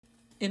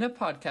In a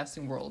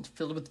podcasting world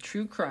filled with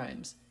true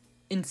crimes,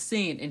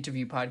 insane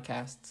interview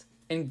podcasts,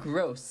 and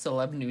gross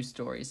celeb news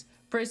stories,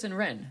 Bryce and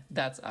Ren,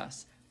 that's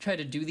us, try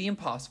to do the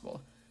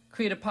impossible.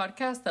 Create a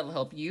podcast that'll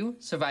help you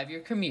survive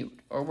your commute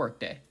or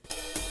workday.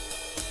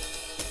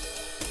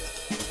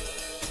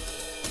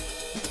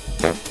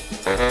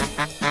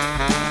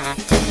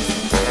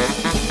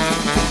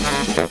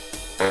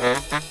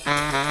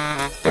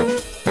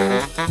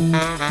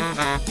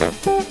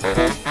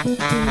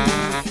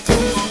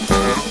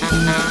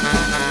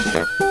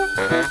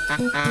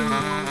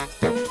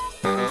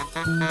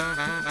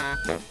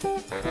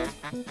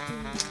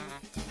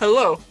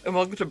 Hello, and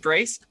welcome to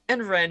Bryce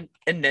and Ren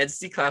and Ned's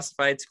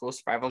Declassified School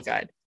Survival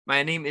Guide.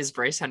 My name is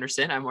Bryce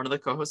Henderson. I'm one of the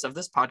co-hosts of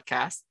this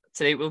podcast.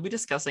 Today we'll be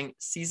discussing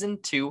Season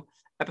 2,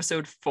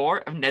 Episode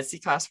 4 of Ned's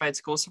Declassified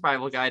School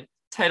Survival Guide,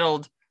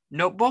 titled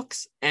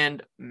Notebooks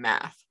and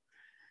Math.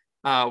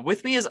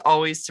 With me, as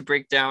always, to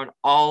break down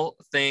all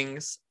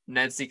things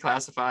Ned's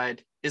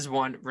Declassified is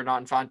one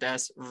Renan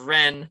Fontes.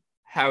 Ren,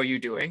 how are you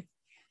doing?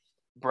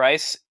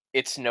 Bryce,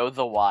 it's no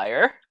The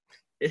Wire.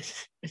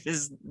 It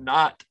is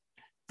not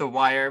The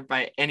Wire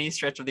by any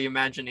stretch of the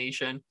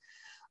imagination.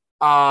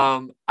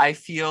 I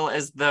feel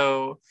as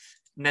though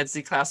Ned's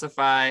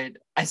Declassified,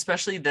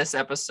 especially this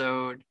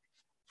episode,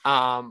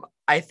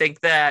 I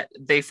think that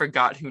they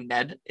forgot who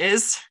Ned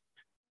is.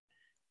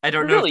 I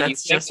don't know if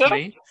that's just so?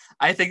 me.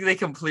 I think they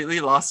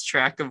completely lost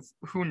track of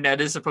who Ned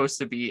is supposed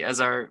to be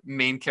as our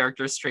main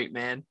character, straight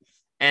man,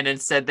 and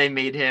instead they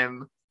made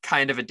him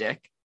kind of a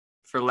dick,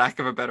 for lack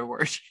of a better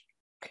word.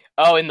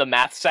 Oh, in the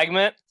math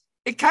segment?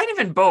 It kind of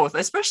in both,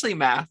 especially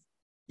math.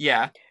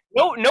 Yeah.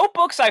 No,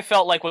 Notebooks I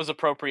felt like was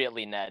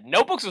appropriately Ned.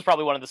 Notebooks was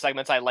probably one of the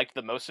segments I liked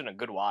the most in a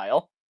good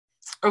while.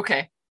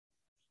 Okay.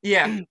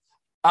 Yeah.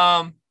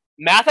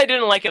 Math I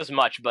didn't like as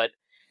much, but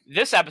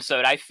this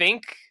episode, I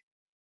think,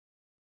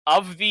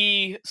 of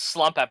the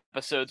slump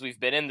episodes we've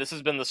been in, this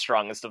has been the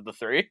strongest of the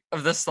three.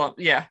 Of the slump,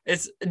 yeah.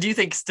 Do you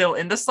think still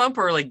in the slump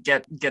or like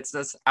gets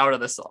us out of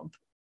the slump?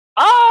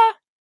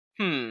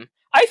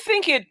 I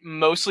think it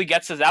mostly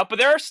gets us out, but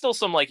there are still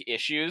some like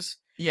issues.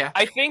 Yeah.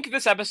 I think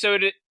this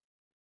episode,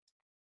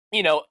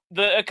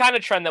 the kind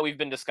of trend that we've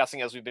been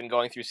discussing as we've been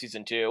going through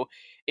season 2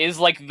 is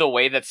like the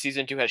way that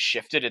season 2 has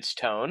shifted its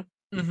tone.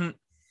 Mm-hmm.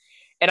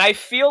 And I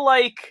feel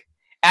like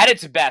at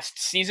its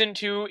best, season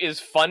 2 is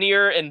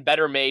funnier and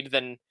better made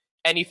than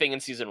anything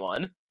in season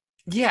 1.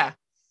 Yeah.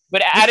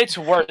 But at its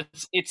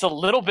worst, it's a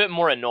little bit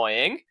more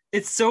annoying.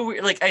 It's so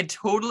weird. Like, I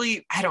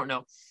don't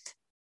know.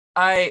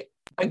 I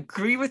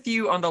agree with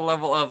you on the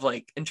level of,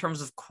 like, in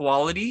terms of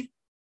quality.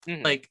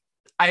 Mm-hmm. Like,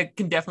 I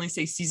can definitely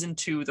say season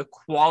 2, the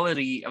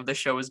quality of the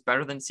show is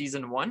better than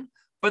season 1.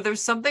 But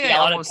there's something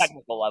on a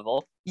technical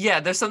level. Yeah,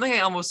 there's something I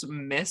almost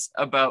miss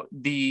about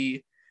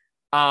the,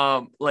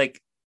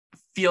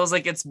 feels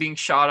like it's being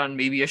shot on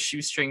maybe a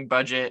shoestring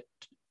budget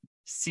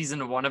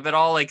season 1 of it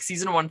all. Like,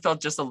 season 1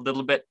 felt just a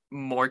little bit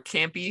more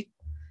campy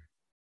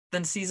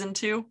than season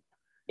 2.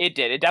 It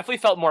did. It definitely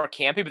felt more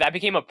campy, but that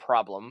became a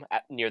problem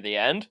near the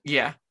end.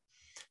 Yeah.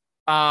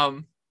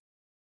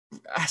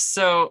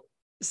 So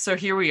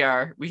here we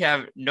are. We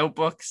have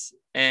Notebooks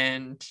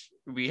and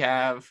we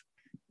have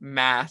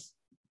Math,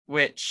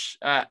 which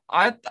at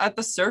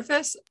the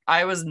surface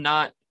I was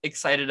not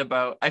excited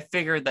about. I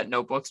figured that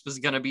Notebooks was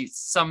going to be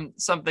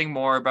something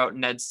more about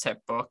Ned's tip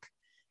book,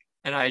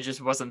 and I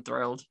just wasn't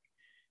thrilled.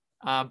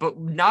 But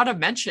not a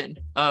mention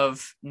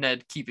of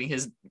Ned keeping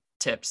his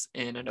tips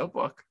in a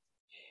notebook.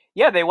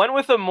 Yeah, they went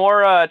with a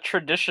more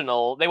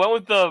traditional, they went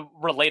with the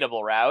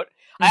relatable route.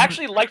 Mm-hmm. I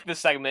actually liked this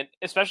segment,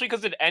 especially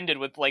because it ended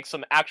with like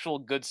some actual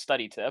good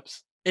study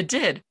tips. It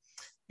did.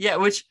 Yeah,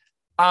 which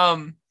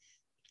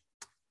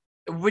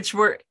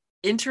were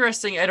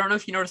interesting. I don't know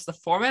if you noticed the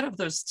format of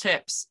those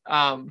tips.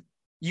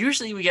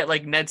 Usually we get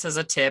like Ned says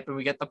a tip and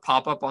we get the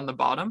pop-up on the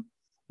bottom.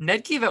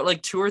 Ned gave out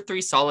like 2 or 3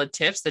 solid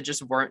tips that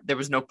just there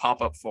was no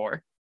pop-up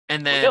for.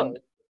 And then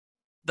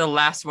the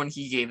last one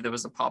he gave, there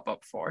was a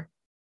pop-up for.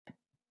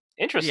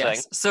 Interesting.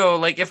 Yes. So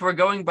like if we're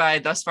going by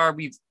thus far,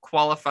 we've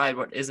qualified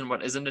what is and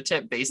what isn't a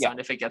tip based on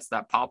if it gets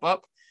that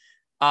pop-up.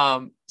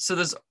 So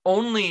there's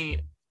only,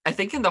 I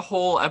think in the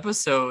whole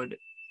episode,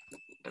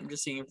 I'm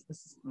just seeing if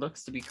this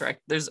looks to be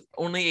correct. There's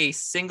only a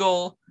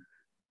single,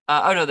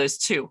 there's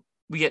 2.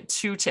 We get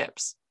 2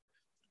 tips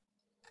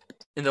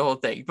in the whole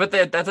thing, but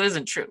that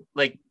isn't true.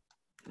 Like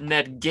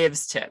Ned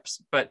gives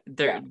tips, but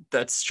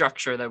the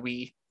structure that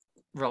we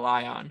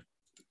rely on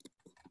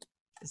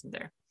isn't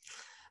there.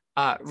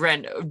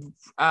 Ren,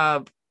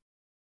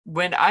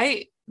 when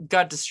I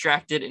got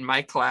distracted in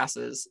my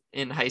classes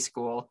in high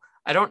school,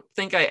 I don't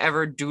think I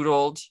ever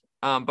doodled.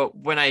 But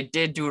when I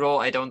did doodle,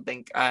 I don't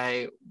think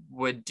I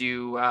would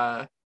do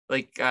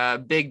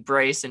Big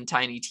Bryce and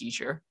Tiny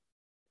Teacher.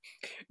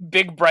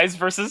 Big Bryce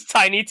versus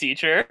Tiny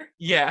Teacher.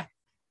 Yeah.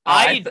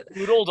 I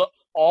doodled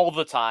all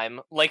the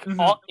time, like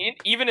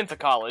even into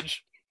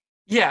college.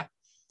 Yeah.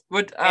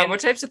 What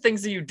types of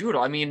things do you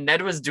doodle? I mean,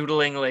 Ned was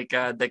doodling like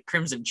the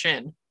Crimson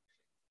Chin.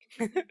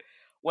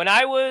 When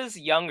I was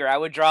younger, I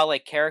would draw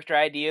like character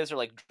ideas or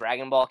like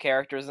Dragon Ball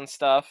characters and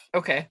stuff.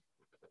 Okay.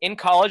 In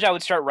college, I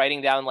would start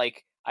writing down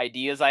like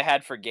ideas I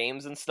had for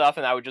games and stuff,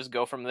 and I would just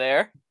go from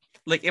there.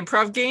 Like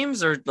improv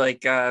games or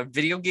like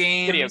video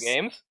games? Video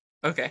games.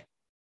 Okay.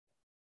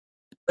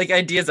 Like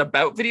ideas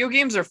about video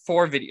games or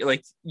for video?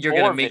 Like you're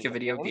gonna make a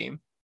video game.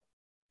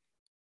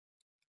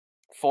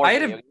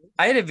 I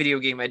had a video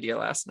game idea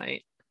last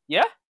night.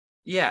 Yeah.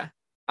 Yeah.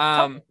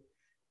 I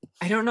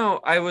don't know.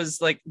 I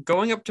was like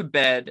going up to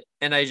bed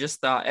and I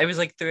just thought it was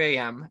like 3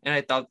 a.m. and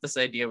I thought this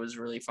idea was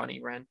really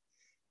funny, Ren.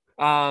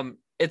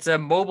 It's a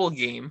mobile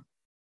game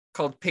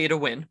called Pay to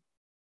Win.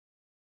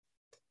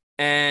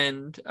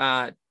 And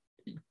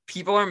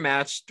people are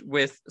matched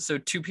with, so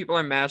two people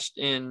are matched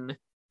in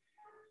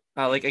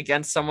like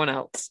against someone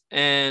else,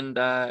 and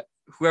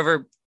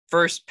whoever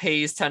first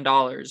pays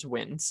 $10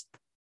 wins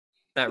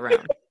that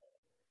round.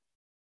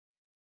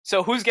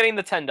 So who's getting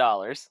the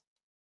 $10?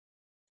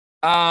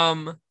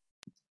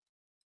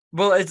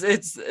 Well,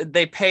 it's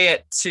they pay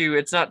it to,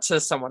 it's not to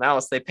someone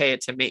else, they pay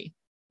it to me,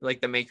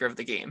 like the maker of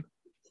the game.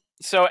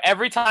 So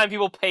every time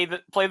people play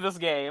this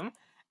game,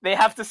 they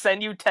have to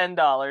send you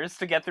 $10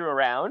 to get through a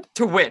round.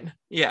 To win,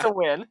 yeah. To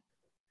win.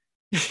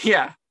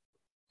 Yeah.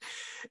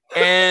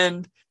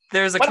 And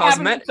there's a what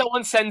cosmetic. happens if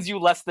someone sends you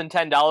less than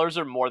 $10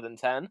 or more than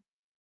 10?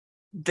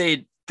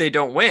 They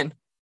don't win.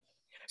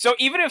 So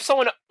even if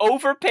someone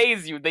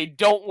overpays you, they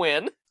don't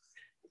win.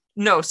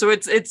 No, so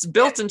it's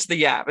built into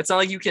the app. It's not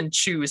like you can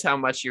choose how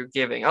much you're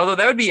giving. Although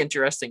that would be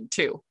interesting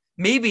too.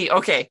 Maybe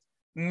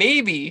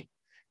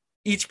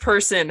each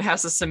person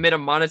has to submit a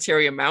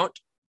monetary amount,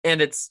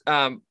 and it's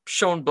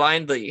shown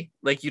blindly,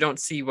 like you don't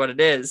see what it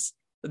is.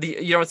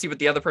 You don't see what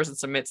the other person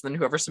submits, and then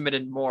whoever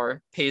submitted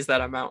more pays that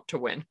amount to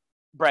win.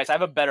 Bryce, I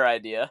have a better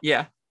idea.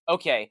 Yeah.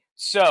 Okay,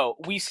 so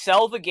we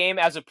sell the game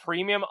as a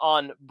premium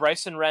on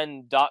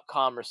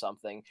BryceandRen.com or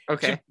something.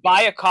 Okay. To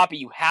buy a copy,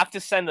 you have to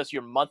send us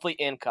your monthly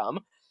income.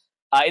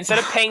 Instead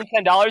of paying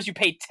 $10, you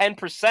pay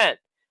 10%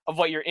 of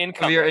what your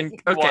income is.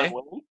 Okay.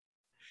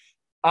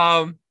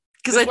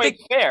 Because I think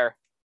it's fair.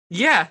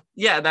 Yeah,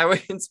 that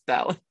way it's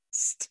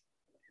balanced.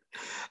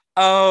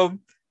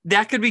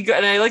 That could be good,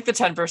 and I like the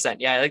 10%.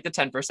 Yeah, I like the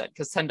 10%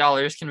 because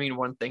 $10 can mean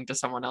one thing to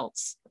someone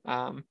else.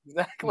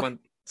 Exactly.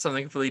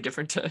 Something completely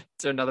different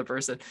to another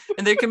person,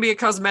 and there can be a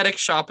cosmetic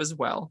shop as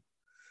well,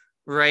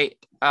 right?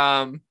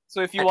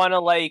 So if you want to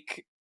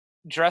like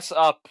dress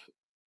up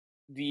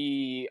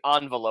the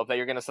envelope that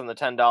you're going to send the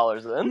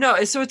 $10 in.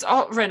 No, so it's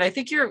all Ren. I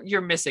think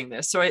you're missing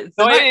this.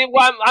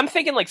 I'm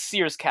thinking like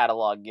Sears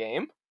catalog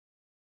game.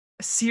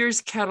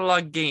 Sears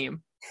catalog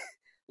game.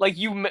 Like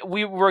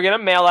we're gonna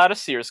mail out a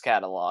Sears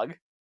catalog.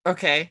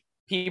 Okay.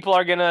 People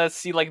are gonna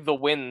see like the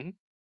win.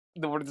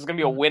 There's gonna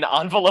be a win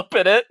envelope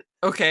in it.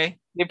 Okay.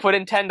 They put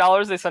in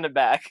 $10. They send it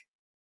back,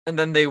 and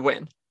then they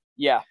win.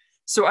 Yeah.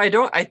 So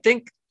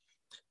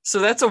so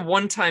that's a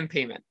one-time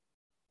payment.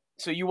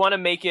 So you want to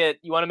make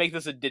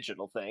this a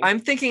digital thing. I'm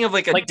thinking of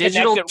like a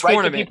digital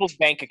tournament. Right to people's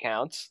bank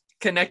accounts.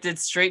 Connected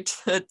straight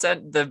to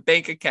the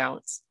bank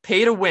accounts.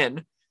 Pay to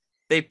win.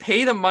 They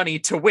pay the money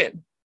to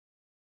win.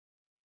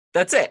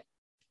 That's it.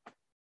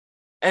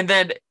 And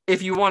then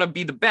if you want to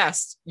be the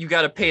best, you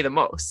got to pay the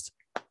most.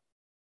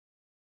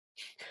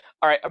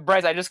 All right,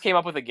 Bryce, I just came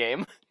up with a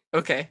game.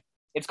 Okay.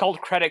 It's called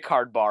Credit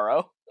Card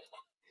Borrow.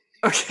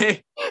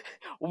 Okay.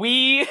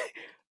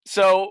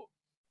 So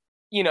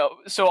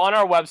on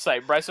our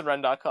website,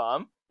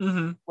 BryceandRen.com,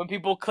 when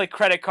people click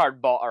Credit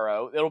Card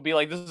Borrow, it'll be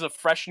like, this is a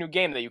fresh new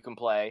game that you can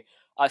play.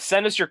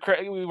 Send us your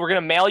credit. We're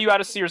going to mail you out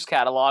a Sears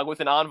catalog with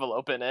an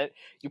envelope in it.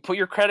 You put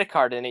your credit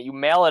card in it. You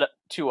mail it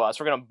to us.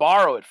 We're going to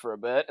borrow it for a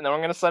bit, and then we're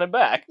going to send it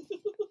back.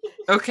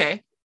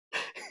 Okay.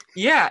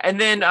 Yeah, and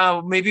then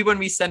maybe when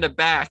we send it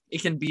back,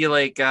 it can be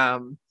like,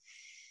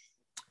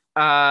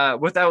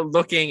 without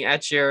looking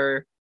at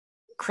your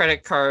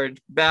credit card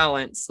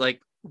balance,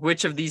 like,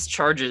 which of these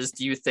charges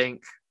do you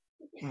think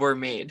were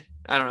made?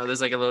 I don't know.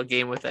 There's like a little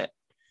game with it.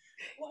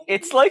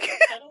 It's like...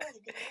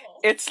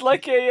 It's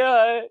like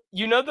a,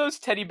 those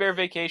teddy bear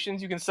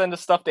vacations? You can send a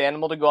stuffed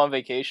animal to go on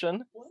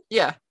vacation?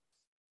 Yeah.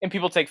 And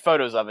people take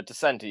photos of it to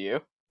send to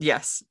you?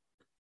 Yes.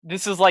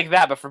 This is like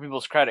that, but for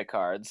people's credit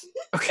cards.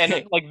 Okay.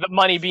 And, like, the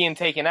money being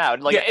taken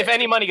out. Like, if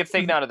any money gets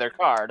taken out of their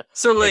card,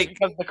 so, like, it's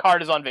because the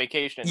card is on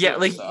vacation. Yeah,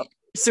 like,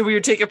 so we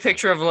would take a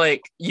picture of,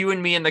 like, you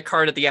and me in the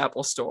card at the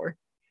Apple store.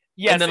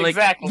 Yes, and then, like,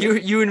 exactly.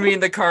 You and me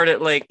in the card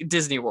at, like,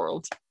 Disney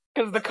World.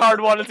 Because the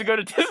card wanted to go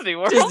to Disney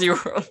World. Disney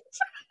World.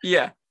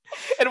 Yeah.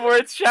 And we're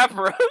its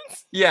chaperones.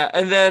 Yeah,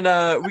 and then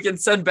we can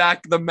send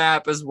back the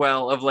map as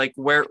well of like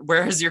where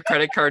has your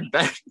credit card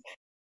been?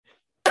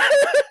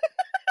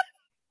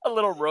 A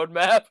little road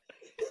map.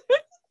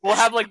 We'll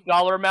have like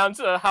dollar amounts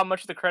of how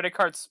much the credit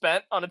card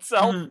spent on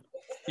itself. Mm-hmm.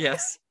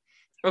 Yes.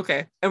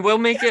 Okay. And we'll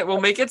make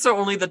it so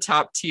only the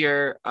top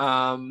tier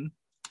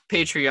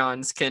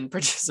Patreons can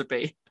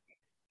participate.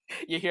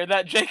 You hear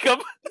that, Jacob?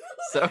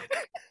 So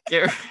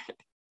get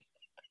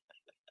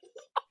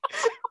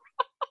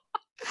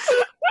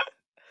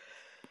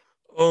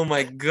Oh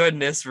my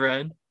goodness,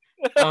 Ren.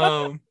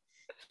 No,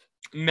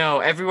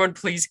 everyone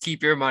please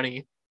keep your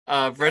money.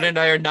 Ren and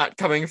I are not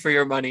coming for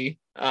your money.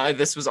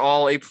 This was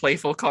all a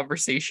playful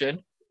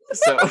conversation.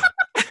 So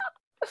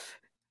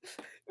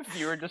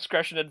viewer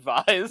discretion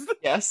advised.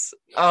 Yes.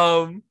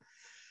 Oh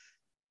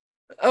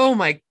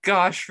my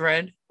gosh,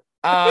 Red.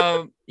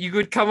 You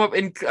would come up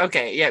in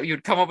you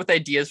would come up with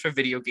ideas for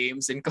video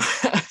games in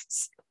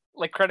class.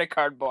 Like credit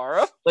card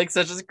borrow. Like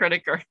such as a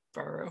credit card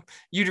borrow.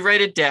 You'd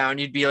write it down.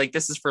 You'd be like,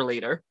 this is for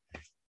later.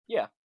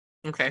 Yeah.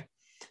 Okay.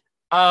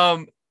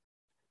 All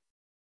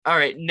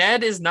right.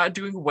 Ned is not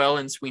doing well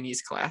in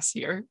Sweeney's class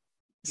here.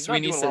 He's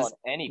Sweeney not doing says well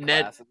in any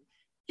Ned.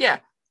 Yeah.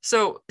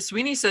 So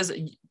Sweeney says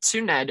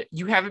to Ned,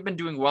 you haven't been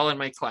doing well in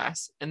my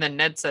class. And then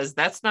Ned says,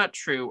 that's not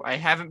true. I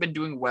haven't been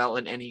doing well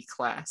in any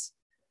class.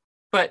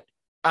 But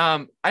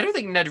I don't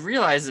think Ned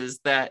realizes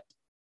that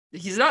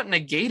he's not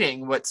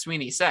negating what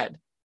Sweeney said.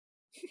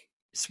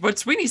 What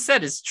Sweeney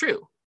said is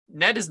true.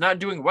 Ned is not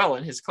doing well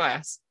in his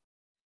class.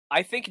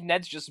 I think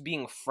Ned's just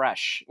being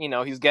fresh. You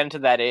know, he's getting to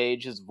that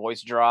age. His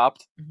voice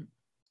dropped.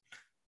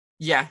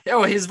 Yeah.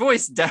 Oh, his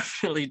voice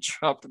definitely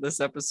dropped this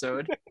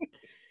episode.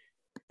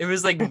 It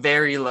was like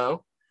very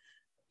low.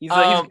 He's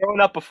growing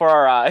up before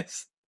our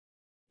eyes.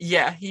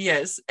 Yeah, he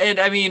is. And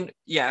I mean,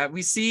 yeah,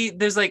 we see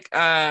there's like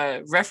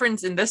a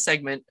reference in this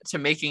segment to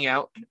making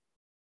out.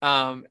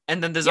 And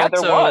then there's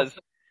also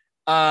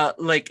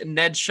like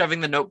Ned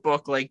shoving the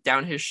notebook like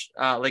down his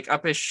like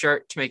up his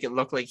shirt to make it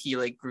look like he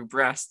like grew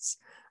breasts.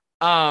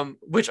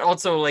 Which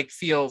also like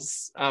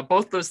feels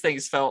both those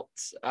things felt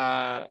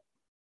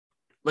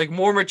like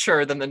more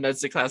mature than the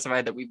Ned's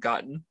Declassified that we've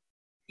gotten.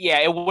 Yeah,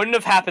 it wouldn't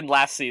have happened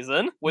last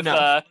season with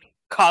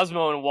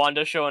Cosmo and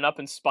Wanda showing up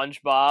in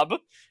SpongeBob.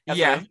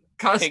 Yeah,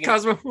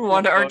 Cosmo and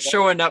Wanda aren't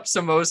showing up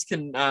so Mose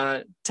can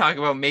talk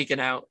about making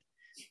out.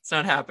 It's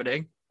not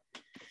happening.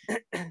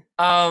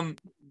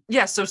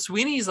 Yeah, so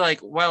Sweeney's like,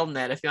 well,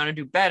 Ned, if you want to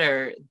do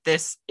better,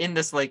 in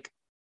this like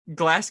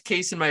glass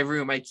case in my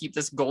room, I keep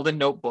this golden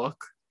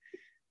notebook.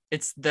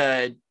 It's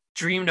the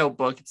Dream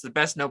Notebook. It's the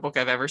best notebook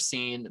I've ever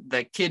seen.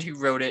 The kid who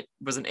wrote it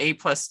was an A+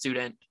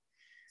 student.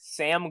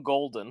 Sam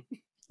Golden.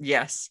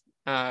 Yes.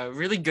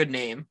 Really good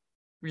name.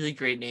 Really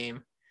great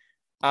name.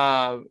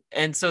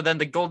 And so then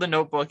the golden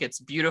notebook, it's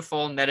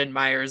beautiful. Ned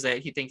admires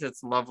it. He thinks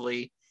it's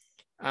lovely.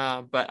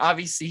 But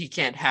obviously he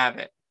can't have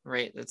it,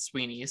 right? That's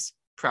Sweeney's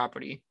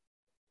property.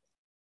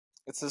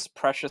 It's his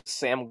precious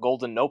Sam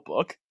Golden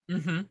notebook.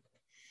 Mm-hmm.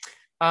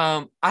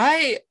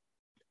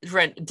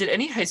 Ren, did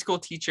any high school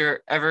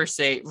teacher ever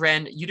say,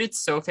 Ren, you did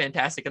so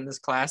fantastic in this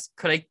class.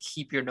 Could I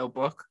keep your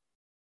notebook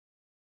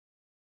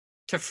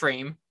to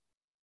frame?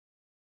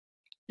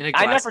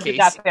 I never did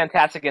that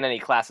fantastic in any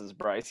classes,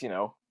 Bryce, you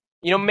know,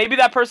 maybe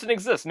that person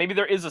exists. Maybe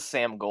there is a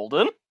Sam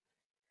Golden.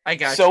 I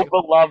got so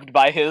beloved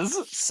by his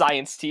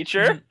science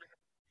teacher. Mm-hmm.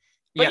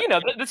 But, you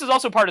know, this is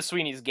also part of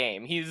Sweeney's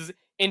game. He's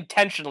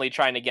intentionally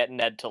trying to get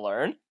Ned to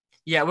learn.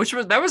 Yeah,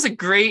 that was a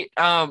great,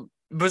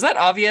 was that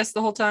obvious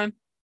the whole time?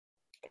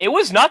 It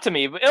was not to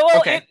me. But, well,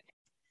 okay.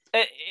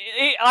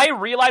 I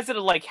realized it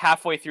like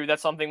halfway through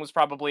that something was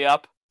probably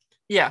up.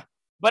 Yeah.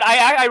 But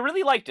I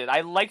really liked it.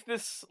 I like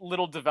this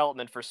little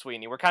development for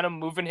Sweeney. We're kind of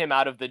moving him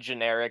out of the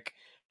generic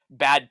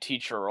bad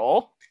teacher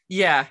role.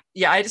 Yeah.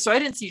 So I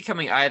didn't see it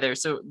coming either.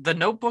 So the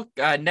notebook,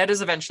 Ned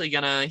is eventually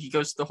he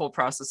goes through the whole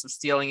process of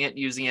stealing it,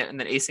 using it, and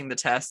then acing the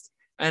test.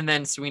 And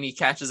then Sweeney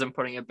catches him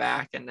putting it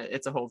back, and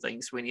it's a whole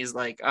thing. Sweeney's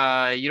like,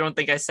 you don't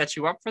think I set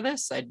you up for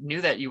this? I knew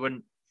that you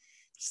wouldn't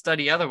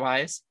study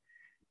otherwise.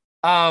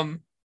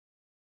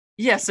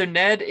 Yeah, so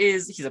Ned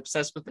he's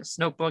obsessed with this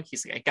notebook.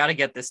 He's like, I gotta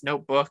get this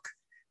notebook.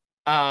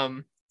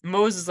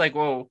 Mose is like,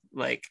 whoa,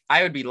 like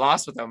I would be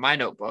lost without my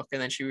notebook.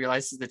 And then she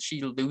realizes that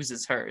she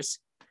loses hers.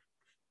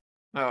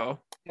 Oh.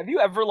 Have you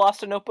ever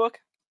lost a notebook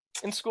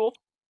in school?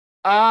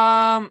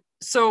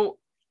 So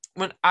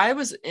when I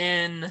was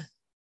in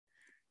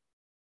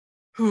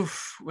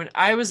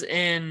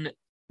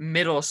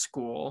middle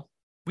school,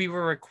 we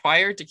were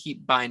required to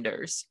keep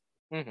binders.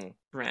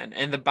 Ren,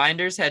 and the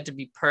binders had to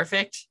be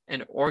perfect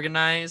and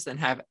organized and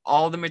have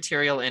all the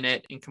material in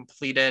it and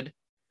completed.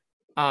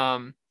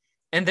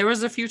 And there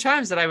was a few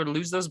times that I would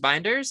lose those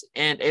binders,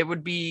 and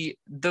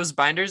those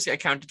binders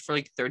accounted for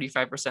like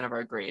 35% of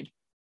our grade.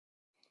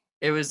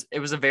 It was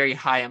a very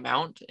high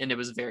amount, and it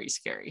was very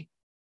scary.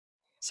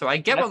 So I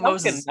get what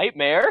Moses. A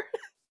nightmare.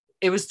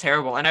 It was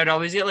terrible, and I'd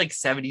always get like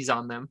 70s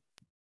on them,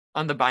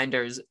 on the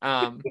binders.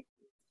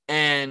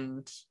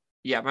 And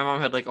yeah, my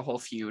mom had like a whole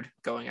feud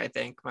going. I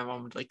think my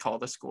mom would like call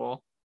the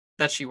school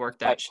that she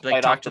worked at. She'd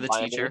like talk to the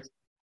teacher.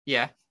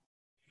 Yeah.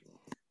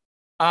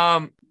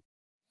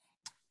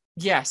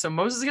 Yeah, so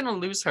Moses is gonna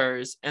lose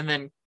hers, and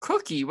then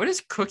Cookie. What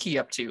is Cookie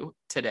up to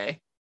today?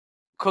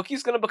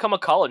 Cookie's gonna become a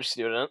college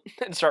student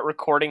and start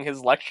recording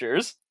his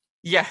lectures.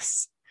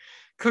 Yes.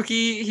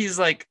 Cookie, he's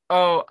like,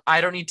 oh, I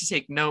don't need to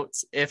take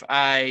notes if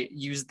I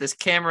use this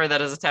camera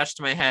that is attached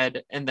to my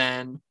head and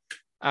then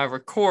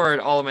record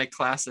all of my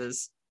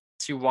classes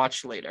to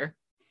watch later.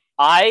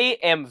 I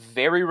am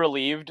very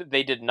relieved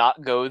they did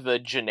not go the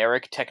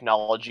generic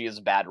technology is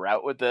bad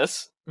route with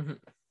this. Mm-hmm.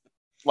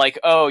 Like,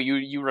 oh,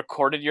 you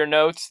recorded your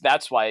notes,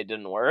 that's why it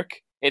didn't work.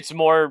 It's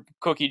more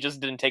Cookie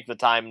just didn't take the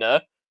time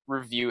to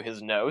review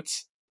his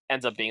notes.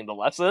 Ends up being the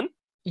lesson.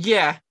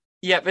 Yeah.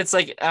 Yep, it's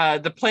like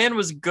the plan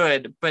was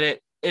good,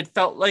 but it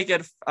felt like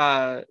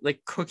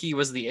like Cookie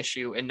was the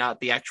issue and not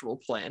the actual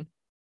plan.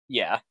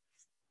 Yeah.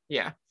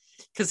 Yeah.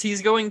 Because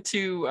he's going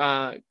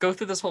to go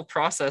through this whole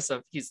process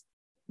of he's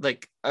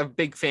like a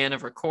big fan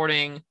of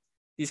recording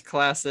these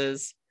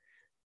classes.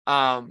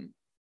 And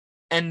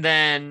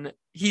then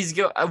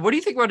what do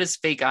you think about his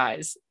fake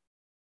eyes?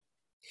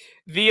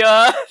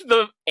 The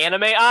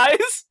anime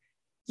eyes?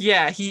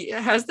 Yeah, he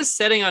has the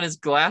setting on his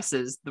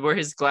glasses where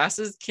his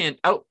glasses can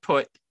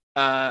output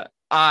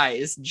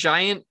eyes,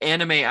 giant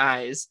anime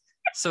eyes.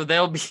 So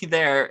they'll be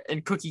there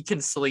and Cookie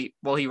can sleep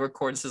while he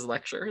records his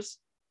lectures.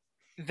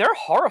 They're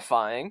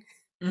horrifying.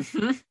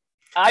 Mm-hmm.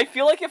 I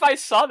feel like if I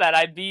saw that,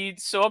 I'd be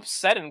so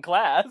upset in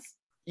class.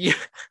 Yeah.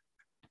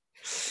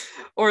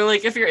 Or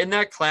like if you're in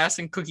that class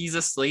and Cookie's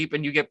asleep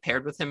and you get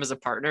paired with him as a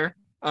partner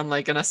on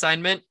like an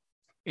assignment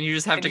and you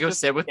just have to go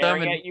sit with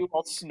them and at you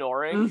while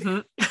snoring. Mm-hmm.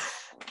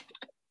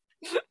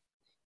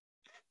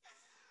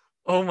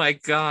 Oh my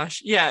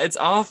gosh. Yeah, it's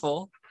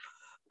awful.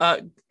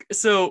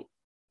 So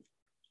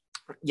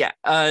yeah,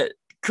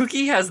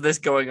 Cookie has this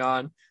going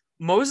on.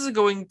 Mose is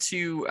going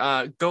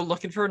to go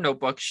looking for a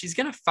notebook. She's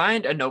going to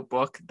find a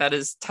notebook that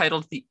is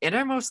titled The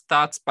Innermost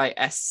Thoughts by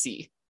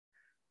SC.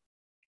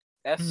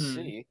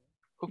 SC?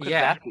 Who could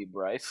that be,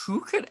 Bryce?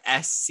 Who could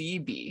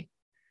SC be?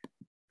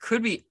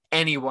 Could be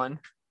anyone,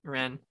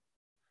 Ren.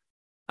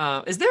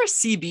 Is there a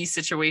CB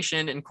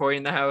situation in Cory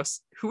in the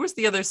House? Who was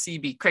the other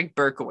CB? Craig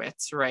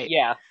Berkowitz, right?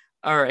 Yeah.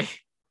 All right.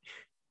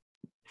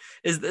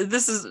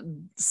 This is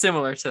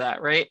similar to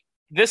that, right?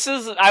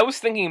 I was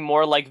thinking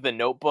more like the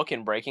Notebook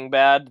in Breaking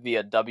Bad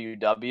via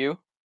WW.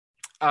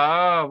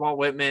 Oh, Walt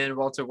Whitman,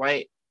 Walter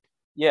White.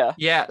 Yeah.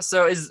 Yeah.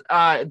 So is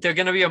there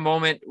gonna be a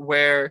moment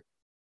where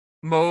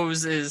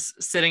Mose is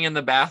sitting in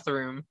the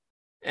bathroom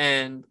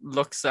and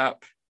looks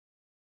up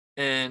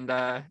and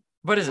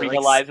what is it?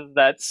 Realizes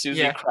that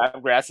Susie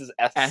Crabgrass is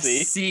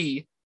SC.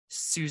 SC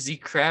Susie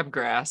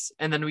Crabgrass,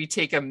 and then we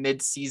take a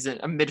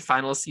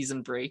mid-final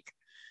season break.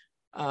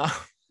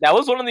 That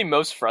was one of the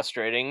most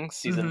frustrating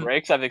season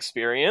breaks I've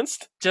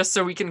experienced. Just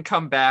so we can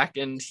come back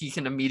and he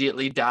can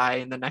immediately die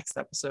in the next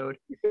episode.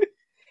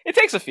 It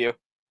takes a few.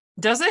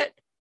 Does it?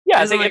 Yeah,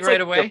 I think it's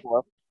right away.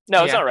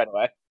 No, it's not right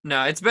away.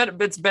 No, it's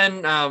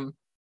been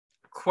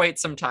quite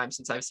some time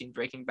since I've seen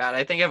Breaking Bad.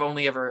 I think I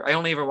only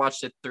ever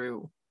watched it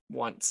through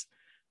once.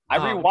 I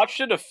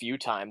rewatched it a few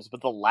times,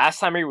 but the last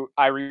time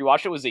I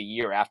rewatched it was a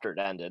year after it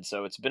ended,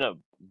 so it's been a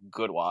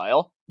good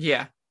while.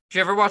 Yeah. Did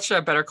you ever watch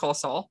Better Call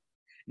Saul?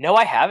 No,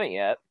 I haven't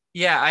yet.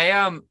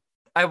 Yeah,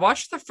 I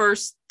watched the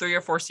first 3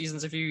 or 4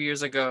 seasons a few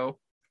years ago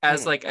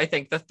as like I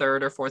think the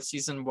 3rd or 4th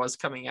season was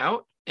coming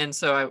out. And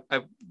so I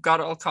got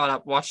all caught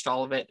up, watched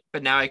all of it,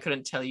 but now I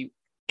couldn't tell you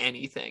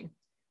anything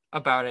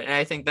about it. And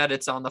I think that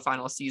it's on the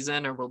final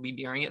season or we'll be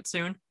nearing it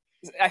soon.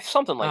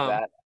 Something like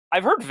that.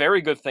 I've heard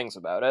very good things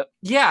about it.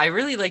 Yeah, I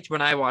really liked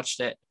when I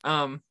watched it.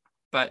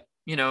 But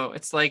you know,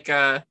 it's like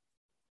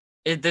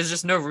there's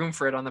just no room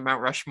for it on the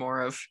Mount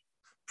Rushmore of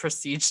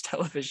prestige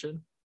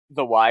television.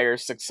 The Wire,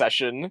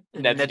 Succession,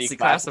 Ned's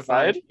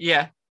Declassified.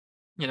 Yeah,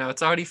 you know,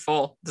 it's already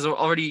full. There's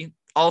already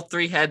all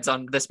 3 heads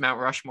on this Mount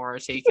Rushmore are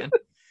taken.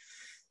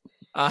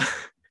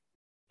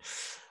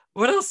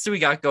 What else do we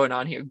got going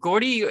on here?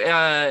 Gordy's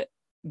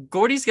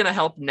gonna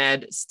help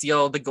Ned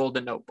steal the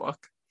golden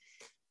notebook.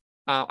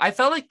 I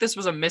felt like this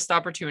was a missed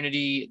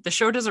opportunity. The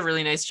show does a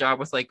really nice job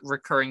with like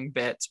recurring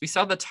bits. We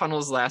saw the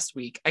tunnels last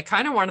week. I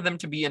kind of wanted them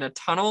to be in a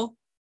tunnel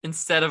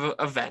instead of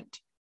a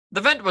vent.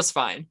 The vent was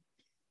fine,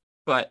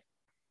 but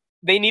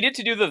they needed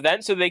to do the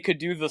vent so they could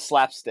do the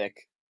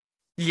slapstick.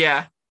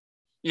 Yeah.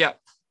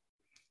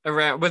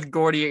 Around with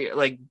Gordy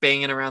like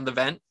banging around the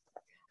vent.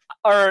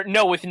 Or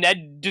no, with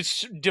Ned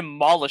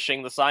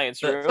demolishing the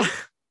science room.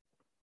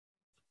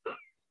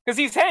 Because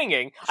he's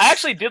hanging. I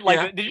actually did like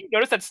it. Did you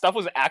notice that stuff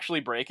was actually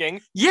breaking?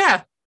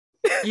 Yeah.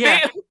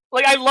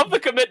 I love the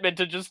commitment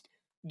to just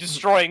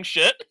destroying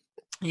shit.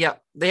 Yeah.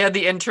 They had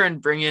the intern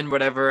bring in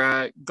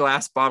whatever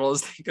glass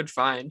bottles they could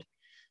find,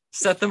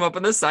 set them up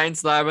in the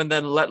science lab, and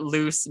then let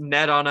loose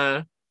Ned on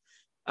a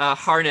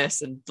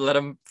harness and let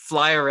him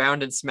fly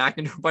around and smack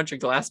into a bunch of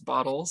glass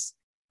bottles.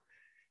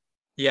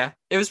 Yeah,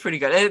 it was pretty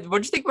good.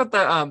 What do you think about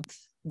the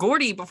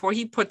Gordy, before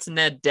he puts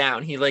Ned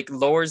down, he like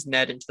lowers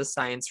Ned into the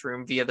science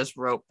room via this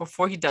rope.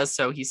 Before he does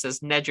so, he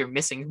says, "Ned, you're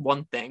missing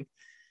one thing."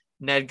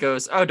 Ned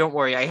goes, "Oh, don't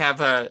worry. I have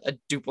a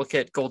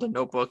duplicate golden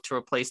notebook to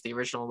replace the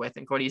original with."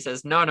 And Gordy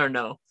says,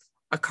 No.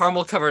 A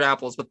caramel covered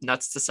apples with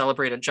nuts to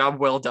celebrate a job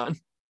well done.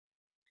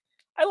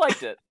 I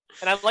liked it.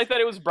 And I like that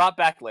it was brought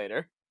back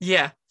later.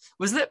 Yeah.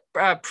 Was it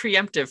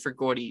preemptive for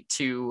Gordy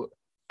to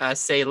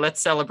say,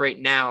 let's celebrate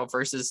now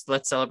versus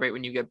let's celebrate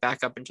when you get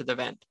back up into the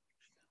vent?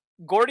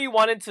 Gordy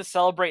wanted to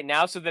celebrate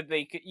now so that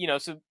they could,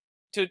 so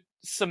to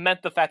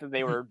cement the fact that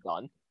they were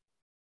done.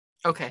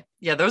 Okay.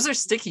 Yeah, those are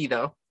sticky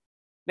though.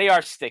 They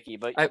are sticky,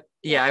 but I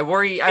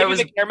worry. Maybe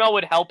the caramel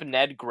would help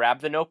Ned grab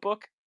the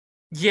notebook.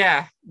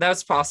 Yeah,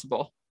 that's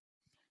possible.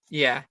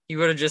 Yeah, he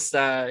would have just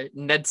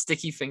Ned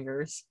sticky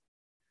fingers.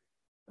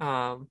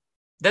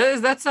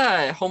 That's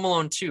Home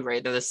Alone 2,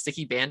 right? They're the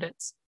sticky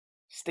bandits.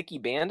 Sticky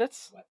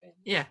Bandits?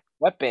 Yeah.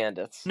 Wet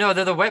Bandits. No,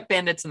 they're the Wet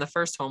Bandits in the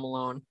first Home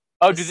Alone.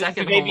 Oh, do they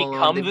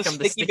become the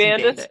Sticky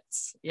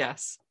Bandits?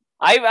 Yes.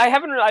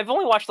 I've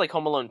only watched like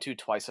Home Alone 2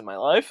 twice in my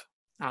life.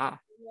 I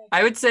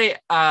would say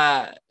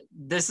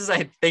this is,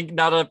 I think,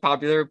 not a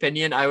popular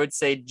opinion. I would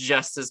say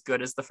just as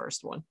good as the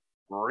first one.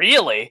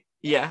 Really?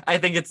 Yeah, I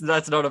think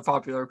that's not a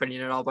popular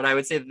opinion at all, but I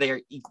would say that they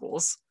are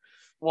equals.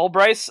 Well,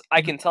 Bryce,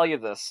 I can tell you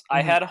this.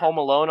 I had Home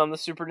Alone on the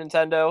Super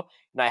Nintendo,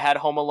 and I had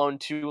Home Alone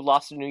 2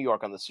 Lost in New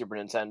York on the Super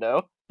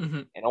Nintendo,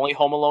 and only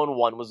Home Alone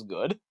 1 was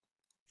good.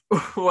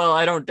 Well,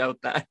 I don't doubt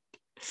that.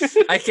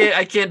 I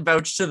can't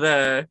vouch to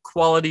the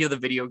quality of the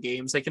video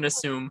games. I can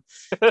assume.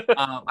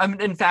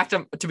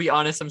 To be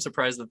honest, I'm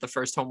surprised that the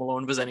first Home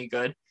Alone was any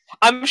good.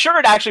 I'm sure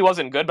it actually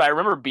wasn't good, but I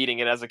remember beating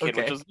it as a kid,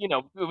 which was,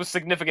 it was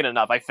significant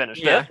enough. I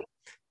finished it.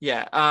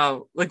 Yeah.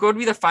 Like, what would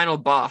be the final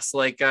boss?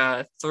 Like,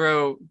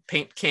 throw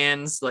paint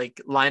cans,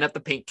 like line up the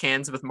paint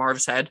cans with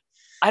Marv's head.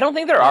 I don't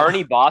think there are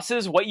any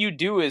bosses. What you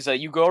do is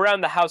you go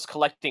around the house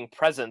collecting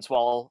presents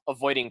while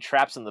avoiding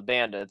traps and the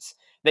bandits.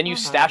 Then you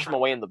stash them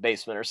away in the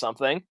basement or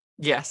something.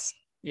 Yes.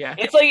 Yeah.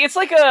 It's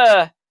like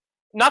a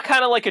not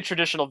kind of like a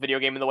traditional video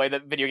game in the way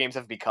that video games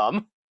have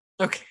become.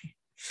 Okay.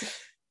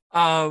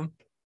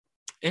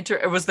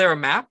 Was there a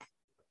map,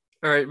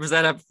 or was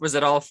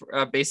it all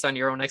based on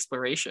your own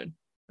exploration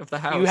of the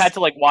house? You had to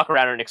like walk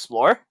around and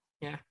explore.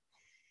 Yeah.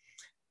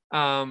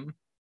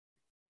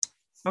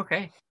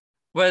 Okay.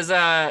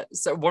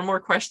 So one more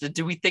question.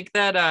 Do we think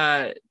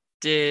that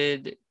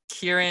did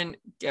Kieran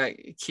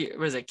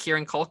was it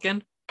Kieran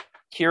Culkin?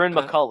 Kieran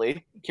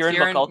McCully. Kieran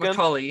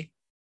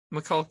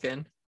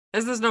McCulkin.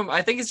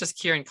 I think it's just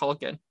Kieran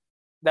Culkin.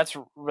 That's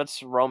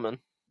Roman.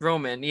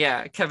 Roman,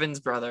 yeah, Kevin's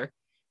brother.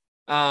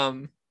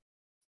 So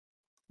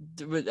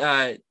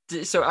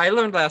I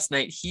learned last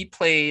night he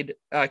played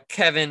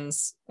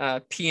Kevin's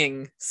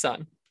peeing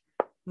son.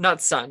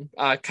 Not son,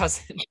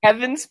 cousin.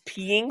 Kevin's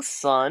peeing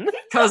son?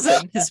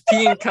 Cousin, his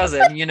peeing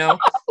cousin,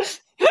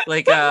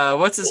 Like,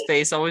 what's his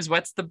face always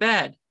wets the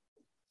bed.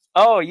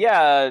 Oh,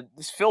 yeah,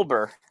 it's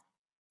Filbur.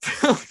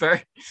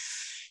 Filbur.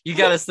 You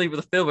gotta sleep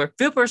with a Filbur.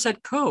 Filbur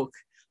said Coke.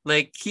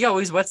 Like, he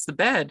always wets the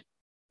bed.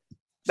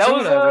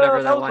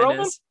 Whatever that line Roman?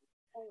 Is.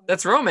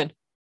 That's Roman.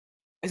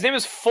 His name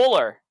is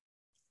Fuller.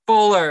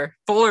 Fuller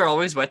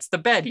always wets the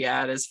bed.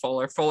 Yeah, it is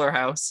Fuller. Fuller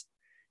House.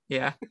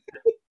 Yeah.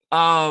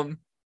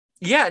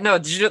 Yeah, no,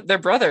 did you know they're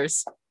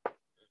brothers?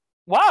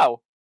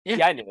 Wow.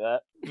 Yeah, I knew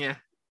that. Yeah.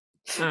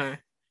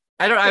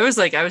 I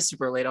was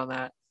super late on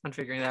that, on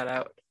figuring that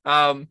out.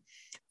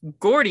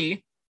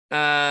 Gordy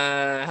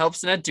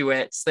helps Ned do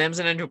it, slams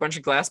it into a bunch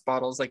of glass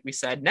bottles, like we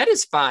said. Ned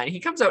is fine. He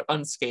comes out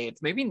unscathed.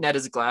 Maybe Ned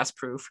is glass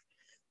proof.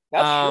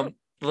 That's true.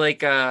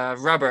 Like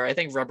Rubber. I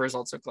think Rubber is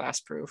also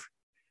glass proof.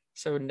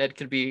 So Ned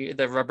could be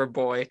the rubber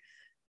boy.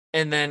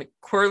 And then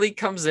Quirly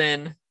comes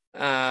in,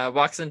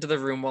 walks into the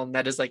room while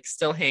Ned is like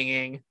still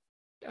hanging.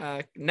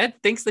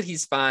 Ned thinks that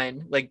he's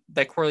fine, like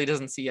that Quirly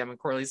doesn't see him, and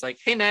Quirly's like,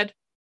 "Hey, Ned."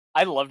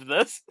 I loved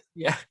this.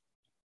 Yeah.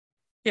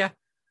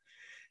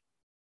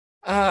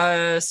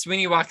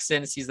 Sweeney walks in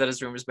and sees that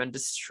his room has been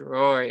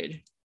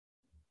destroyed.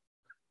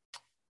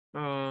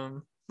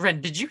 Ren,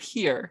 did you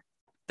hear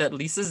that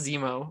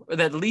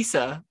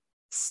Lisa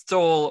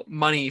stole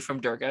money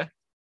from Durga?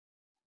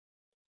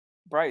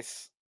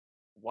 Bryce,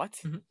 what?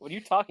 Mm-hmm. What are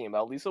you talking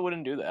about? Lisa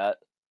wouldn't do that.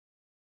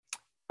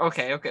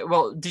 Okay.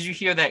 Well, did you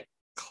hear that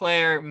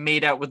Claire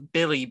made out with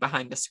Billy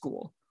behind the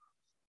school?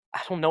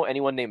 I don't know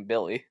anyone named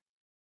Billy.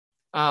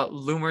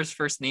 Loomer's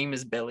first name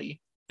is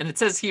Billy. And it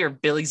says here,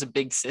 Billy's a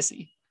big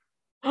sissy.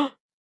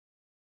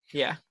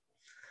 Yeah.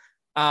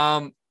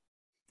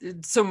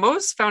 So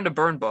Mose found a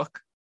burn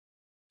book.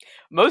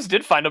 Mose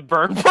did find a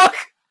burn book?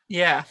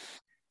 Yeah.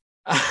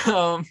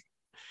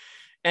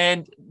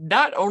 And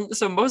not only,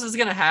 so Mose is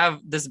going to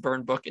have this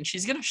burn book and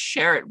she's going to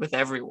share it with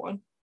everyone.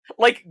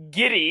 Like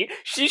Giddy,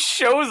 she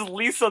shows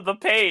Lisa the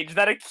page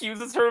that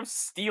accuses her of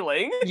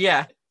stealing.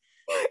 Yeah.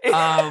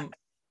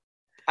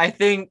 I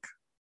think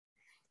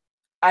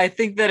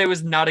that it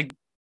was not a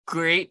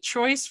great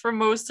choice for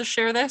Mose to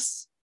share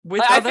this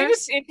with others. I think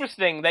it's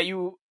interesting that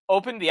you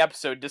opened the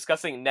episode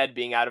discussing Ned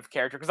being out of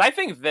character, because I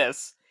think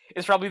this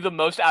is probably the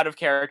most out of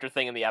character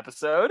thing in the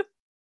episode.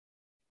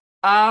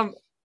 I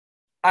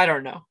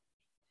don't know.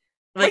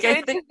 Like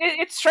I think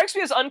it strikes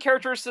me as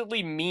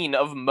uncharacteristically mean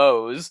of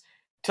Mose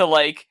to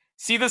like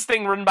see this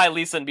thing written by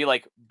Lisa and be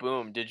like,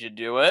 "Boom, did you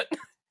do it?"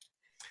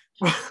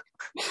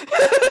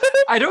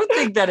 I don't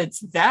think that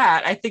it's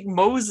that. I think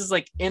Mose is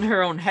like in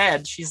her own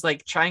head. She's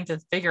like trying to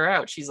figure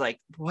out. She's like,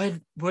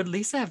 would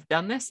Lisa have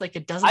done this? Like,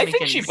 it doesn't make any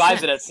sense. I think she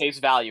buys it at face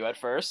value at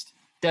first.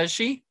 Does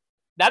she?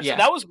 That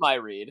was my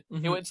read.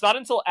 Mm-hmm. It's not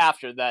until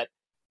after that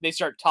they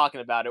start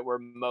talking about it where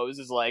Mose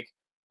is like,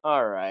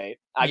 all right,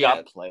 I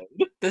got played.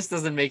 This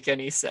doesn't make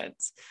any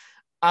sense.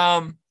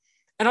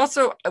 And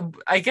also,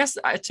 I guess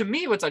to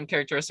me, what's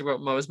uncharacteristic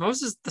about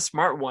Mose is the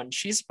smart one.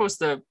 She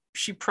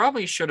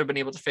probably should have been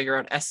able to figure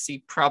out SC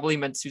probably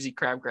meant Susie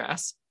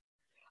Crabgrass.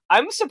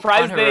 I'm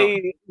surprised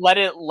they let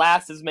it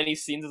last as many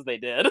scenes as they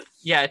did.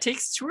 Yeah, it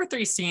takes 2 or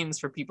 3 scenes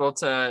for people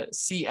to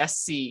see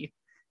SC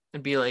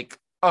and be like,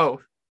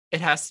 oh,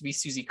 it has to be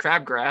Susie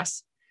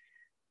Crabgrass.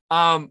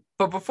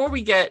 But before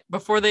we get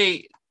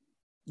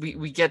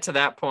to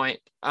that point,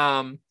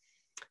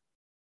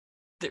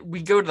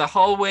 we go to the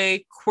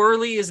hallway.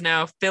 Quirly is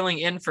now filling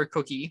in for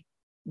Cookie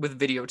with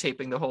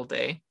videotaping the whole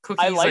day.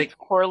 Cookie's I liked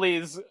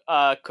Quirly's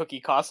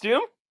Cookie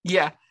costume.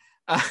 Yeah.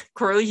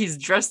 Quirly, he's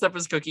dressed up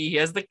as Cookie. He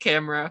has the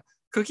camera.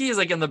 Cookie is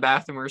like in the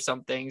bathroom or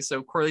something,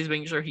 so Quirly's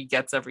making sure he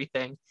gets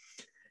everything.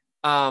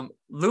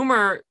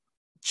 Loomer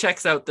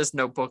checks out this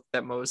notebook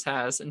that Mose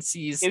has and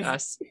sees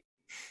us.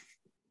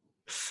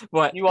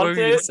 What? You want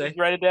to say?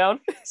 Write it down?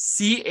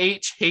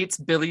 CH hates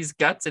Billy's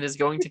guts and is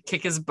going to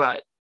kick his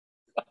butt.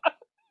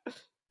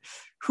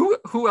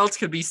 Who else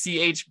could be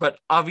CH but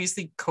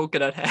obviously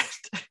Coconut Head?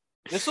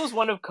 This was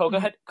one of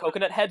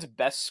Coconut Head's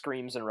best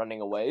screams in Running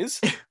Aways.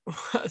 It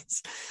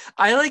was.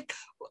 I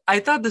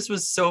thought this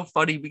was so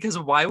funny because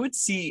why would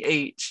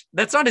CH?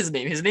 That's not his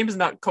name. His name is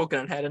not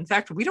Coconut Head. In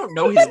fact, we don't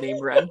know his name,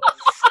 Ren.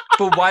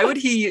 But why would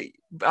he?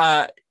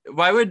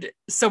 Why would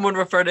someone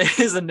refer to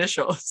his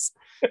initials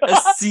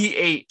as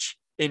CH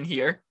in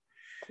here?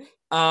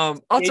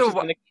 Also,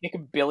 gonna kick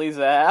Billy's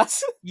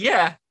ass.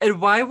 Yeah,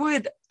 and why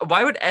would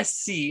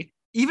SC?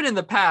 Even in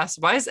the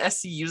past, why is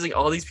SC using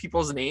all these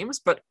people's names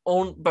but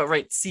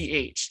write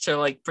CH to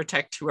like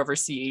protect whoever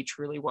CH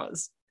really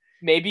was?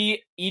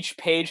 Maybe each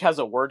page has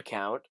a word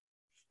count.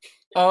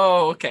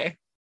 Oh, okay.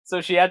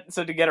 So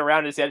to get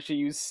around it, she had to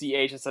use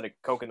CH instead of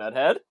Coconut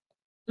Head.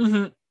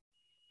 Mm-hmm.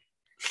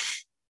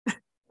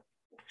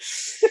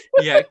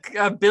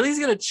 Yeah, Billy's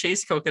gonna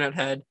chase Coconut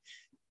Head.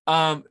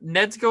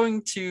 Ned's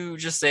going to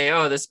just say,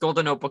 "Oh, this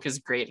golden notebook is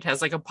great. It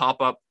has like a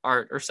pop-up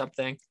art or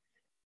something."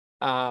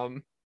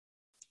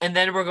 And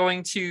then we're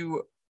going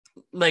to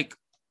like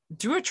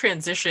do a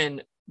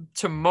transition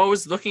to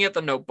Mose looking at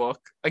the notebook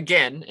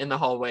again in the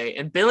hallway,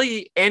 and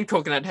Billy and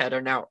Coconut Head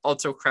are now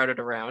also crowded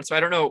around. So I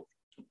don't know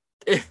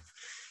if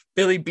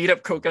Billy beat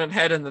up Coconut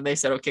Head and then they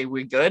said, "Okay,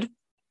 we good."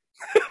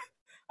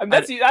 I'm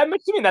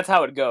assuming that's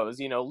how it goes.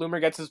 You know, Loomer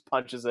gets his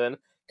punches in.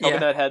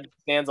 Coconut Head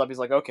stands up. He's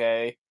like,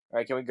 "Okay, all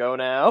right, can we go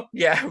now?"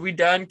 Yeah, we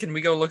done? Can we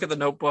go look at the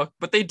notebook?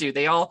 But they do.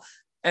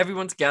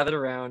 Everyone's gathered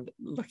around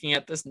looking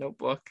at this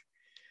notebook.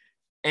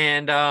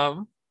 And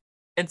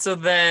so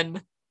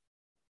then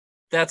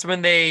that's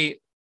when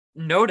they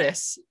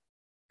notice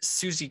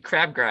Susie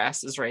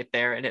Crabgrass is right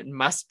there, and it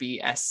must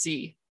be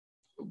SC.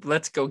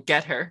 Let's go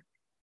get her.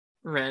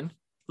 Ren.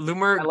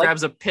 Loomer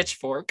grabs a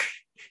pitchfork.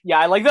 Yeah,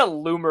 I like that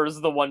Loomer's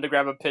the one to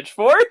grab a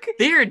pitchfork.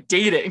 They are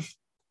dating.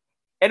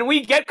 And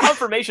we get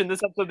confirmation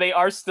this episode they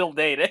are still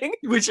dating.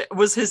 Which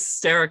was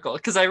hysterical,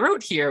 because I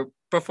wrote here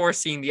before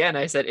seeing the end,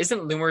 I said,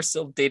 isn't Loomer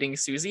still dating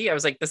Susie? I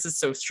was like, this is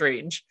so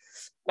strange.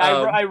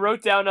 I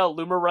wrote down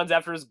Loomer runs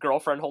after his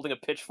girlfriend holding a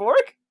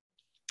pitchfork.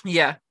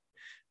 Yeah.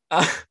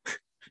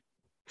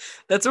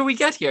 That's what we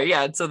get here.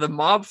 Yeah, and so the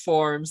mob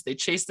forms. They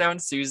chase down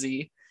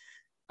Susie.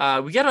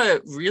 We get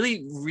a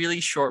really, really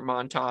short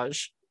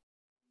montage.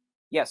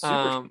 Yeah,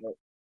 super short.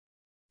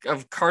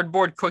 Of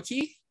Cardboard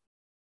Cookie,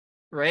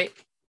 right?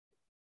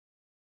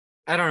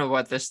 I don't know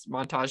what this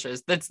montage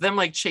is. That's them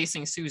like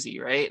chasing Susie,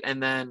 right?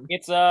 And then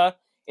it's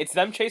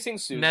them chasing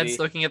Susie. Ned's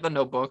looking at the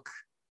notebook.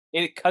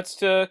 It cuts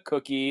to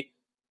Cookie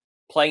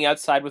playing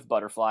outside with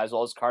butterflies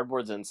while his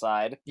cardboard's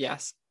inside.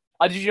 Yes.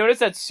 Did you notice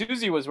that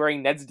Susie was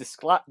wearing Ned's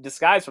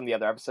disguise from the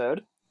other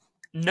episode?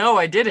 No,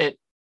 I didn't.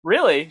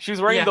 Really? She was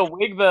wearing the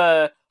wig,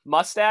 the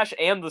mustache,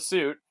 and the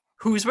suit.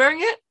 Who's wearing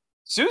it?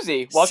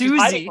 Susie. While she's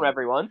hiding from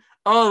everyone.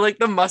 Oh, like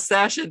the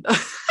mustache and...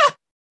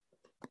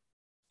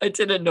 I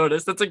didn't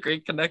notice. That's a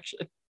great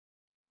connection.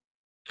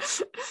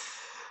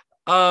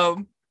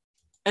 And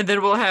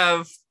then we'll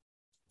have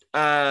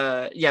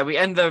we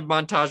end the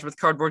montage with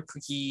Cardboard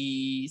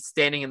Cookie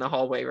standing in the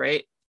hallway,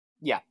 right?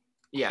 Yeah.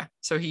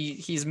 So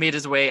he's made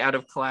his way out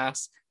of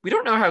class. We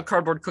don't know how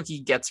Cardboard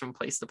Cookie gets from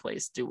place to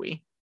place, do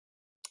we?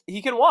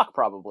 He can walk,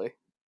 probably.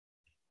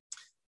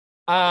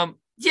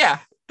 Yeah,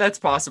 that's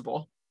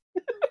possible.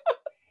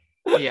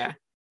 Yeah.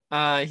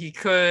 He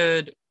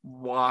could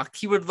walk.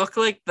 He would look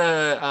like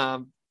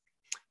the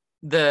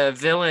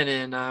villain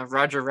in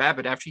Roger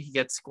Rabbit after he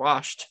gets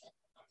squashed.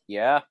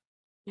 Yeah.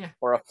 Yeah.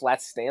 Or a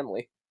Flat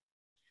Stanley.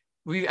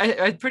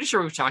 I'm pretty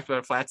sure we've talked about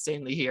a Flat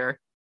Stanley here.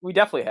 We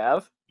definitely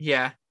have.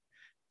 Yeah.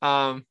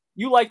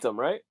 You liked him,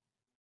 right?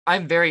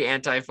 I'm very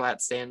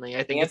anti-Flat Stanley.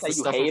 I think it's the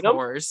stuff of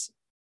horrors.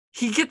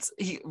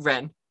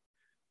 Ren.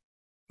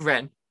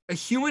 A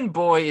human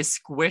boy is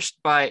squished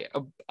by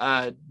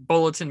a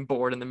bulletin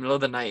board in the middle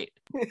of the night.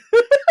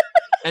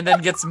 And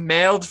then gets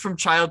mailed from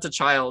child to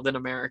child in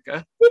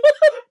America.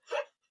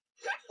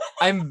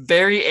 I'm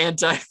very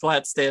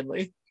anti-Flat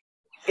Stanley.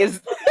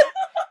 Is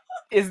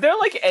there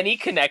like any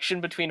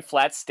connection between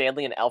Flat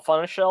Stanley and Elf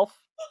on a Shelf?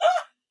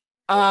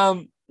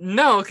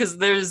 No, because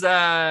there's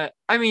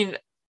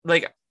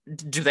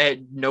do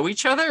they know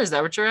each other? Is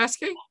that what you're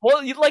asking?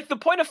 Well, like the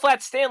point of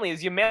Flat Stanley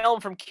is you mail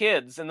them from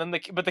kids, and then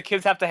but the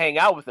kids have to hang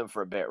out with them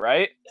for a bit,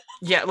 right?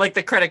 Yeah, like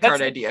the credit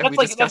card idea.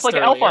 That's like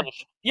Elf on.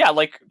 Yeah,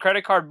 like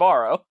credit card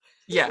borrow.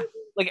 Yeah,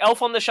 Like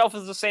Elf on the Shelf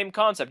is the same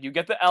concept. You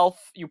get the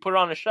elf, you put it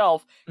on a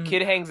shelf,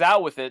 kid hangs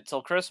out with it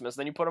till Christmas,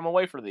 then you put him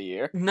away for the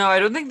year. No, I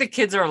don't think the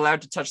kids are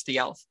allowed to touch the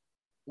elf.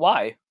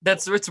 Why?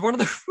 It's one of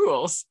the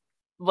rules.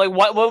 Like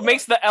what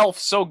makes the elf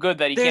so good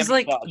that he there's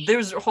can't like be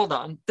touched? Hold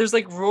on. There's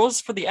like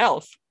rules for the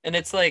elf, and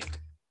it's like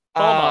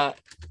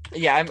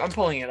yeah, I'm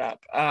pulling it up.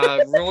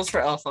 Rules for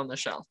Elf on the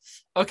Shelf.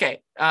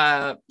 Okay.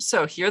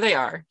 So here they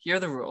are. Here are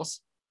the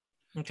rules.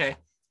 Okay.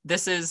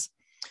 This is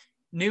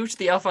new to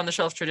the Elf on the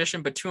Shelf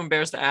tradition, but too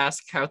embarrassed to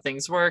ask how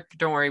things work.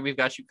 Don't worry, we've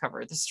got you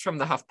covered. This is from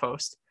the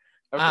HuffPost.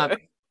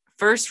 Okay.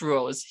 First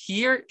rule is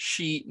he or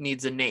she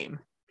needs a name.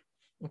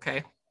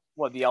 Okay.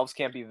 What, the elves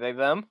can't be they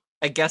them?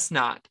 I guess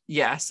not.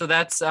 Yeah. So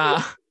that's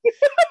the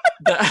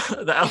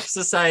Elf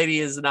Society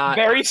is not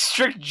very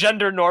strict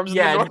gender norms.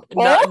 Yeah,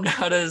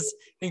 not as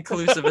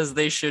inclusive as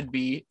they should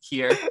be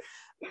here.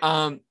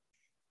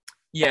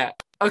 Yeah.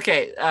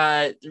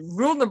 Okay.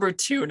 Rule number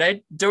 2, and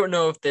I don't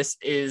know if this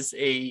is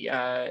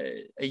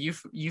a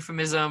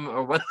euphemism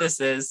or what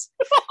this is.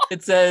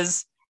 It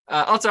says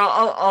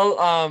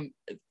I'll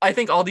I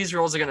think all these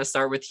rules are gonna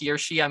start with he or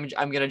she. I'm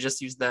gonna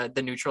just use the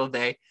neutral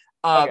they.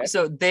 Okay.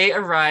 So they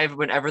arrive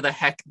whenever the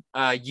heck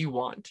you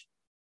want.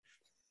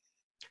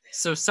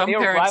 So some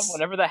parents arrive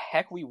whenever the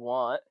heck we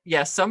want.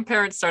 Yeah, some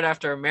parents start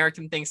after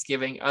American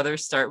Thanksgiving.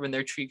 Others start when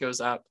their tree goes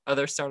up.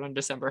 Others start on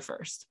December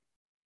 1st.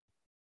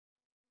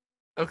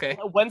 Okay.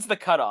 When's the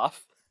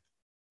cutoff?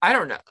 I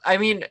don't know. I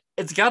mean,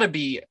 it's got to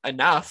be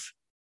enough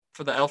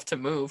for the elf to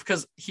move,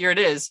 because here it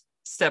is.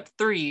 Step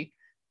 3,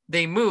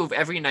 they move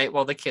every night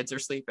while the kids are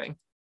sleeping.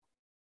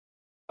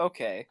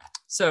 Okay.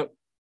 So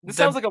this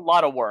sounds like a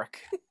lot of work.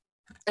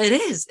 It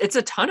is. It's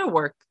a ton of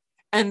work.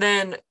 And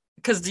then,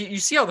 because you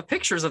see all the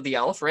pictures of the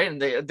elf, right?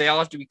 And they all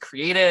have to be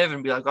creative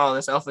and be like, oh,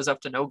 this elf is up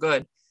to no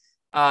good.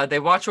 They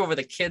watch over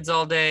the kids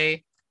all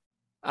day.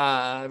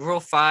 Rule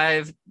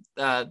 5,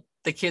 the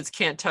kids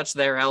can't touch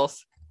their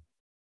elf.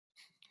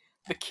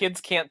 The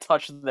kids can't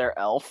touch their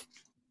elf?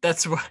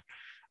 That's what.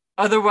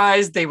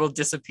 Otherwise, they will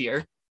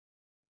disappear.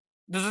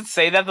 Does it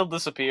say that they'll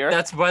disappear?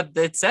 That's what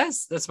it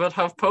says. That's what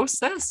HuffPost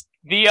says.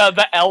 The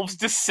elves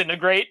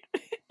disintegrate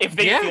if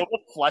they feel the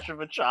flesh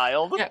of a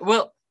child. Yeah,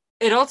 well,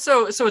 it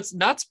also, so it's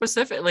not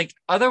specific. Like,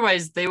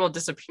 otherwise, they will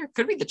disappear.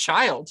 Could be the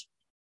child.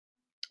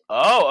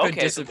 Oh, okay. Could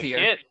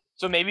disappear.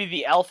 So maybe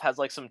the elf has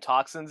like some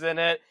toxins in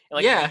it.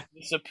 And, like,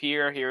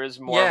 disappear. Here's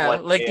more. Yeah,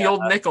 of like the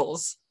old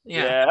Nichols.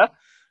 Yeah.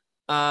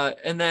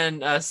 And then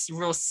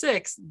rule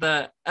 6,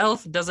 the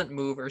elf doesn't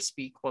move or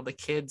speak while the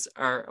kids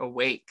are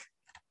awake.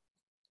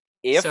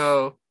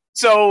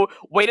 So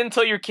wait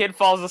until your kid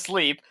falls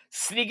asleep,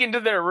 sneak into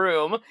their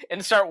room,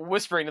 and start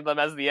whispering to them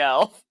as the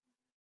elf.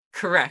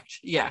 Correct.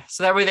 Yeah.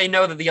 So that way they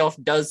know that the elf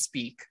does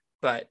speak,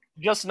 but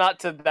just not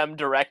to them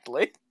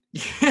directly.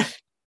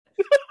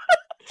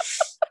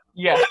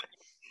 Yeah.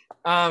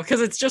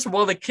 Because it's just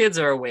while the kids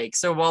are awake.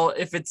 So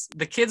if it's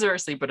the kids are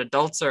asleep but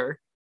adults are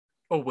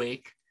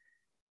awake,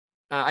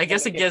 I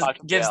guess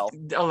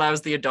it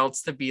allows the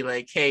adults to be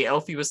like, "Hey,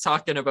 Elfie was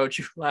talking about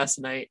you last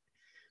night."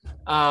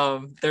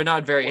 They're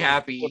not very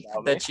happy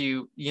that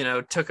you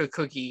took a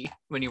cookie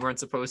when you weren't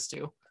supposed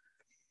to.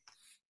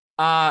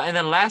 And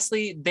then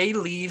lastly, they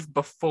leave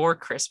before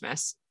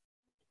Christmas.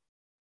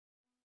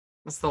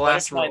 That's the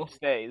last rule.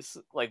 Stays.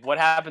 Like, what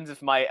happens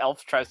if my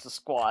elf tries to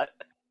squat?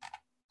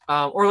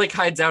 Or like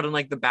hides out in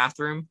like the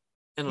bathroom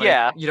and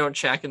like you don't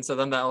check, and so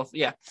then the elf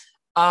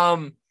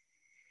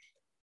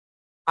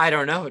I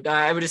don't know.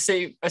 I would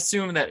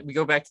assume that we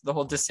go back to the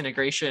whole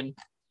disintegration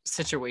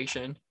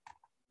situation.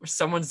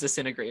 Someone's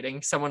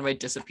disintegrating. Someone might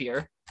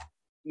disappear.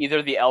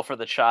 Either the elf or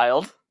the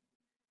child.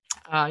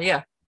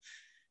 Yeah.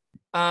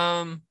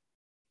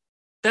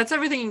 That's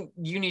everything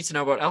you need to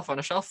know about Elf on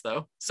a Shelf,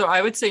 though. So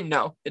I would say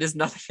no. It is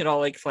nothing at all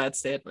like Flat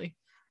Stanley.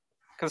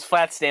 Because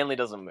Flat Stanley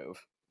doesn't move.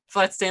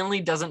 Flat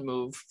Stanley doesn't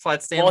move.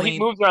 Flat Stanley. Well, he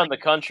moves around the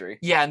country.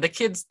 Yeah, and the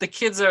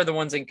kids are the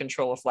ones in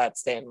control of Flat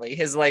Stanley.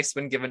 His life's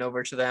been given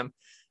over to them.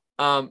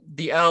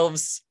 The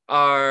elves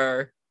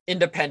are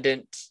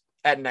independent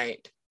at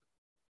night.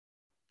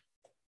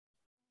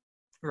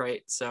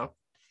 Right, so.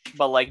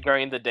 But like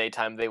during the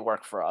daytime, they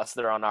work for us.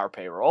 They're on our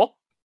payroll.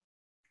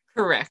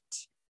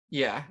 Correct.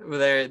 Yeah,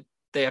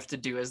 they have to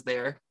do as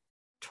they're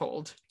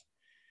told.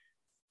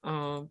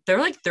 They're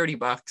like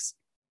 $30.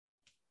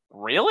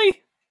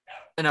 Really?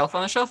 An Elf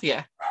on the Shelf,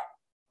 yeah.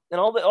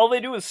 And all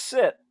they do is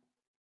sit.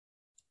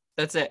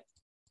 That's it.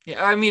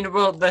 Yeah, I mean,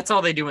 well, that's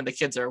all they do when the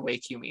kids are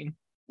awake. You mean?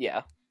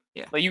 Yeah.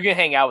 Yeah. Like you can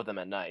hang out with them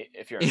at night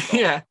if you're.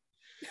 Yeah.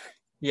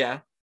 Yeah,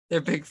 they're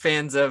big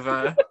fans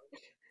of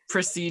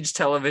prestige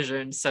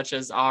television, such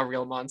as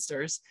Real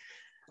Monsters.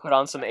 Put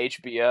on some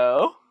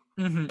HBO.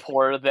 Mm-hmm.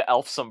 Pour the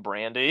elf some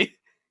brandy.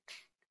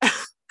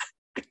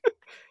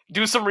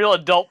 Do some real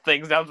adult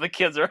things now that the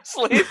kids are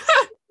asleep.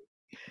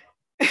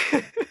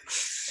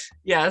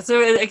 Yeah,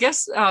 so I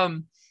guess,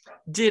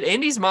 did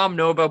Andy's mom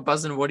know about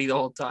Buzz and Woody the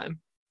whole time?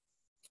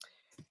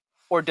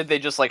 Or did they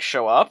just, like,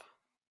 show up?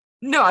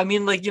 No, I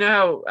mean, like, you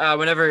know how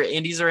whenever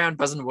Andy's around,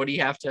 Buzz and Woody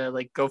have to,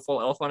 like, go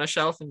full Elf on a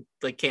Shelf and,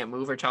 like, can't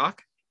move or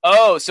talk?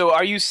 Oh, so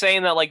are you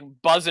saying that like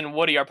Buzz and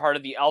Woody are part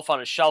of the Elf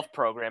on a Shelf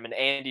program, and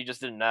Andy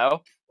just didn't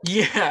know?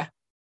 Yeah.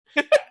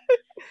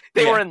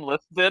 They were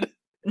enlisted.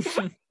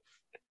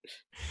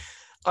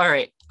 All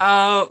right.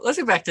 Let's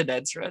get back to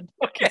Ned's thread.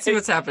 Okay. Let's see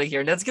what's happening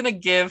here. Ned's gonna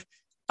give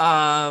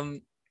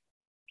Ned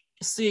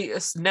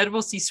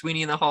will see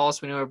Sweeney in the hall.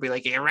 Sweeney will be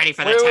like, "You're ready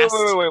for the test."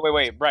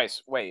 Wait,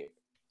 Bryce, wait.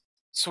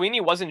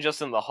 Sweeney wasn't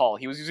just in the hall;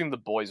 he was using the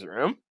boys'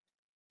 room.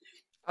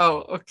 Oh,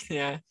 okay.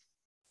 Yeah.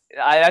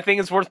 I think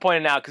it's worth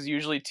pointing out because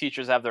usually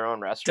teachers have their own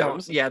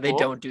restrooms. They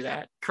don't do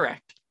that.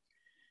 Correct.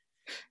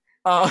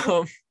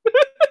 I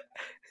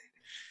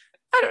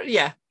don't.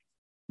 Yeah.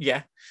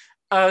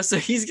 So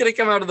he's gonna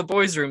come out of the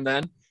boys' room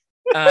then,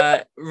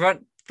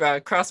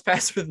 cross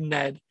paths with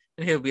Ned,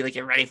 and he'll be like,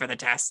 "Get ready for the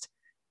test."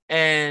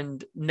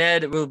 And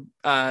Ned will,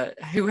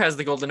 who has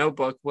the golden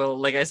notebook, will,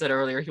 like I said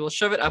earlier, he will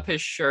shove it up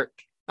his shirt,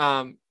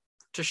 to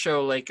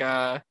show like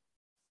a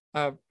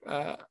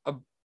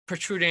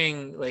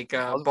protruding like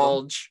a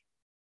bulge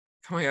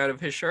coming out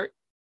of his shirt.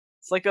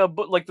 It's like the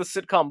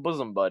sitcom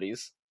Bosom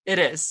Buddies. It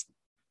is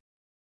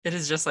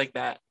just like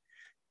that.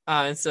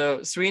 And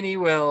so Sweeney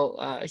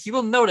will he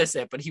will notice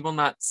it, but he will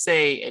not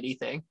say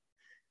anything,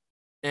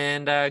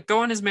 and go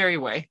on his merry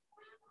way,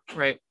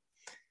 right?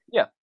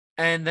 Yeah.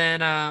 And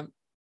then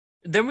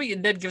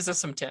Ned gives us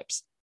some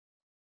tips.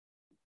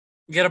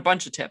 We get a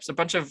bunch of tips, a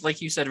bunch of,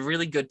 like you said,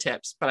 really good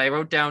tips. But I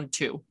wrote down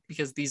 2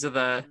 because these are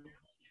the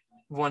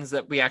ones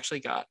that we actually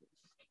got.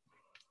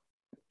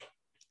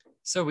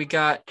 So we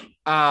got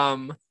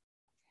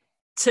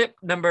tip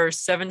number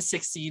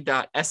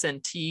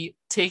 760.snt,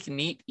 take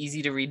neat,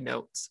 easy to read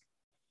notes.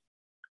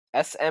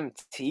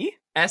 SMT?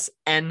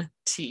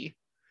 SNT.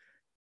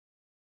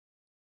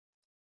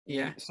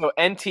 Yeah. So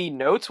NT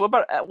notes? What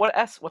about what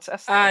S? What's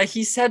S?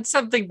 He said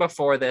something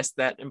before this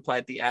that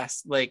implied the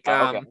S. Like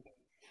okay.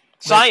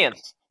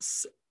 Science.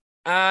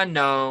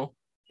 No.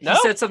 No? He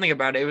said something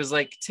about it. It was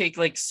like take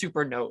like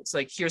super notes.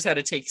 Like here's how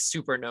to take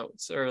super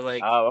notes, or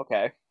like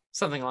okay.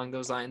 Something along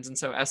those lines. And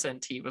so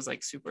SNT was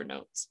like super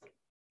notes.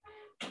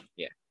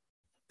 Yeah.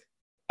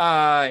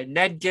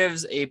 Ned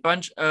gives a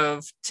bunch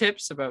of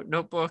tips about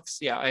notebooks.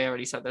 Yeah, I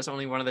already said this.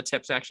 Only one of the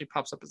tips actually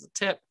pops up as a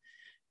tip.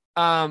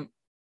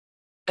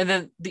 And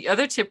then the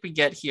other tip we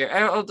get here,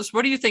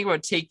 what do you think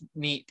about take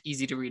neat,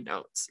 easy to read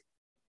notes?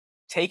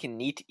 Take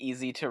neat,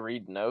 easy to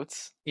read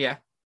notes? Yeah.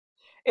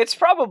 It's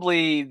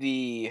probably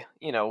the,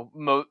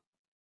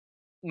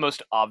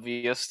 most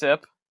obvious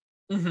tip.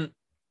 Mm-hmm.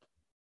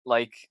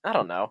 Like, I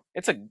don't know.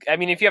 I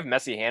mean, if you have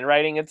messy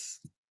handwriting,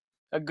 it's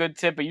a good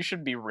tip, but you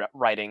should be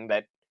writing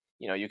that,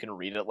 you can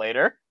read it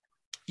later.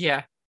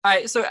 Yeah.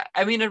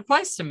 It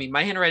applies to me.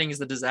 My handwriting is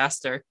a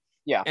disaster.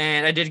 Yeah.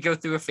 And I did go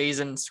through a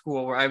phase in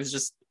school where I was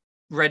just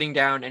writing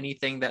down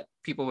anything that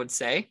people would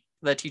say,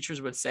 that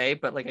teachers would say,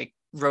 but like I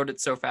wrote it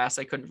so fast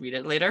I couldn't read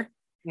it later.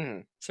 Mm-hmm.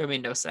 So it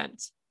made no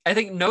sense. I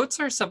think notes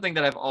are something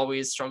that I've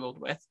always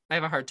struggled with. I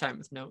have a hard time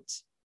with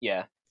notes.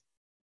 Yeah.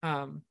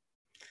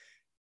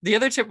 The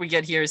other tip we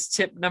get here is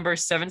tip number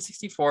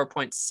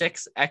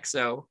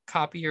 764.6XO.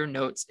 Copy your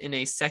notes in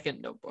a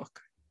second notebook.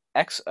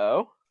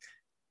 XO?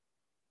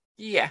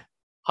 Yeah.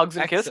 Hugs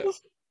and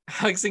kisses?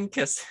 Hugs and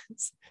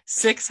kisses.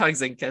 6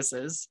 hugs and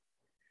kisses.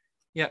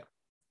 Yep.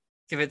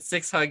 Give it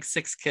 6 hugs,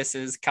 6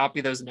 kisses.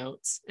 Copy those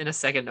notes in a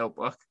second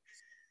notebook.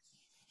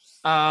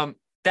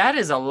 That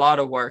is a lot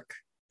of work,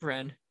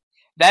 Bren.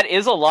 That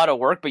is a lot of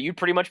work, but you'd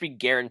pretty much be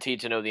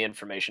guaranteed to know the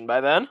information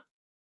by then.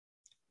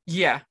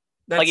 Yeah.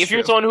 Like, if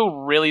you're someone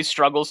who really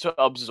struggles to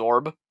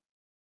absorb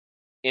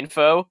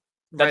info,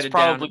 that's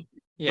probably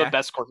the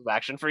best course of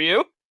action for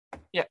you.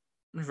 Yeah.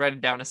 Write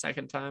it down a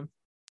second time.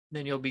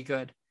 Then you'll be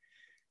good.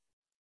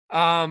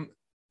 So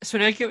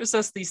Ned gives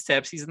us these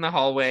tips. He's in the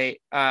hallway.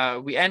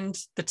 We end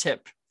the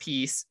tip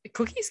piece.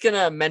 Cookie's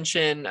gonna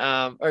mention,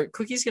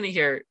 Cookie's gonna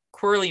hear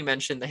Quirly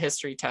mention the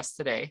history test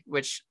today,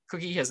 which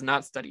Cookie has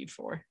not studied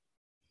for.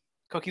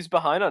 Cookie's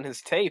behind on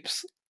his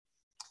tapes.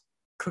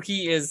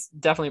 Cookie is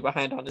definitely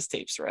behind on his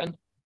tapes, Ren.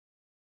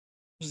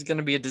 This is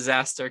gonna be a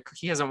disaster.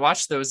 Cookie hasn't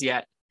watched those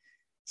yet,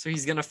 so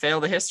he's gonna fail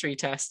the history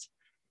test.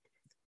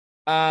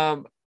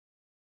 The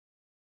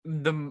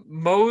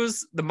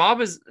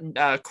mob is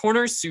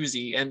corners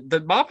Susie, and the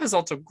mob has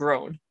also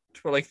grown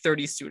to like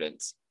 30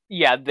 students.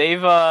 Yeah,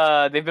 they've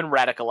been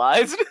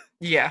radicalized.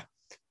 Yeah.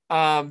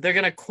 They're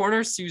gonna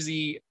corner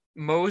Susie.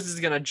 Mose is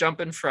gonna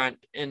jump in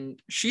front,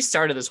 and she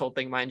started this whole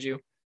thing, mind you.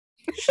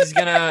 She's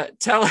gonna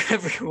tell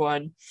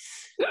everyone.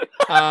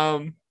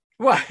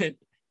 What?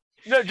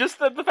 No, just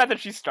the fact that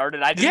she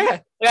started. I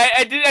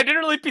didn't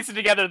really piece it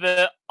together,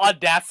 the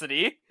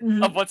audacity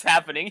of what's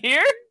happening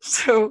here.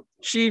 So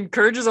she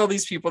encourages all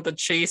these people to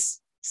chase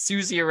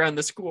Susie around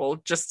the school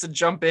just to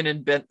jump in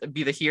and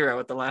be the hero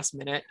at the last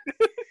minute.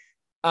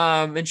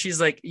 And she's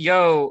like,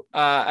 yo,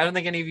 I don't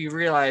think any of you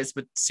realize,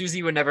 but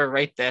Susie would never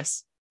write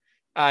this.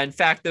 In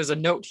fact, there's a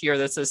note here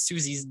that says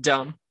Susie's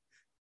dumb.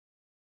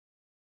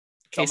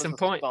 Case in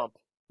point.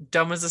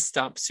 Dumb as a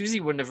stump. Susie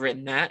wouldn't have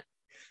written that.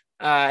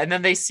 And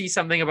then they see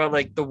something about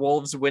like the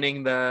Wolves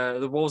winning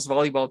the Wolves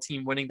volleyball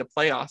team winning the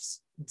playoffs.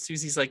 And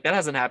Susie's like, that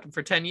hasn't happened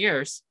for 10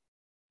 years.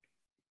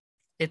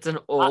 It's an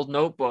old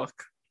notebook.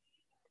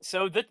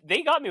 So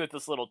they got me with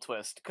this little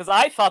twist, because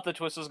I thought the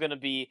twist was going to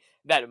be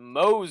that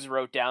Mose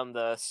wrote down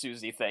the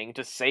Susie thing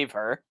to save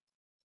her.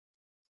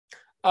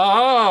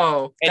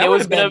 Oh, and it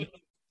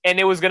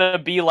was gonna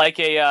be like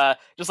a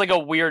just like a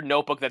weird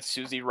notebook that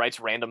Susie writes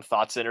random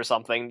thoughts in or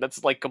something.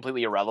 That's like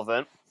completely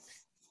irrelevant.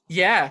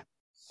 Yeah,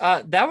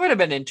 that would have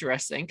been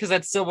interesting because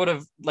that still would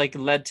have like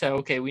led to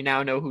okay, we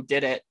now know who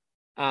did it.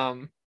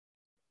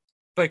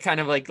 But kind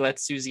of like let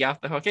Susie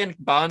off the hook and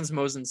bonds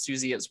Mose and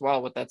Susie as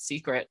well with that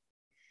secret.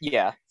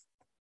 Yeah.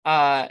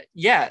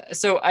 Yeah.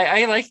 So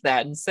I like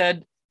that.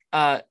 Instead,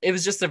 it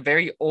was just a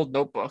very old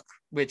notebook,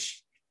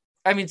 which,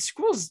 I mean,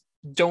 schools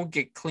don't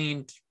get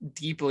cleaned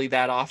deeply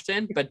that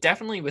often, but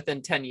definitely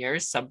within 10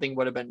 years, something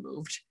would have been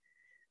moved.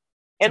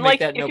 And like,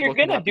 if you're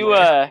gonna do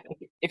a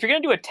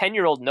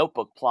 10-year-old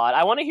notebook plot,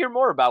 I want to hear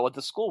more about what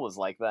the school was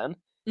like then.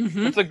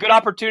 Mm-hmm. It's a good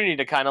opportunity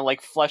to kind of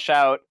like flesh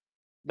out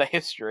the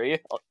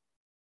history.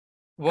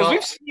 Because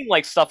we've seen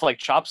like stuff like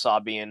Chop Saw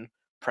being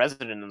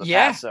president in the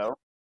past, so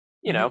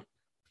you know,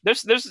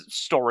 there's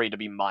story to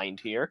be mined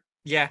here.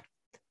 Yeah,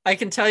 I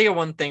can tell you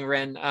one thing,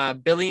 Ren.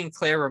 Billy and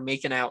Claire were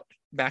making out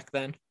back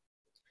then.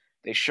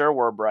 They sure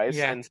were, Bryce.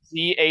 Yeah. And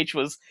CH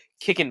was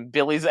kicking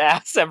Billy's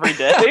ass every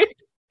day.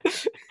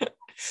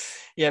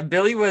 Yeah,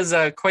 Billy was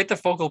quite the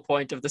focal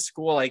point of the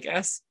school, I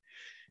guess.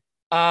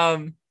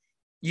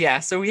 Yeah,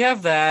 so we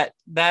have that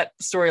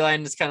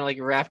storyline is kind of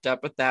like wrapped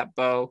up with that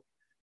bow.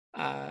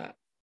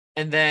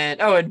 And then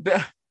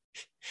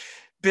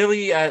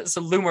Billy,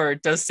 so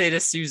Loomer does say to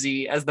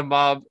Susie as the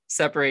mob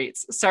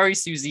separates, "Sorry,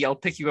 Susie, I'll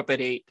pick you up at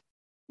 8."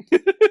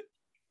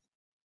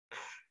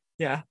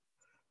 Yeah.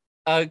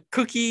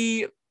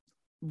 Cookie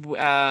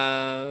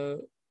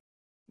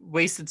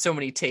wasted so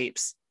many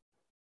tapes.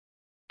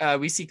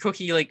 We see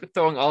Cookie like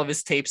throwing all of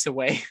his tapes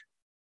away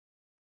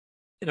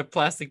in a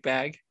plastic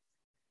bag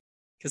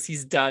because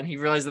he's done. He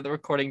realized that the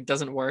recording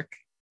doesn't work.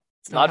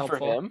 It's not helpful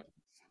for him.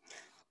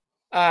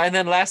 And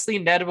then lastly,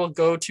 Ned will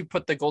go to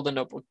put the golden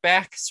notebook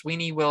back.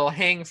 Sweeney will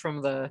hang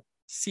from the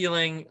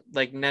ceiling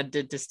like Ned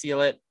did to steal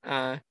it.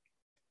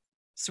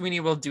 Sweeney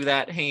will do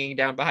that hanging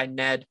down behind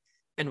Ned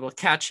and will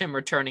catch him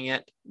returning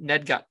it.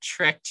 Ned got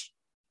tricked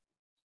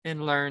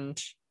and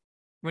learned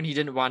when he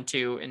didn't want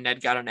to, and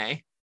Ned got an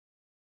A.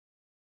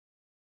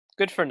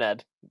 Good for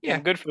Ned. Yeah.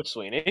 And good for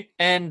Sweeney.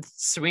 And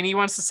Sweeney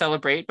wants to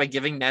celebrate by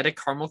giving Ned a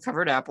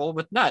caramel-covered apple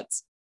with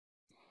nuts.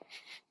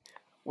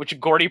 Which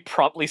Gordy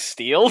promptly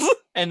steals.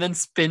 And then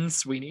spins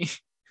Sweeney.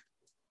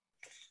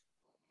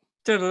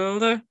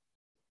 Da-da-da-da.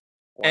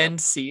 End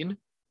scene.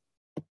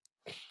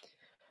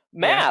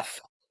 Math.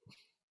 Yeah.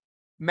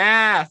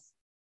 Math.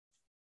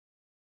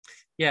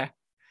 Yeah.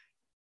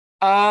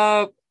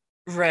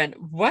 Ren,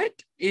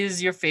 what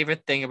is your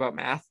favorite thing about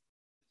math?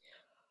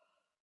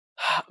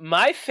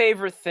 My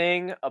favorite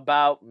thing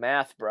about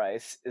math,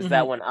 Bryce, is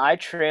that when I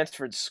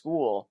transferred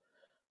school,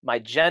 my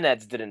gen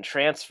eds didn't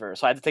transfer,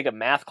 so I had to take a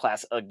math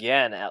class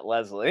again at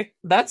Leslie.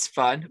 That's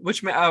fun.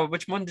 Which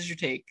one did you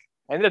take?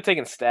 I ended up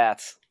taking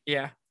stats.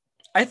 Yeah,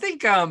 I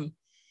think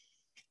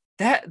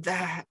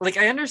that like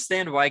I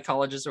understand why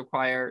colleges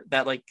require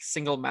that like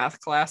single math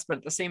class, but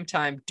at the same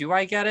time, do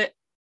I get it?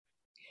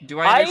 Do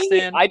I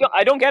understand?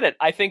 I don't get it.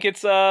 I think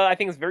it's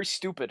very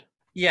stupid.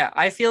 Yeah,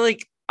 I feel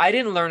like I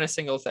didn't learn a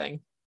single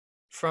thing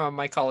from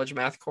my college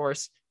math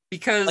course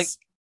because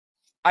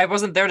I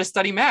wasn't there to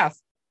study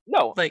math.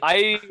 No, like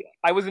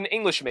I was an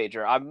English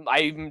major.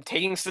 I'm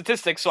taking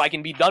statistics so I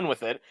can be done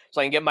with it,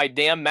 so I can get my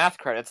damn math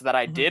credits that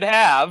I did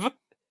have,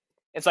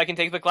 and so I can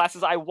take the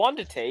classes I want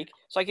to take,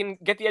 so I can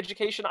get the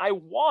education I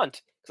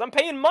want because I'm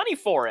paying money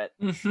for it.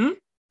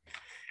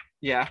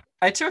 Yeah,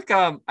 I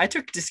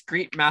took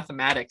discrete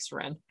mathematics,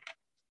 Ren.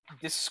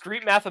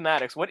 Discrete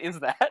mathematics. What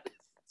is that?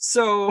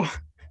 So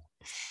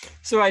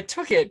I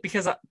took it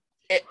because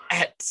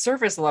at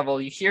surface level,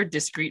 you hear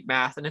discrete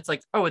math, and it's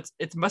like, oh,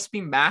 it must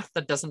be math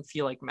that doesn't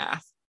feel like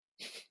math.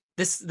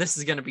 This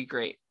is gonna be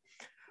great.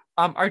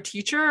 Our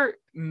teacher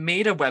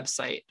made a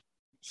website.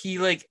 He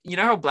like, you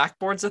know how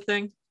Blackboard's a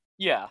thing?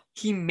 Yeah.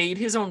 He made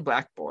his own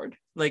Blackboard,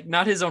 like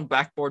not his own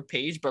Blackboard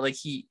page, but like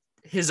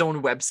his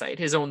own website,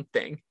 his own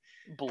thing.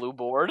 Blue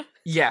board.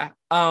 Yeah.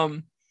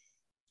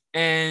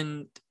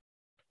 And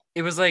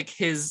it was like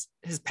his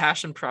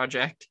passion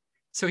project.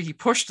 So he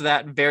pushed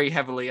that very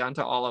heavily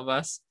onto all of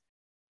us.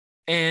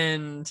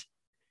 And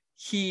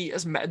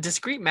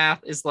discrete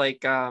math is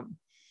like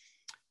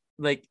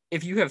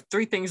if you have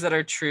 3 things that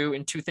are true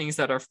and 2 things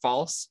that are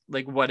false,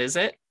 like what is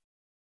it?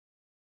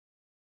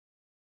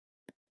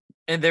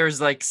 And there's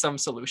like some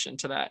solution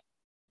to that.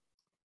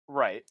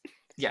 Right.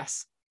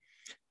 Yes.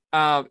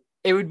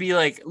 It would be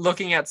like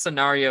looking at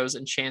scenarios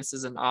and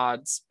chances and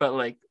odds, but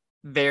like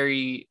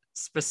very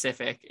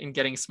specific and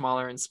getting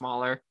smaller and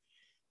smaller.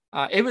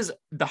 It was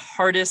the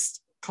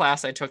hardest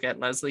class I took at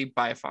Leslie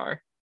by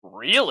far.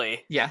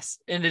 Really? Yes,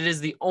 and it is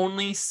the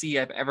only C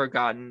I've ever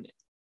gotten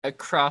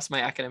across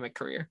my academic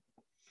career.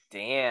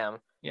 Damn.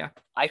 Yeah.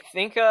 I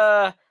think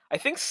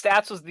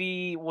stats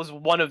was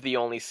one of the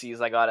only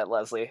C's I got at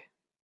Leslie.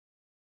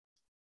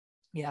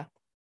 Yeah.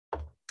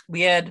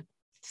 We had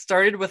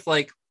started with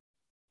like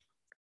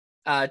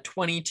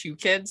 22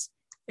 kids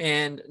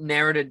and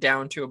narrowed it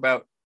down to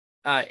about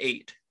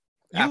 8.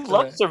 You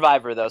loved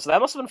Survivor though, so that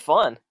must have been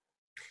fun.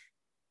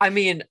 I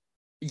mean,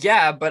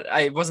 yeah, but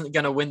I wasn't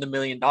gonna win the $1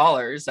 million.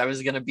 I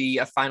was gonna be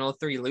a final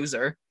 3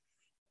 loser.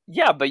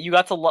 Yeah, but you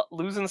got to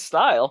lose in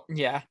style.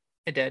 Yeah,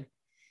 I did.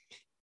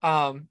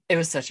 It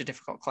was such a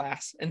difficult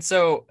class, and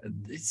so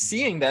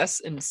seeing this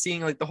and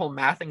seeing like the whole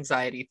math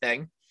anxiety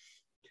thing,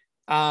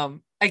 I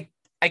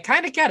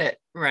kind of get it,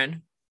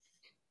 Ren.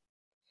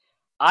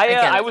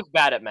 I was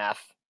bad at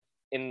math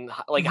in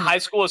like high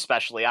school,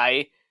 especially.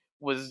 I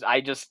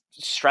just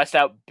stressed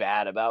out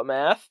bad about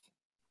math.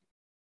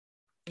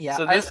 Yeah.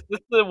 So this is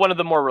one of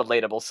the more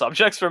relatable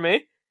subjects for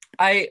me.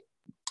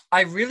 I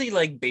really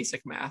like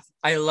basic math.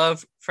 I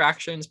love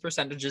fractions,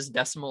 percentages,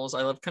 decimals.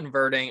 I love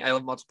converting. I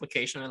love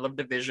multiplication. I love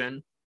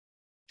division.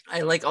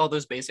 I like all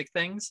those basic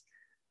things.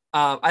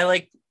 I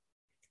like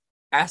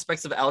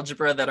aspects of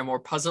algebra that are more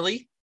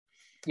puzzly.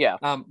 Yeah.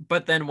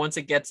 But then once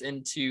it gets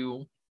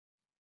into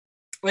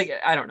like,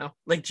 I don't know,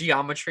 like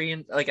geometry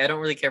and like, I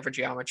don't really care for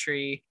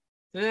geometry.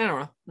 I don't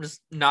know. I'm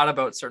just not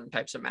about certain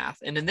types of math.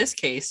 And in this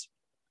case,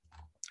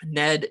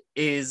 Ned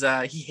is,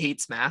 he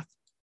hates math.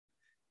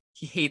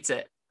 He hates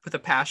it with a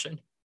passion.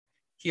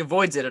 He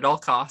avoids it at all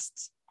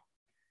costs.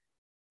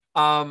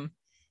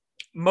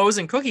 Mose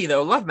and Cookie,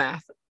 though, love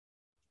math.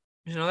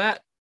 You know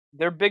that?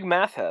 They're big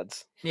math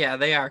heads. Yeah,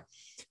 they are.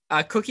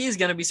 Cookie is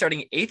going to be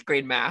starting 8th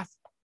grade math,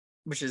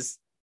 which is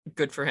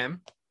good for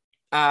him.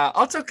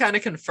 Also kind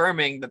of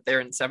confirming that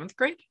they're in 7th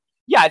grade.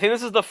 Yeah, I think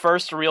this is the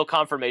first real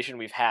confirmation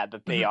we've had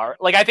that they are.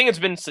 Like, I think it's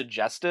been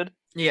suggested.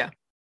 Yeah.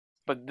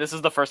 But this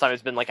is the first time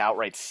it's been, like,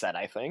 outright said,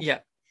 I think. Yeah.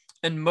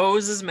 And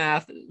Mose's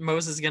math,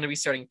 Mose is going to be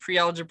starting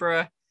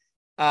pre-algebra.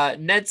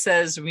 Ned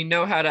says, we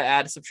know how to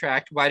add and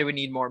subtract. Why do we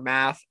need more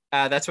math?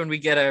 That's when we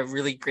get a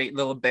really great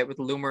little bit with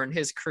Loomer and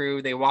his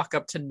crew. They walk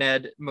up to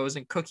Ned, Mose,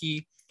 and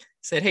Cookie.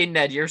 Said, hey,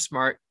 Ned, you're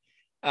smart.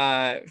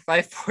 4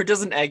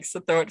 dozen eggs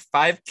to throw at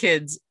 5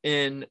 kids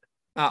in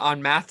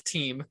on math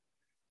team.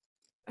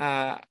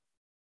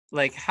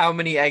 Like, how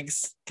many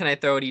eggs can I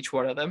throw at each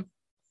one of them?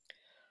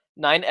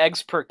 9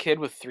 eggs per kid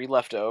with 3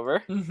 left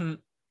over. Mm-hmm.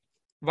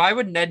 Why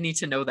would Ned need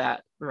to know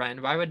that,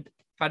 Ryan?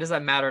 Why does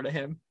that matter to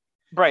him?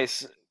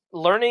 Bryce,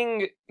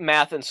 learning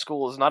math in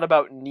school is not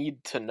about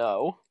need to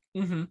know.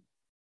 Mm-hmm.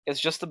 It's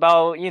just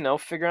about,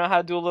 figuring out how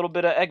to do a little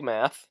bit of egg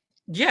math.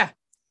 Yeah.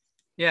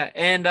 Yeah.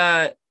 And,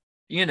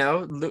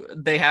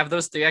 they have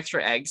those 3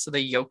 extra eggs, so they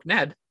yolk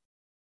Ned.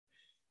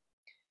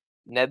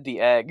 Ned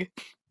the egg.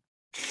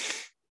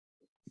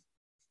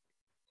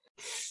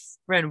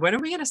 Ren, when are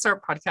we going to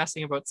start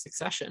podcasting about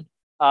Succession?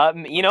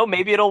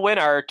 Maybe it'll win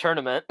our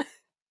tournament.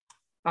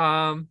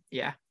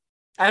 Yeah.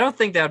 I don't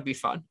think that would be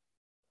fun.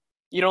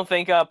 You don't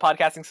think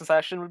podcasting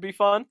Succession would be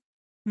fun?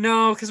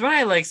 No, because when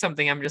I like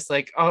something, I'm just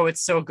like, oh,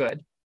 it's so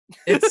good.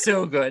 It's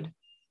so good.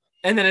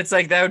 And then it's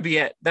like, that would be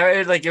it.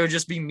 It would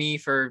just be me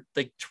for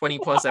like 20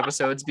 plus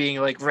episodes being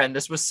like, Ren,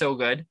 this was so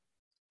good.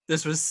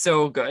 This was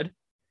so good.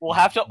 We'll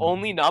have to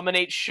only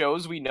nominate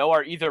shows we know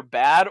are either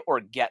bad or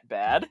get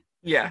bad.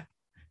 Yeah.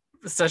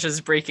 Such as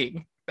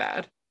Breaking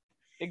Bad.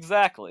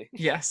 Exactly.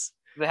 Yes.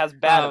 It has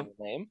bad in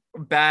the name.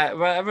 Bad.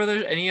 Whatever.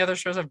 There any other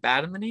shows have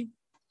bad in the name?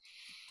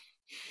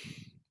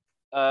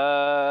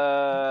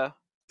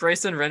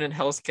 Bryson, Ren, and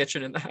Hell's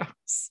Kitchen in the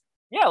house.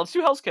 Yeah, let's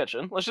do Hell's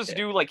Kitchen. Let's just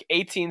do like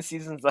 18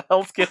 seasons of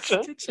Hell's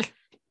Kitchen.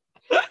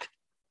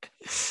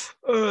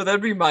 Oh,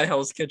 that'd be my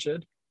Hell's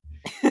Kitchen.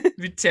 It'd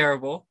be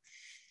terrible.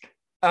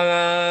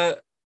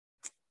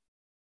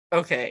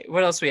 Okay,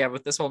 what else we have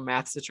with this whole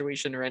math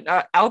situation we're in?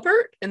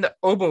 Albert and the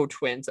Oboe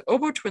twins. The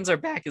Oboe twins are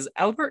back. Is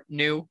Albert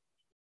new?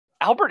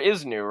 Albert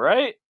is new,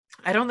 right?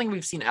 I don't think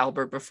we've seen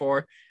Albert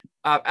before.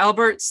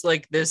 Albert's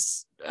like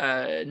this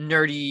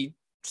nerdy,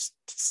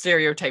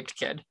 stereotyped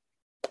kid,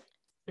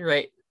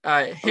 right?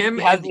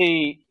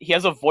 He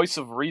has a voice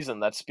of reason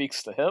that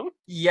speaks to him.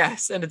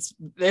 Yes, and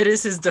it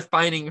is his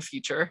defining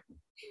feature.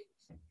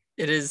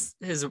 It is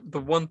the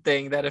one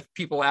thing that if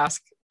people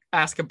ask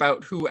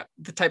about who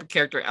the type of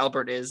character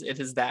Albert is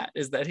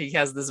that he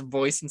has this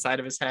voice inside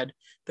of his head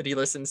that he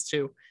listens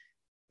to.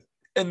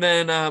 And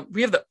then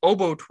we have the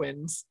Oboe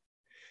twins,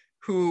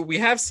 who we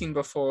have seen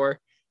before.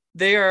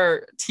 They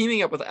are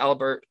teaming up with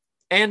Albert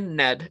and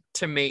Ned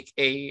to make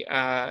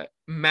a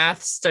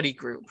math study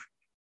group.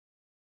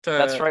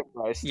 That's right,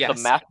 Bryce. Yes.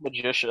 The math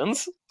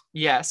magicians.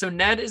 Yeah, so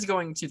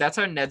that's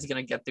how Ned's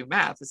going to get through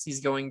math, is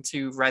he's going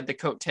to ride the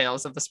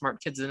coattails of the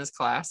smart kids in his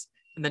class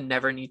and then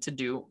never need to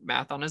do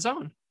math on his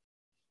own.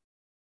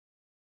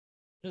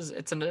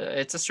 It's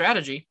a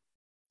strategy.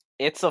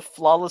 It's a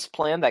flawless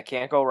plan that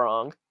can't go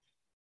wrong.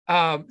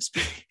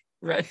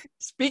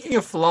 Speaking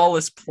of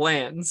flawless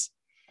plans,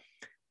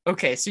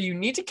 okay, so you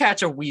need to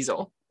catch a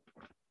weasel.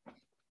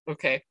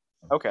 Okay.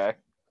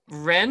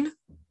 Ren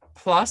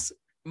plus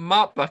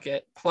Mop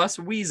Bucket plus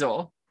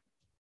Weasel.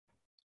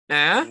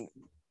 No.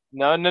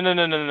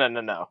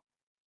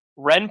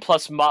 Ren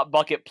plus Mop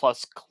Bucket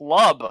plus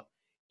Club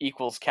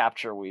equals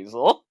Capture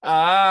Weasel.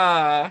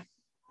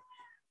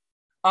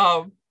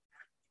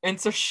 And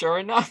so sure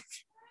enough,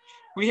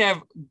 we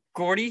have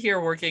Gordy here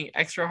working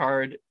extra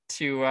hard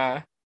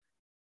to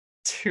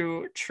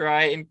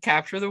try and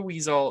capture the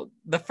weasel.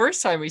 The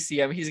first time we see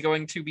him, he's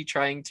going to be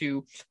trying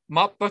to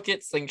mop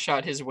bucket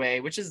slingshot his way,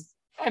 which is,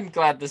 I'm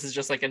glad this is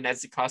just like a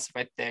Ned's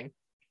Declassified thing.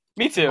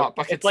 Me too.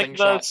 It's like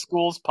the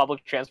school's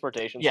public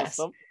transportation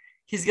system.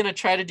 He's going to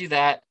try to do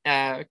that,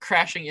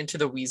 crashing into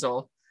the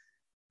weasel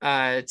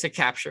to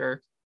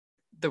capture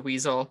the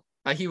weasel.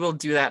 He will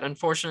do that.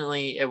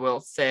 Unfortunately, it will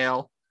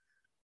fail.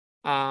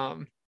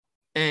 And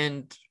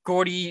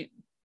Gordy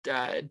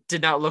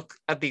did not look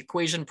at the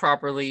equation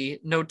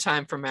properly. No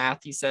time for math.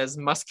 He says,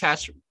 must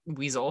catch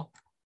weasel.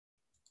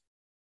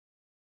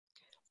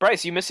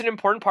 Bryce, you missed an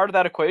important part of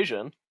that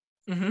equation.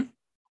 Mm-hmm.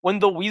 When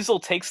the weasel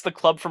takes the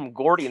club from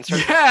Gordy and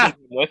starts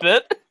with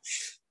it.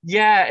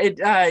 Yeah,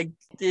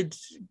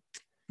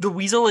 the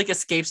weasel like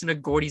escapes into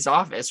Gordy's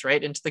office,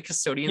 right? Into the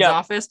custodian's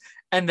office,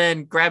 and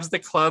then grabs the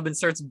club and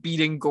starts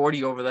beating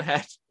Gordy over the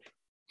head.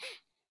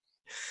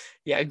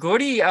 Yeah,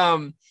 Gordy's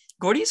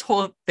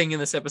whole thing in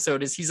this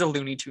episode is he's a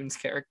Looney Tunes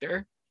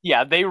character.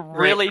 Yeah, they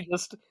really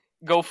just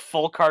go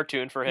full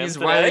cartoon for him. He's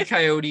Wile E.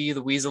 Coyote,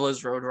 the weasel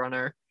is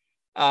Roadrunner,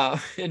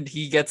 and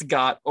he gets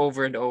got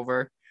over and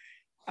over.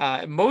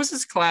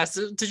 Moses' class,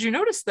 did you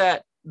notice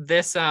that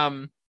this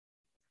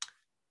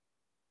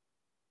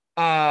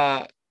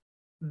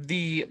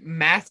the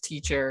math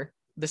teacher,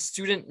 the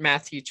student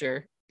math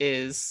teacher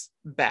is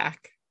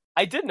back?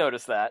 I did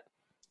notice that.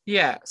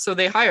 Yeah, so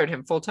they hired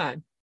him full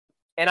time.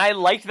 And I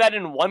liked that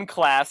in one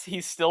class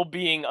he's still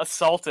being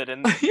assaulted,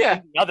 and in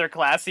the other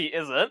class he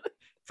isn't.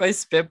 By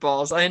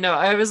spitballs. I know.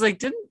 I was like,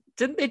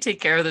 didn't they take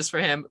care of this for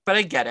him? But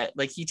I get it.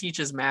 Like, he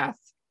teaches math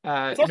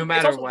no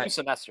matter what. It's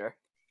a new semester.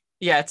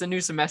 Yeah, it's a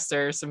new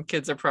semester. Some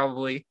kids are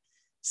probably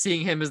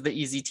seeing him as the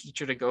easy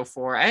teacher to go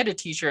for. I had a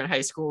teacher in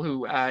high school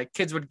who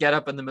kids would get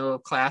up in the middle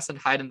of class and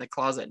hide in the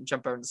closet and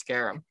jump out and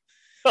scare him.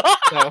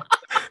 So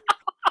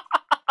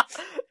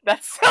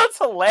that sounds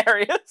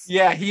hilarious.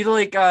 Yeah,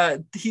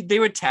 they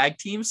would tag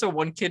team. So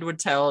one kid would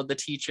tell the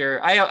teacher.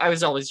 I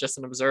was always just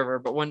an observer,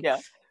 but one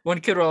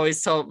kid would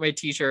always tell my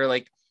teacher,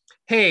 like,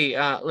 hey,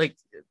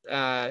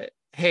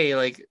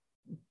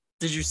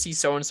 did you see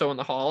so and so in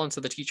the hall? And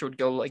so the teacher would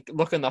go like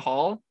look in the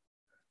hall,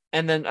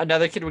 and then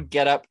another kid would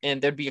get up,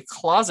 and there'd be a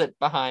closet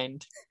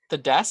behind the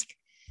desk.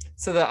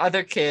 So the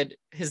other kid,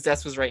 his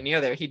desk was right near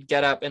there. He'd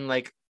get up and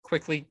like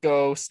quickly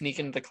go sneak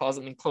into the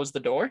closet and close the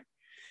door.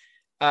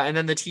 And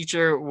then the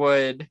teacher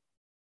would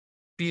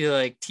be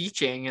like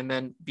teaching and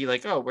then be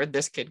like, oh, where'd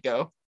this kid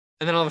go?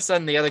 And then all of a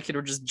sudden the other kid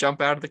would just jump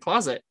out of the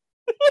closet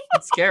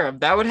and scare him.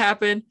 That would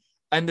happen.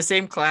 In the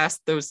same class,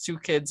 those two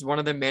kids, one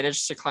of them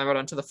managed to climb out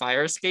onto the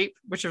fire escape,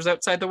 which was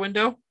outside the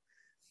window.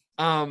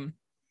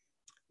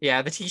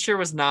 Yeah, the teacher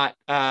was not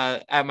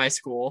at my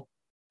school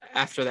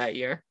after that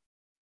year.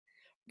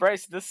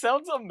 Bryce, this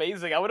sounds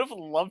amazing. I would have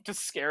loved to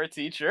scare a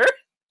teacher.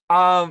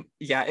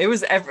 Yeah, it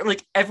was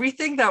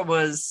everything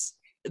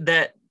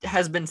that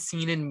has been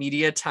seen in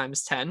media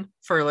times 10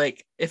 for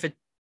like if it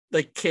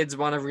like kids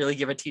want to really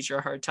give a teacher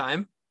a hard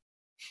time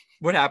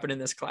would happen in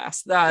this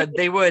class.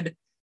 They would,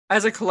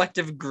 as a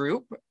collective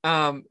group,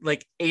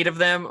 like 8 of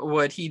them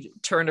he'd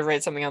turn to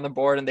write something on the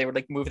board and they would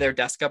like move their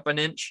desk up an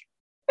inch.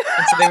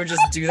 And so they would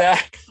just do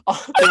that all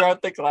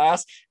throughout the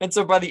class. And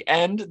so by the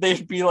end,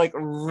 they'd be like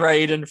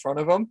right in front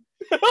of them.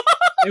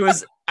 It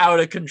was out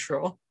of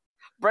control.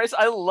 Bryce,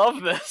 I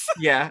love this.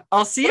 Yeah.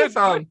 I'll see if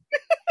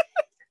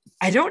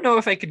I don't know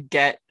if I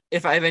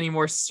have any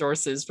more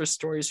sources for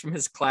stories from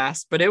his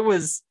class, but it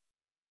was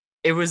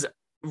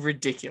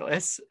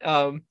ridiculous.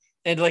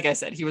 And like I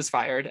said, he was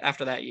fired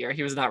after that year.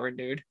 He was not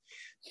renewed.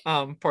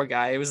 Poor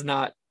guy.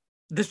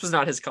 This was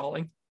not his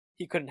calling.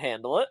 He couldn't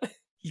handle it.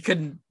 He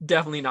could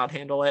definitely not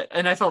handle it.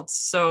 And I felt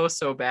so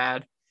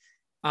bad.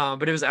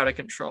 But it was out of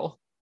control.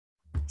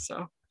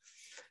 So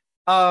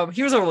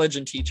he was a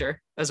religion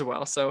teacher as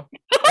well. So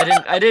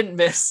I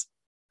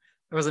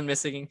wasn't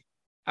missing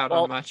out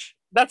on much.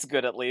 That's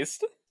good, at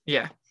least.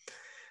 Yeah.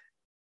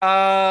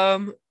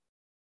 So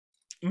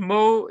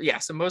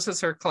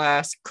Moses, her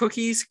class.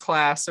 Cookie's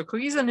class. So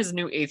Cookie's in his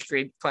new 8th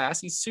grade class.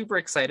 He's super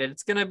excited.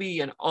 It's going to be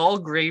an all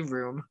gray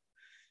room.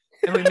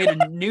 And we made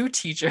a new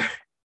teacher,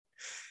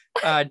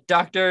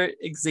 Dr.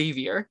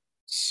 Xavier.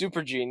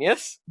 Super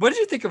genius. What did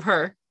you think of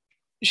her?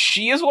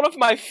 She is one of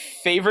my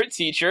favorite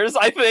teachers,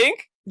 I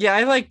think. Yeah,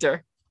 I liked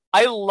her.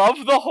 I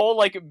love the whole,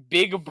 like,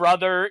 big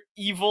brother,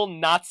 evil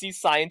Nazi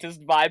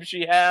scientist vibe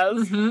she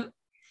has. Mm-hmm.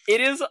 It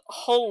is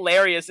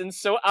hilarious and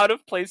so out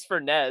of place for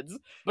Ned's,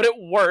 but it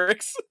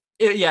works.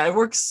 It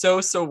works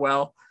so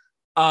well.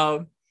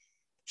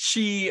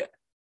 She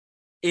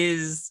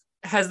has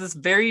this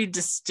very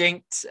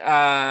distinct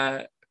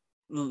life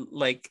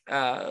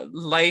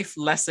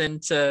lesson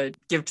to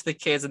give to the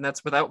kids, and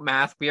that's without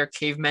math, we are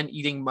cavemen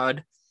eating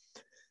mud,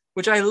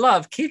 which I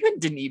love. Cavemen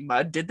didn't eat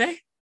mud, did they?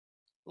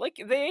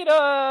 Like, they ate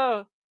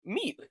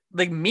meat.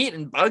 Like meat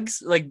and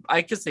bugs. Like,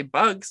 I could say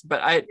bugs,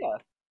 but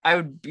I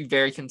would be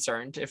very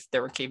concerned if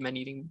there were cavemen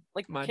eating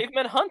like mud.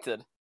 Cavemen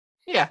hunted.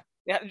 Yeah.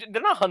 Yeah,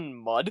 they're not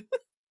hunting mud.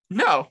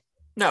 No.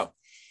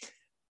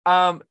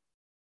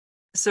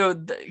 so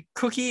the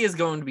Cookie is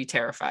going to be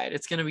terrified.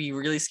 It's going to be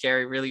really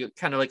scary, really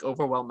kind of like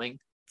overwhelming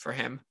for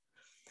him.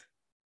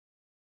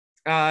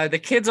 The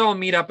kids all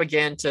meet up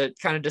again to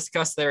kind of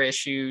discuss their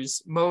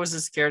issues. Mose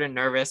is scared and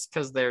nervous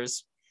because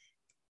there's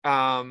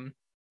in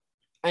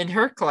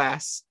her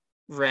class,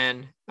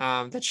 Ren,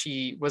 that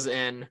she was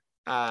in,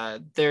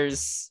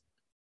 there's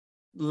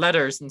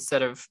letters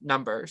instead of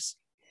numbers.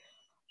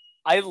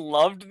 I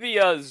loved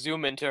the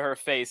zoom into her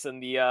face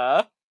and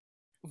the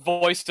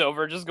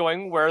voiceover just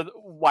going,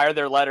 why are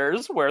there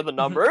letters? Where are the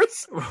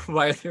numbers?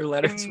 Why are there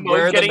letters?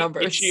 Where are the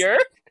numbers? Itchier.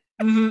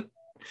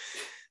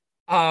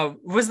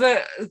 Was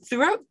the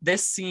throughout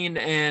this scene,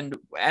 and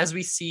as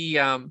we see,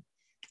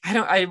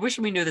 I wish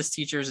we knew this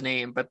teacher's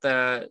name, but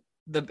the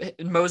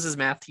Moses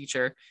math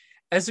teacher,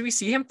 as we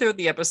see him throughout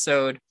the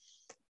episode,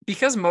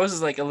 because Moses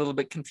is like a little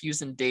bit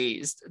confused and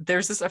dazed,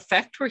 there's this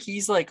effect where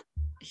he's like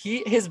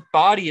his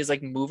body is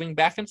like moving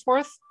back and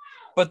forth,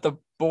 but the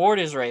board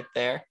is right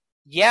there.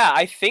 Yeah,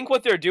 I think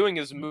what they're doing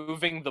is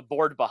moving the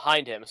board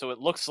behind him, so it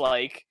looks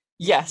like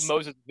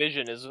Moses'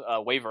 vision is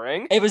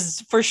wavering. It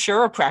was for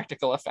sure a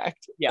practical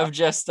effect of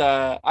just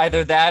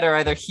either that or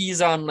either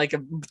he's on like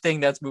a thing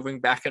that's moving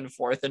back and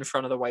forth in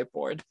front of the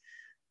whiteboard.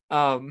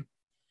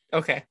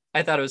 Okay,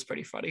 I thought it was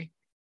pretty funny.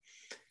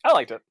 I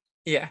liked it.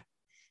 Yeah.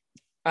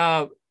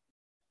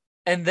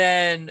 And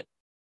then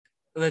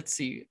let's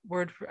see.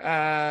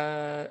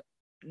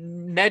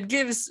 Ned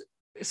gives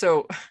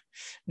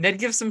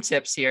some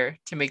tips here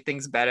to make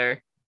things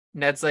better.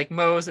 Ned's like,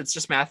 Mose, it's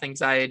just math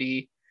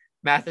anxiety.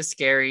 Math is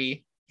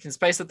scary. You can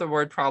spice up the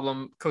word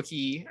problem.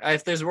 Cookie,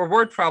 if there's a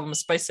word problem,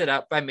 spice it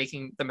up by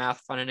making the math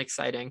fun and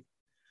exciting.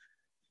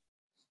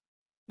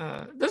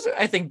 Those are,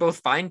 I think, both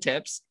fine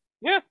tips.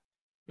 Yeah.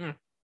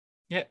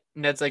 Yeah.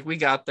 Ned's like, we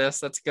got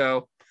this. Let's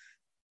go.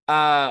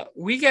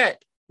 We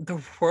get the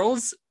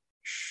world's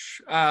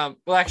well,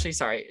 actually,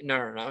 sorry.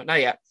 No, not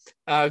yet.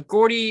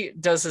 Gordy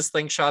does his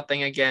slingshot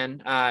thing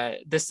again.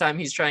 This time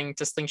he's trying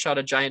to slingshot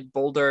a giant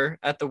boulder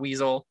at the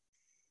weasel,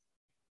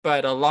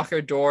 but a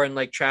locker door and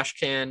like trash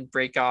can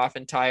break off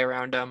and tie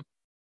around him.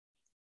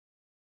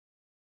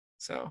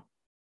 So,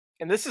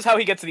 and this is how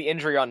he gets the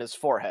injury on his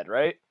forehead,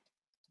 right?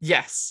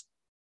 Yes.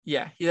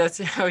 Yeah, that's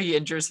how he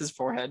injures his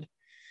forehead.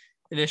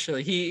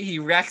 Initially, he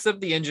racks up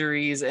the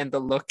injuries and the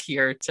look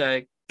here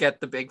to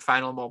get the big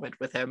final moment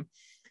with him.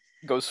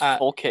 Goes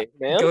full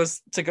caveman.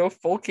 Go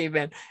full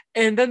caveman.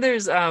 And then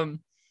there's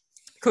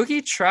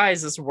Cookie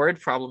tries this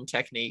word problem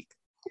technique.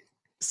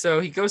 So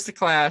he goes to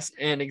class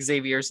and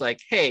Xavier's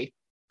like, hey,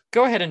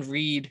 go ahead and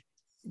read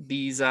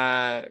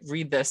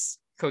this,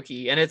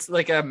 Cookie. And it's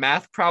like a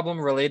math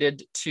problem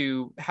related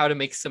to how to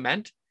make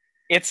cement.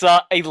 It's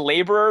a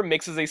laborer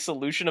mixes a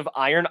solution of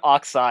iron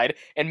oxide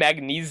and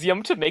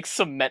magnesium to make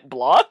cement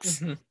blocks.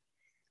 Mm-hmm.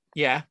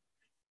 Yeah.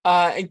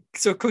 And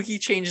so Cookie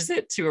changes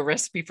it to a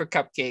recipe for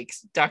cupcakes.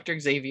 Dr.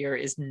 Xavier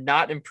is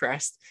not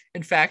impressed.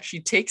 In fact,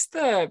 she takes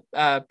the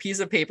piece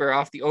of paper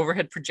off the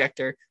overhead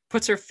projector,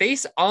 puts her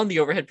face on the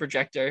overhead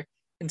projector,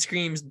 and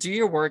screams, do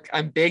your work.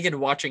 I'm big and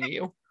watching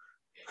you.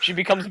 She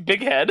becomes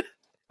Big Head.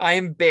 I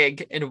am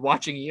big and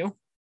watching you.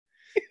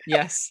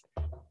 Yes.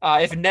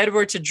 If Ned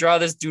were to draw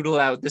this doodle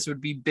out, this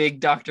would be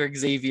big Dr.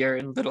 Xavier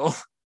and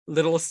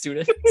little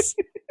students.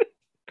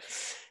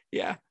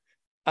 Yeah.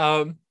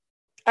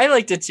 I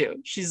liked it too.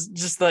 She's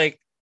just like,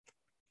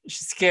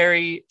 she's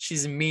scary.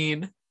 She's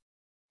mean.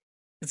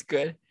 It's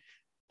good.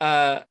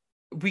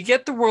 We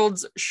get the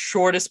world's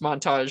shortest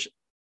montage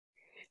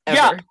ever.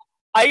 Yeah,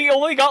 I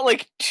only got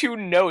like 2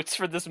 notes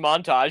for this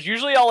montage.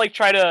 Usually I'll like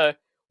try to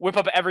whip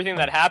up everything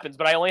that happens,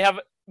 but I only have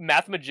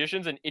math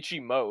magicians and itchy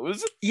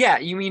Mose. Yeah,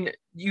 you mean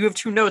you have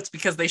 2 notes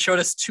because they showed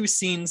us 2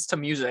 scenes to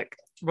music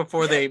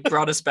before they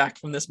brought us back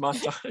from this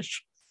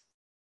montage.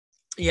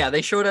 Yeah,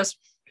 they showed us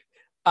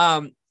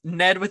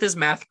Ned with his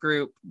math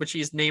group, which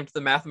he's named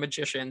the Math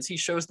Magicians. He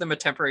shows them a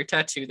temporary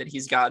tattoo that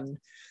he's gotten.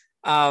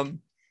 And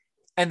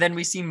then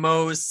we see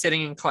Mose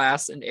sitting in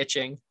class and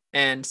itching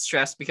and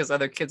stressed because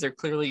other kids are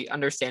clearly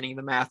understanding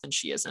the math and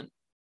she isn't.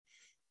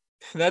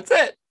 That's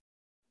it.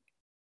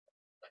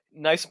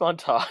 Nice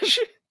montage.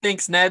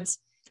 Thanks, Neds.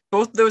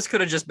 Both of those could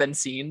have just been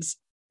scenes.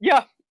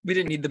 Yeah. We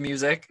didn't need the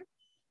music.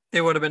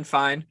 They would have been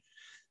fine.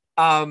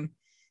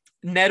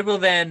 Ned will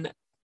then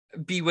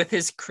be with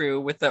his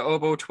crew, with the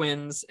Oboe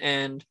twins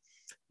and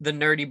the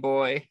nerdy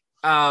boy.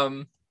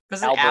 Was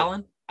it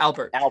Alan?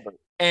 Albert.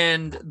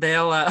 And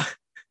they'll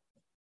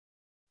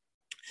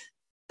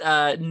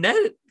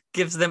Ned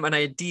gives them an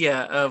idea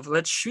of,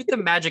 let's shoot the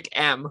magic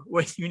M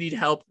when you need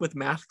help with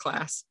math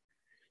class.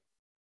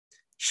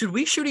 Should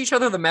we shoot each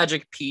other the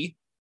magic P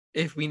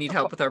if we need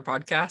help with our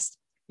podcast?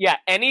 Yeah,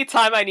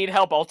 anytime I need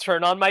help, I'll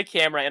turn on my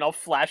camera and I'll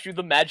flash you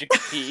the magic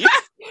P.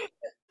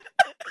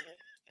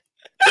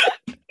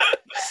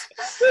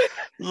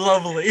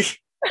 Lovely.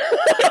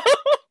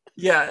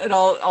 Yeah, and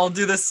I'll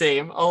do the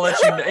same. I'll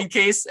let you know in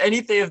case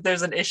anything, if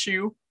there's an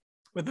issue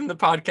within the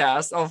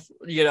podcast, I'll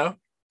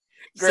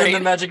send the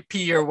magic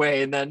P your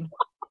way, and then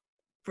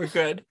we're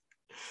good.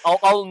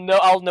 I'll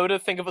know to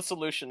think of a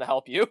solution to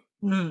help you.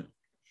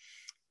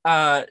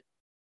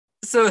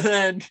 So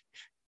then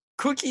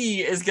Cookie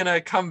is gonna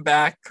come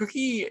back.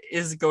 Cookie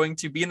is going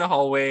to be in the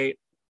hallway,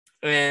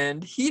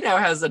 and he now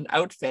has an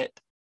outfit,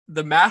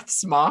 the math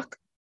smock,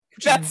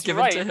 which is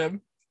given to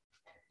him.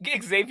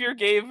 Xavier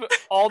gave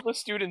all the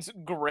students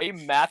gray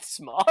math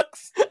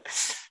smocks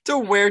to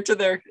wear to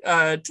their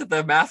to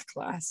the math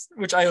class,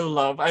 which I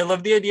love. I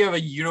love the idea of a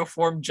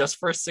uniform just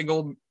for a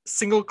single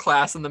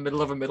class in the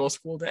middle of a middle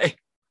school day.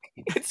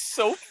 It's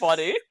so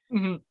funny.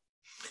 Mm-hmm.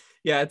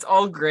 Yeah, it's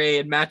all gray.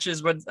 It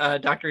matches what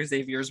Dr.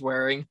 Xavier's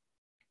wearing.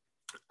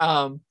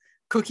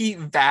 Cookie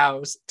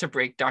vows to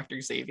break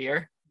Dr.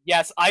 Xavier.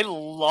 Yes, I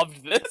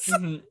loved this.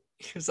 Mm-hmm.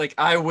 He was like,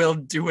 I will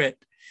do it.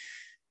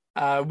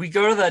 We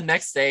go to the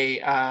next day,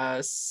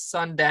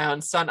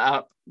 sundown, sun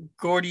up.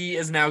 Gordy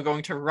is now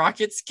going to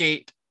rocket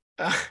skate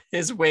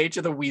his way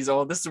to the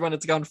Weasel. This is when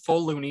it's gone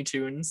full Looney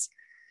Tunes.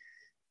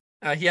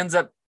 He ends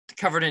up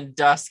covered in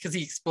dust because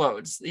he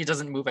explodes. He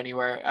doesn't move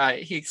anywhere.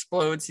 He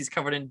explodes, he's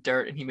covered in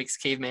dirt, and he makes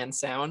caveman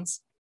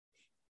sounds.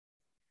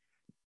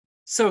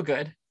 So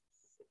good.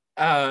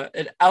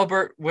 And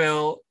Albert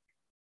will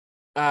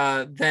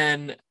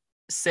then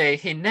say,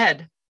 hey,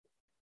 Ned,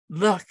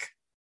 look,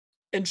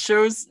 and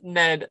shows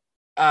Ned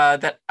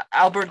that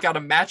Albert got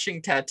a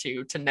matching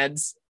tattoo to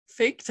Ned's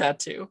fake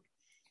tattoo.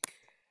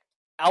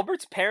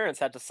 Albert's parents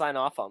had to sign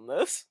off on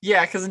this.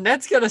 Yeah, because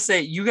Ned's gonna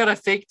say, you got a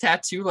fake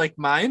tattoo like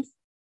mine?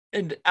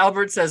 And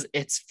Albert says,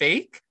 it's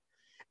fake?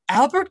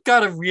 Albert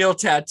got a real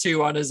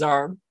tattoo on his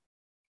arm.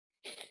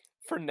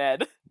 For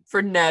Ned.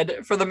 For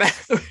Ned, for the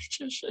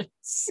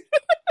mathematicians.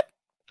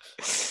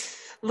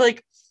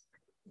 Like,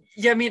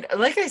 yeah, I mean,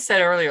 like I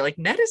said earlier, like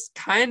Ned is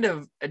kind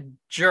of a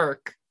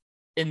jerk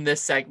in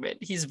this segment.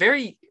 He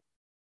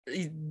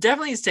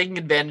definitely is taking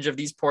advantage of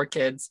these poor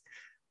kids.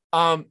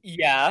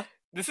 Yeah,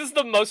 this is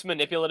the most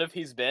manipulative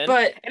he's been.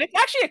 But and it's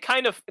actually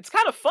it's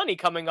kind of funny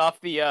coming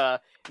off the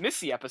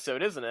Missy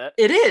episode, isn't it?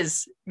 It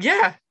is.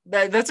 Yeah,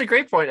 that's a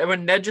great point. And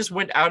when Ned just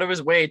went out of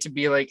his way to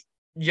be like,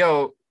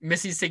 yo,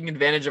 Missy's taking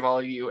advantage of all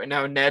of you, and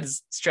now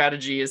Ned's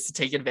strategy is to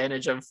take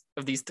advantage of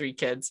these three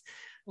kids.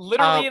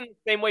 Literally in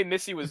the same way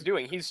Missy was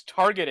doing. He's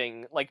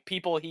targeting like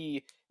people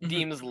he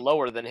deems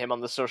lower than him on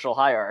the social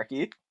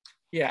hierarchy.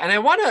 Yeah, and I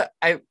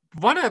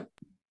wanna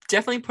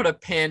definitely put a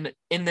pin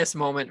in this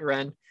moment,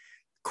 Ren.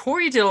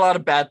 Corey did a lot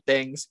of bad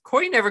things.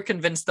 Corey never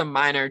convinced the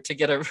minor to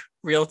get a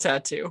real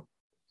tattoo.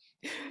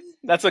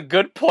 That's a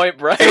good point,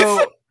 Bryce.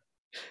 So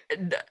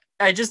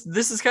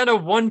this is kind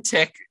of one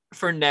tick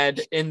for Ned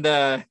in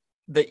the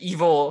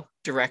evil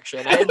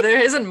direction.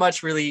 There isn't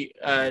much really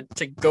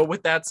to go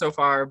with that so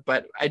far,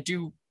 but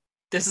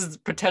this is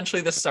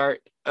potentially the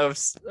start of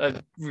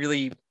a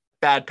really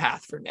bad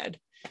path for Ned.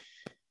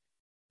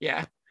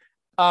 Yeah.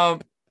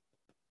 But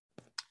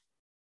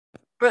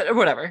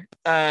whatever.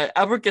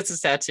 Albert gets his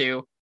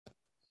tattoo.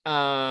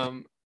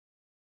 I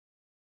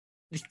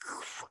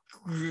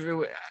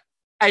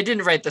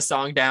didn't write the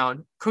song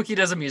down. Cookie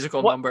does a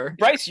musical number.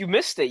 Bryce, you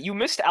missed it. You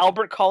missed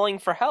Albert calling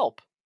for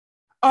help.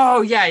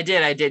 Oh, yeah, I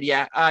did,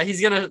 yeah.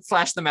 He's going to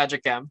flash the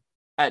magic M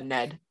at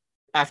Ned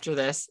after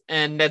this,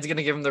 and Ned's going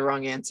to give him the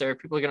wrong answer.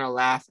 People are going to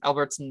laugh.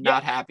 Albert's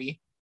not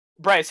happy.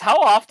 Bryce, how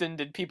often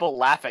did people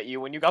laugh at you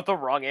when you got the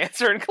wrong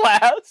answer in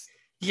class?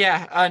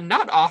 Yeah,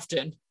 not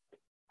often.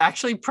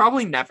 Actually,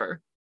 probably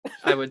never,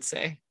 I would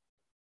say.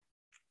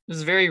 It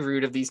was very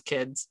rude of these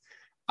kids.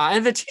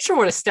 And the teacher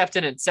would have stepped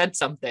in and said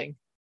something,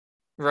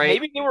 right?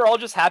 Maybe they were all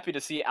just happy to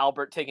see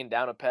Albert taking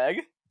down a peg.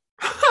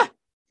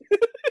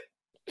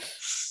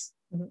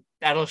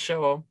 That'll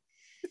show him.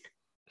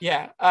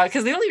 Yeah,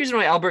 because the only reason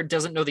why Albert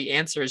doesn't know the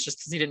answer is just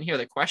because he didn't hear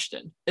the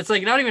question. It's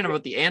like not even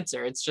about the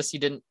answer. It's just he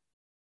didn't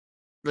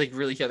like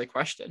really hear the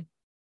question.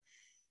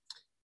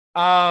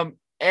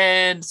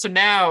 And so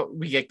now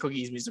we get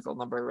Cookie's musical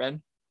number,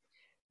 Ren.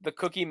 The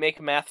Cookie Make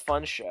Math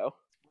Fun show.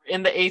 We're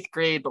in the 8th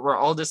grade, but we're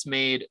all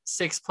dismayed.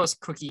 6 plus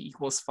Cookie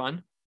equals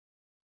fun.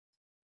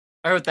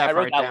 I wrote that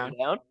part down.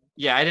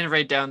 Yeah, I didn't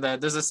write down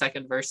there's a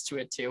second verse to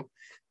it too.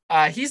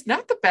 He's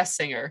not the best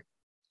singer.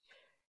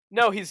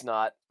 No, he's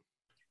not.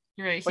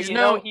 You're right. But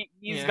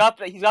he's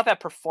got that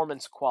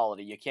performance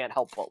quality you can't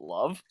help but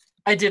love.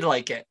 I did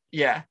like it.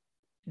 Yeah.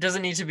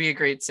 Doesn't need to be a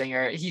great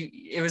singer.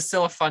 It was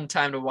still a fun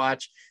time to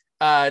watch.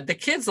 The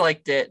kids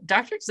liked it.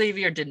 Dr.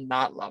 Xavier did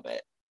not love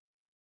it.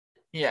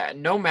 Yeah,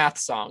 no math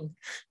song,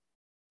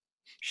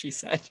 she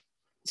said.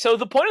 So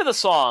the point of the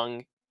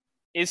song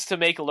is to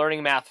make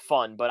learning math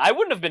fun, but I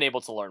wouldn't have been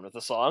able to learn with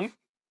the song.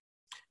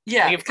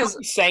 Yeah, like if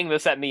he sang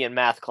this at me in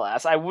math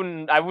class, I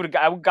would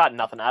have got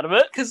nothing out of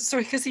it. Because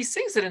he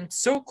sings it, and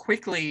so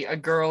quickly a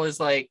girl is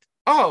like,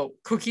 "Oh,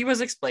 Cookie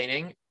was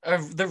explaining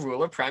the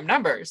rule of prime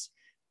numbers."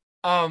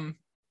 Yeah,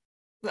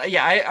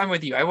 I'm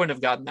with you. I wouldn't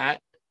have gotten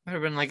that. I would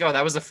have been like, "Oh,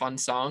 that was a fun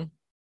song."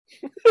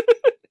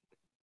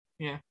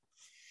 Yeah.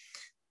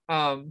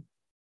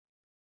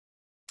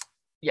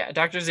 Yeah,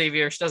 Dr.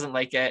 Xavier, she doesn't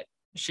like it.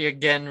 She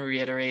again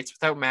reiterates,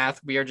 without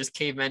math, we are just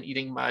cavemen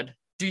eating mud.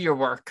 Do your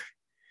work.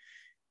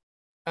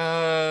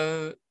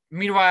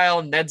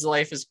 Meanwhile, Ned's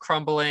life is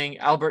crumbling.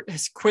 Albert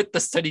has quit the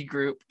study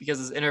group because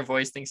his inner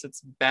voice thinks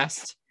it's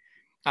best.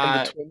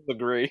 And the twins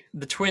agree.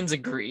 The twins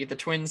agree. The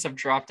twins have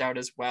dropped out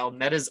as well.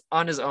 Ned is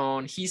on his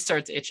own. He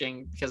starts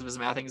itching because of his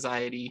math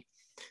anxiety.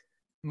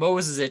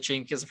 Mose is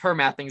itching because of her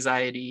math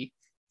anxiety.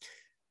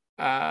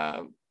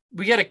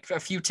 We get a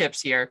few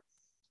tips here.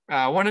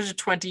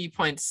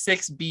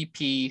 120.6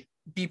 BP.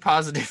 Be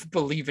positive.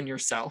 Believe in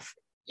yourself.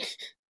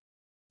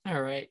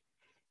 All right.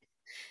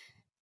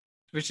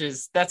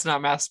 That's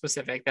not math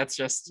specific. That's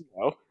just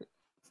okay.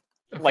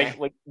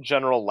 like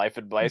general life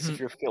advice. If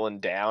you're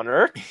feeling down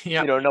or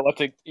you don't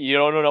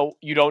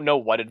know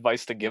what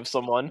advice to give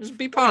someone. Just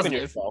be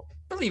positive.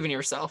 Believe in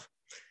yourself.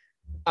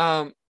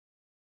 And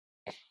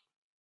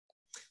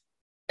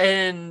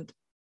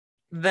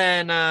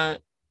then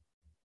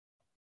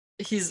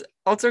he's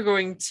also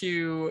going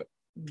to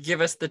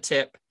give us the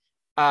tip.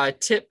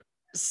 Tip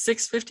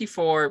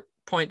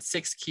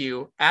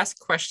 654.6Q. Ask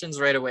questions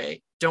right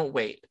away. Don't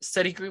wait.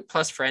 Study group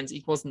plus friends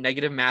equals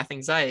negative math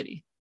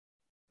anxiety.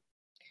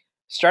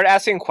 Start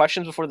asking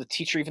questions before the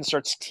teacher even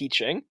starts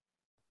teaching.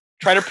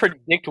 Try to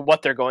predict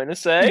what they're going to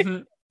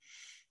say.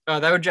 Oh,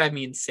 that would drive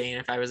me insane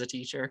if I was a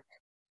teacher.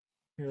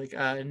 You're like,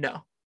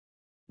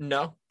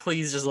 no,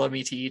 please just let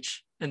me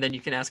teach. And then you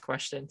can ask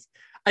questions.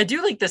 I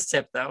do like this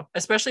tip though,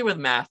 especially with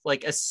math.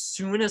 Like as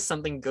soon as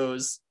something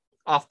goes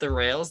off the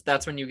rails,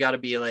 that's when you got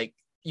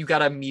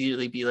to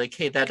immediately be like,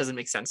 hey, that doesn't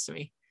make sense to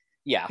me.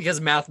 Yeah. Because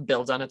math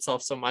builds on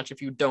itself so much.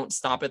 If you don't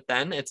stop it,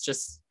 then it's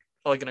just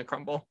all going to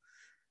crumble.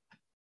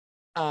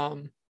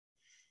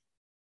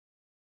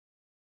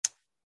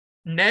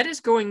 Ned is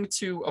going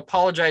to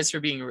apologize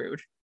for being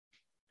rude.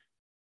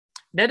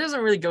 Ned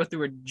doesn't really go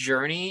through a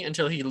journey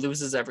until he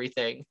loses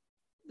everything,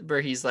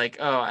 where he's like,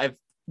 oh, I've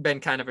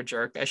been kind of a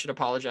jerk. I should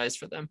apologize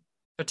to them.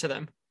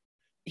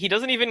 He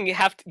doesn't even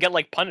have to get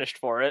like punished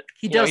for it.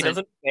 He doesn't. He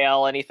doesn't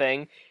fail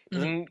anything.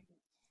 Doesn't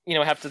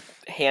have to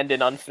hand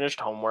in unfinished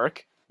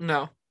homework.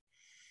 No.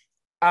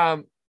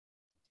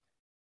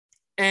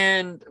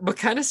 And what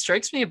kind of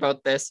strikes me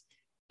about this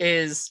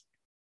is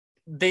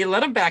they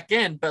let him back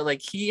in, but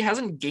like he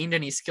hasn't gained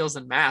any skills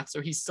in math,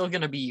 so he's still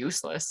going to be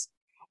useless.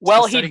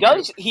 Well,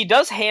 he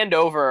does hand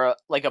over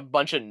like a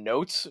bunch of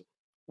notes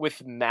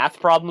with math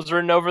problems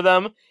written over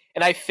them,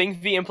 and I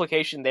think the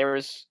implication there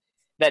is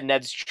that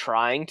Ned's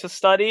trying to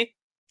study.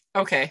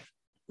 Okay.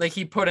 Like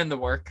he put in the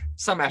work,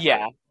 some effort.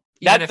 Yeah.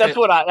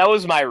 That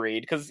was my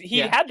read, because he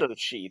had those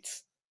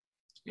sheets.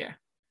 Yeah.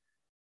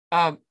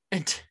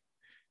 And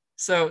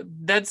so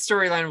that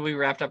storyline will be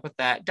wrapped up with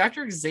that.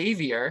 Dr.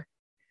 Xavier,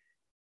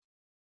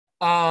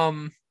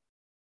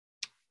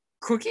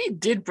 Cookie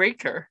did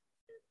break her.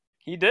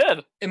 He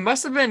did. It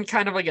must have been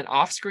kind of like an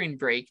off-screen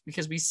break,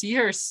 because we see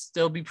her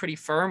still be pretty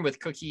firm with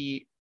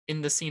Cookie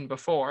in the scene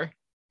before.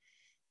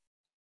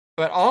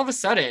 But all of a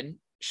sudden,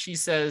 she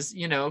says,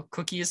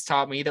 Cookie has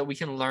taught me that we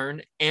can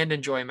learn and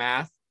enjoy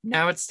math.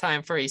 Now it's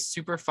time for a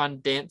super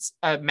fun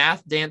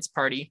math dance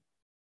party.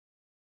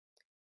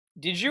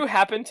 Did you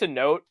happen to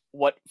note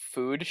what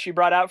food she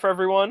brought out for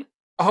everyone?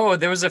 Oh,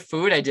 there was a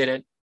food? I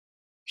didn't.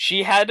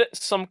 She had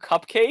some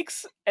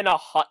cupcakes and a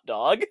hot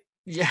dog.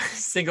 Yeah,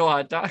 single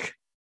hot dog.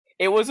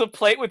 It was a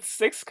plate with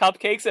 6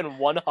 cupcakes and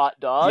 1 hot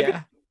dog.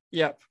 Yeah.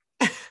 Yep.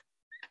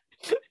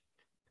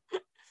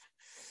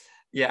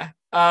 Yeah.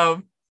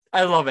 I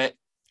love it.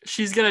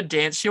 She's gonna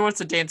dance. She wants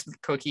to dance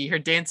with Cookie. Her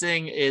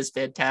dancing is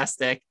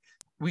fantastic.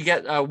 We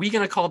get We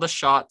Gonna Call the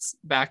Shots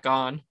back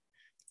on,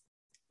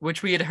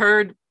 which we had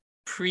heard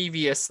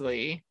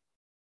previously.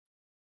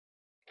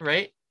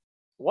 Right?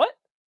 What?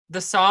 The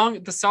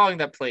song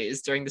that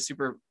plays during the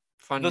super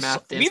fun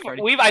math dance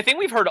party. I think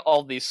we've heard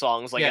all these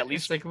songs, like at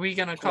least like We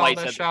Gonna Call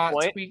the Shots.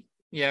 We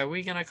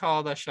Gonna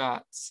Call the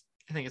Shots.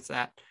 I think it's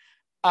that.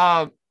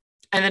 And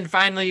then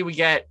finally we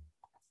get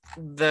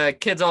the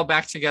kids all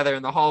back together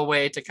in the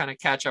hallway to kind of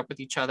catch up with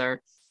each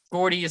other.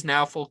 Gordy is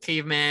now full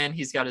caveman.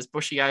 He's got his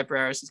bushy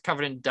eyebrows. He's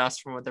covered in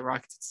dust from where the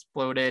rockets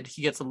exploded.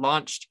 He gets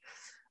launched,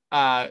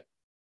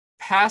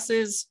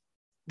 passes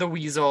the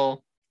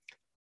weasel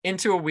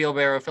into a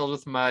wheelbarrow filled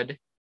with mud.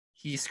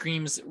 He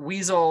screams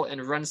weasel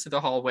and runs through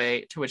the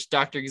hallway, to which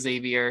Dr.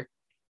 Xavier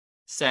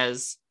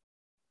says,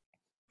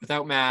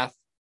 without math,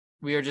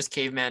 we are just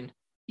cavemen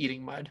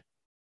eating mud.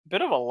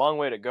 Bit of a long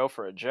way to go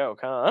for a joke,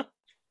 huh?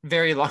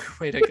 Very long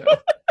way to go.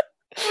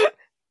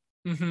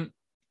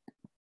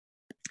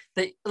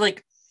 They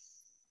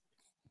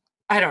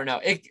I don't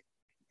know.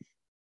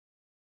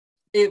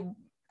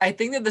 I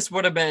think that this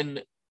would have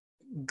been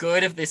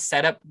good if this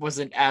setup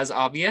wasn't as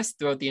obvious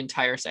throughout the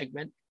entire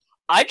segment.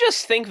 I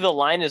just think the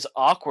line is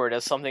awkward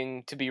as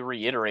something to be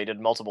reiterated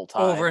multiple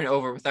times. Over and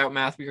over. Without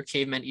math, we were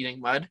cavemen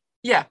eating mud.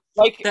 Yeah.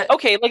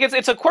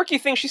 It's a quirky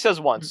thing she says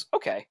once.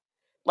 Okay.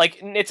 Like,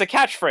 it's a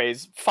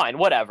catchphrase. Fine,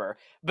 whatever.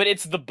 But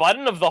it's the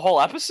button of the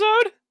whole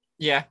episode?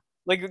 Yeah.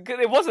 Like,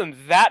 it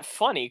wasn't that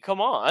funny. Come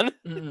on.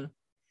 Mm-mm.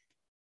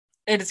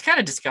 And it's kind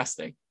of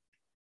disgusting.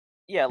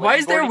 Yeah. Like, why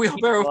is there a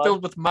wheelbarrow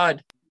filled with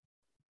mud?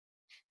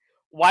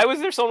 Why was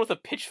there someone with a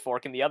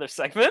pitchfork in the other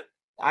segment?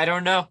 I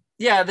don't know.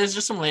 Yeah, there's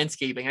just some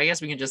landscaping. I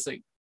guess we can just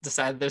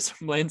decide there's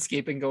some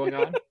landscaping going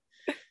on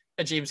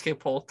at James K.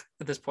 Polk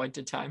at this point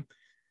in time.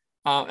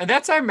 And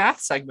that's our math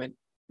segment,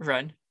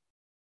 Ren.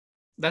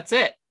 That's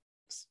it.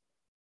 It's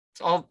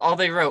all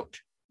they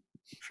wrote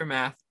for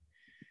math.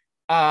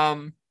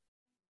 What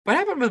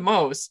happened with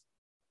Mose?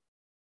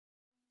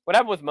 What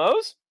happened with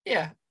Mose?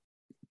 Yeah.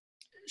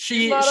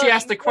 She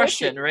asked the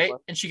question, right?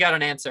 And she got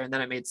an answer, and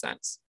then it made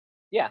sense.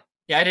 Yeah.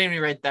 Yeah, I didn't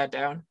even write that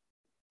down.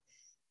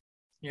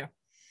 Yeah.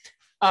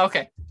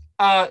 Okay.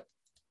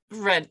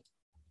 Ren,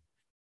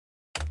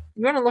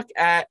 you want to look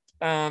at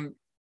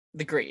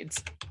the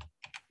grades?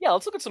 Yeah,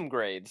 let's look at some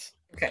grades.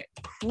 Okay.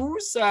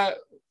 Whose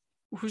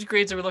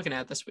grades are we looking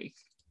at this week?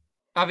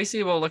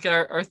 Obviously, we'll look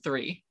at our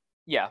 3.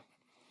 Yeah.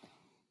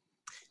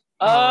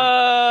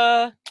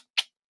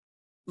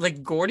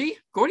 Like Gordy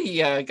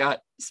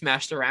got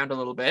smashed around a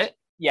little bit.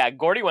 Yeah,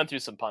 Gordy went through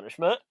some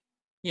punishment.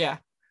 Yeah.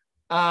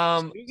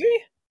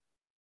 Susie?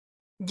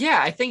 Yeah,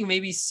 I think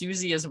maybe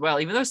Susie as well.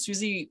 Even though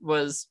Susie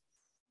was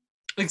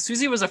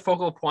a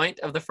focal point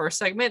of the first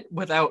segment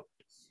without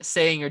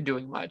saying or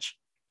doing much.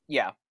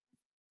 Yeah.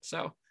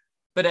 So,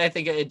 but I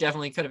think it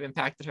definitely could have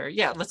impacted her.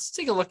 Yeah, let's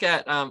take a look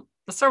at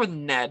let's start with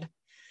Ned.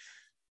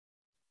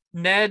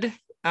 Ned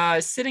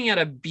is sitting at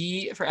a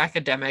B for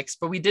academics,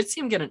 but we did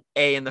see him get an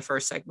A in the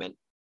first segment.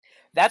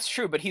 That's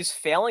true, but he's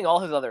failing all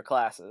his other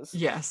classes.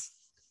 Yes.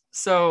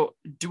 So,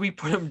 do we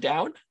put him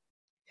down?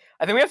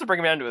 I think we have to bring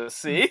him down to a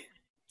C.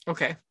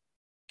 Okay.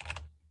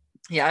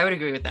 Yeah, I would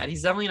agree with that.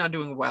 He's definitely not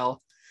doing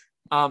well.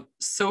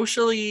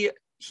 Socially,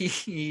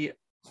 he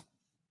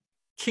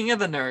king of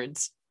the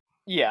nerds.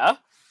 Yeah.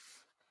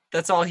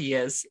 That's all he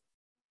is.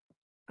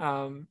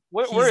 Where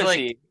is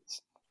he?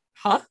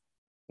 Huh?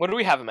 What do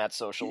we have him at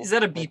social? He's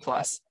at a B+.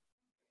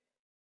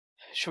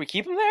 Should we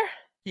keep him there?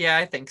 Yeah,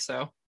 I think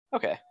so.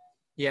 Okay.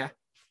 Yeah.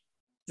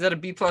 He's at a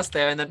B+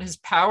 there, and then his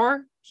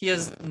power, he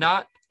has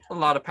not a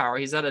lot of power.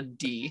 He's at a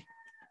D.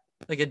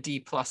 Like a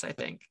D+, I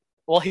think.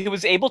 Well, he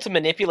was able to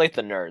manipulate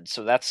the nerds,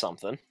 so that's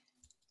something.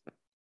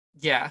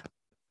 Yeah.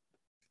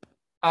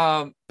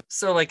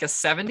 So like a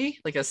 70,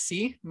 like a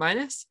C-?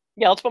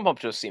 Yeah, let's bump up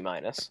to a C-.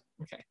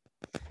 Okay.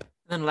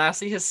 And then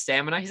lastly, his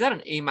stamina. He's at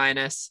an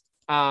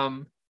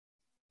A-.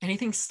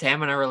 Anything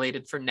stamina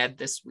related for Ned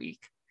this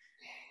week?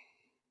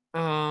 The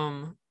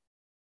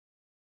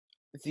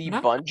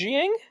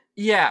bungeeing?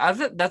 Yeah,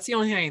 that's the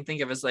only thing I can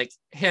think of is like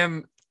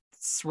him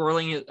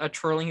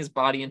twirling his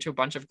body into a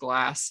bunch of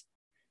glass.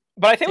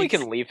 But I think we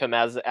can leave him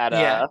at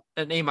an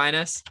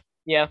A-.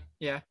 Yeah.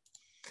 Yeah.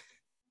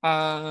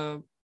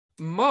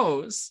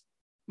 Mose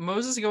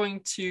is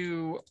going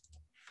to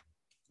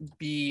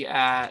be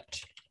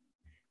at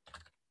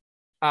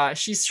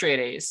she's straight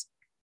A's.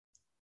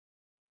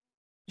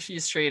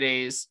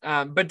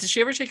 But did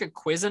she ever take a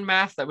quiz in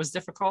math that was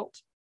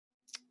difficult?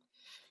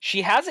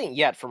 She hasn't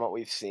yet, from what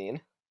we've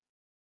seen.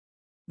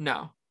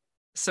 No.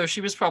 So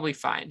she was probably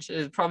fine.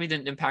 It probably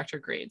didn't impact her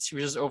grades. She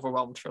was just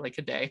overwhelmed for like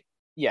a day.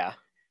 Yeah.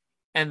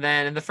 And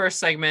then in the first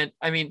segment,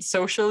 I mean,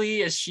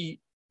 socially, is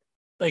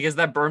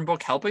that burn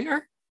book helping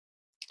her?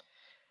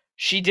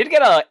 She did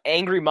get an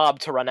angry mob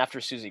to run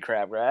after Susie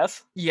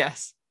Crabgrass.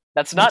 Yes.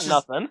 That's not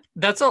nothing.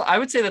 That's all. I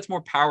would say that's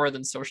more power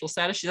than social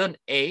status. She's an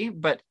A,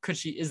 but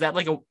is that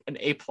like an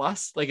A+?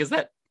 Like, is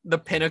that the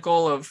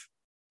pinnacle of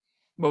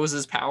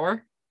Mose's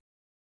power?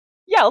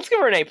 Yeah, let's give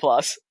her an A+.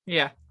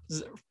 Yeah.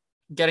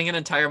 Getting an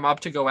entire mob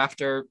to go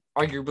after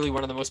arguably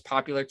one of the most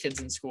popular kids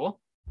in school,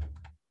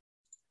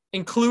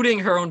 including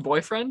her own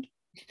boyfriend,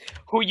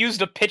 who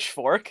used a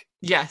pitchfork.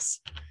 Yes.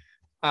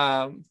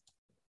 Man,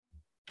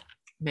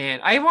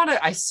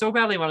 I so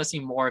badly want to see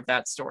more of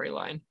that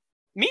storyline.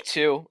 Me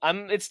too.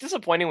 It's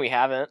disappointing we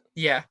haven't.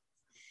 Yeah.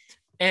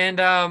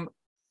 And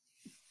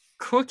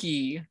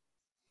Cookie,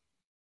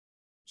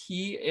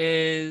 he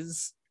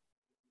is,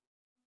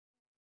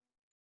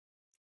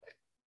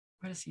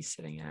 what is he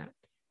sitting at?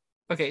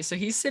 Okay, so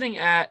he's sitting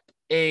at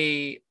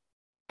a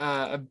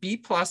B+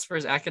 for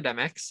his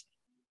academics.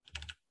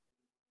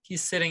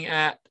 He's sitting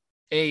at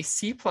a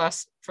C+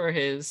 for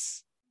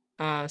his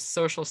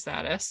social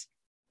status.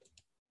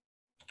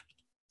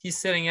 He's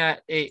sitting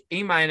at a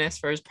A-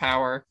 for his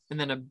power, and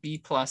then a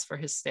B+ for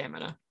his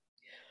stamina.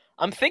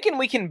 I'm thinking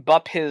we can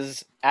bump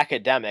his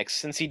academics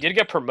since he did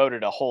get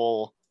promoted a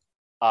whole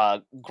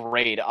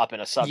grade up in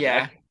a subject.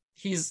 Yeah,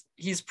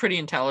 he's pretty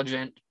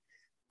intelligent.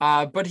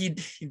 But he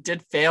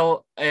did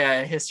fail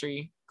a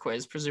history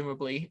quiz,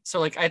 presumably.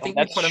 So like I think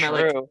we put him at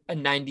like a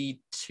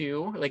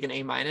 92, like an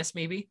A-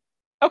 maybe.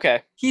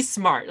 Okay. He's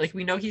smart. Like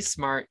we know he's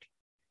smart,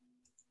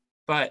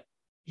 but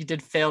he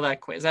did fail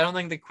that quiz. I don't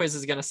think the quiz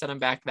is gonna set him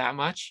back that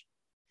much.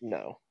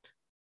 No.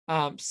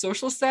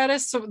 Social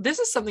status. So this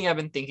is something I've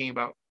been thinking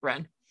about,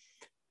 Ren.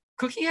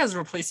 Cookie has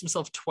replaced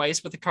himself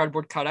twice with a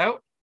cardboard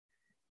cutout.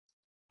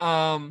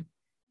 And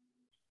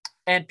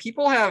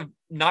people have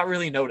not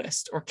really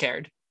noticed or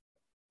cared.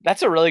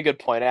 That's a really good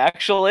point,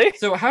 actually.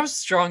 So how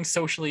strong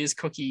socially is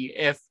Cookie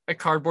if a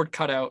cardboard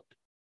cutout,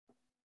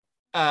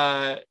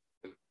 can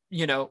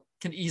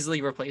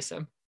easily replace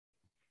him?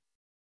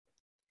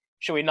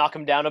 Should we knock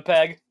him down a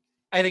peg?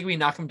 I think we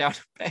knock him down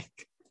a peg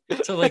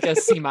to like a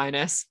C-.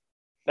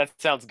 That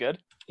sounds good.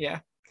 Yeah.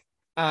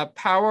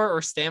 Power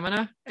or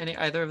stamina?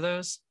 Either of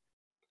those?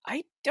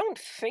 I don't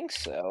think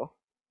so.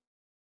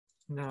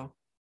 No.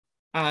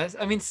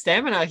 I mean,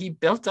 stamina. He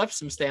built up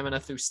some stamina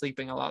through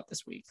sleeping a lot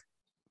this week.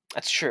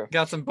 That's true.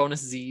 Got some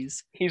bonus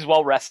Z's. He's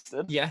well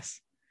rested.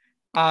 Yes.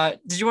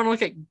 Did you want to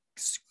look at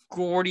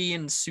Gordy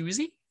and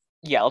Susie?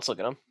 Yeah, let's look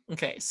at them.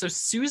 Okay, so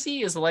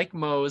Susie is like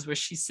Moe's, where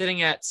she's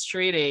sitting at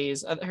straight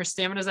A's. Her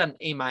stamina is at an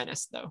A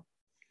minus, though.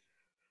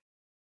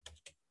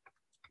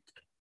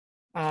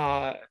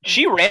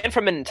 She ran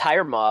from an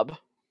entire mob.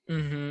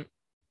 Mm-hmm.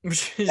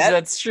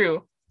 That's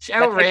true. She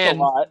outran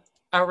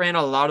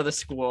a lot of the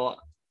school,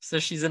 so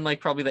she's in like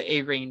probably the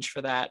A range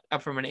for that,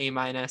 up from an A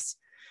minus.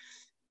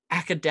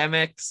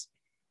 Academics,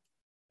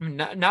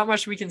 not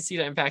much we can see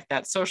to impact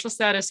that. Social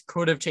status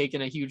could have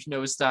taken a huge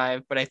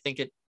nosedive, but I think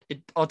it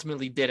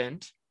ultimately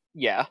didn't.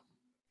 Yeah.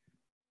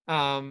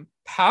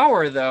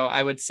 Power, though,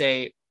 I would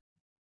say,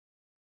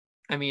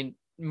 I mean,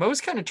 Moe's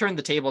kind of turned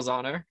the tables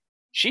on her.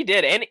 She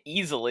did, and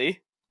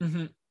easily.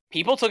 Mm-hmm.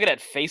 People took it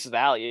at face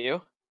value.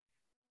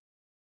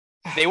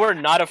 They were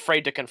not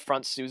afraid to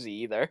confront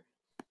Susie either.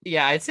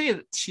 Yeah, I'd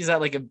say she's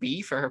at like a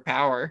B for her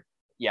power.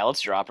 Yeah,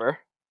 let's drop her.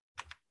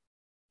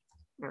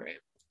 All right.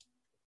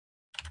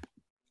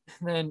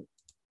 And then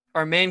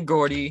our man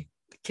Gordy,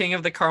 king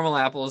of the caramel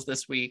apples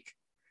this week.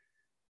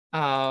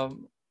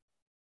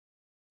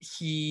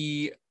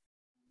 He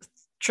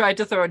tried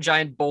to throw a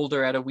giant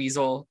boulder at a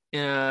weasel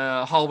in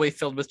a hallway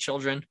filled with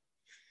children.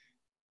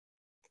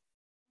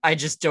 I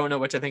just don't know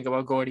what to think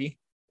about Gordy.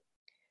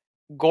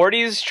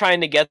 Gordy's trying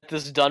to get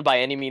this done by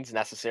any means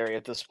necessary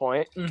at this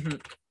point. Mm-hmm.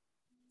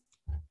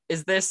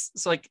 Is this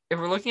so? Like, if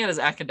we're looking at his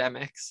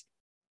academics,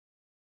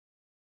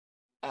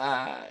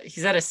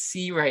 he's at a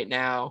C right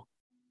now.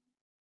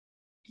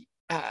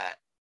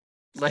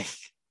 Like,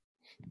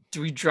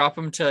 do we drop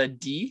him to a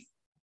D?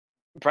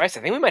 Bryce,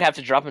 I think we might have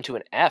to drop him to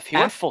an F. He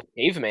went full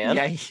caveman.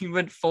 Yeah, he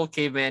went full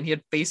caveman. He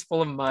had face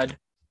full of mud.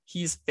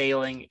 He's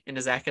failing in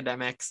his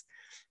academics.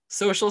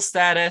 Social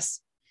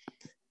status.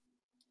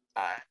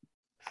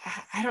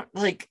 I don't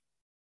like.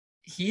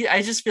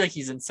 I just feel like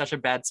he's in such a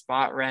bad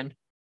spot, Ren.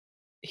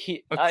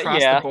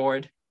 Across the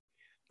board.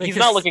 Like he's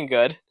not looking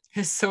good.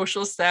 His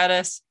social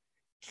status.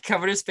 He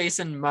covered his face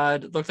in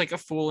mud. Looked like a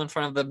fool in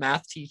front of the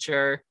math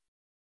teacher.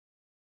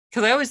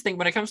 Because I always think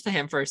when it comes to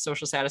him for his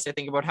social status, I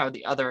think about how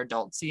the other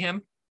adults see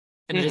him.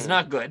 And it is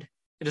not good.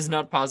 It is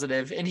not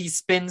positive. And he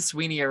spins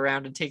Sweeney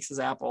around and takes his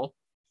apple.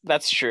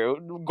 That's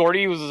true.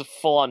 Gordy was a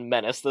full-on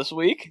menace this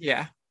week.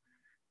 Yeah.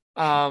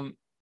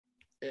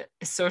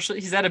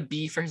 He's at a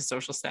B for his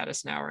social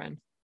status now,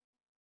 Ren.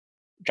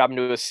 Drop him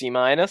to a C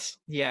minus?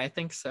 Yeah, I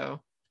think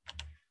so.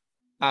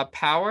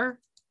 Power?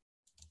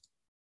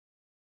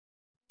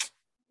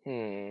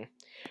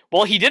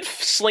 Well, he did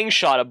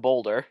slingshot a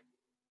boulder.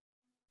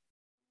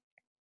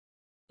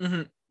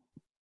 Mm-hmm.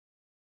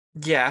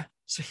 Yeah,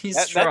 so he's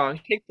strong.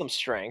 That takes some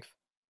strength.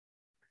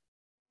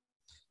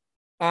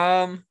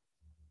 Yeah,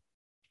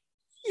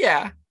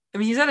 I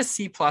mean, he's at a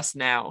C plus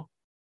now.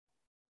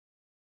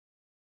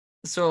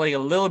 So like a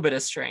little bit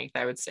of strength,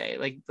 I would say,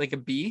 like a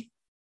B.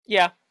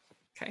 Yeah.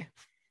 Okay.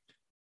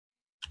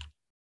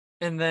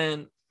 And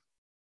then,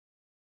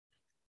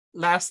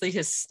 lastly,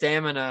 his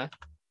stamina.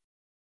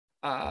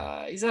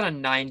 He's at a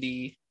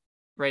 90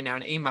 right now,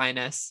 an A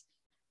minus.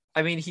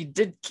 I mean, he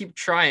did keep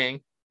trying.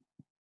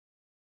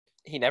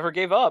 He never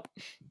gave up.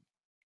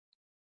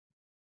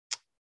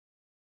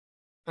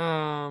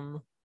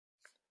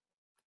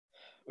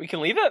 We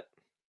can leave it?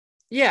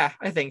 Yeah,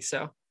 I think so.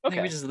 Okay. I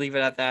think we just leave it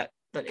at that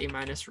A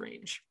minus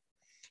range.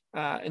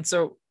 And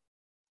so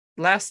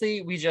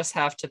lastly, we just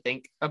have to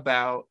think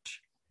about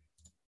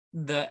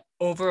the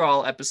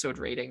overall episode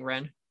rating,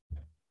 Ren.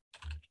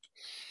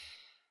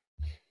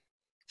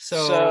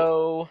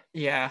 So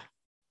yeah.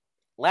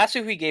 Last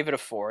week we gave it a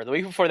 4. The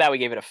week before that we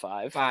gave it a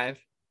 5. 5.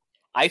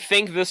 I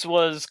think this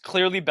was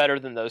clearly better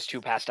than those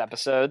 2 past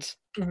episodes.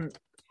 Mm-hmm.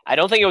 I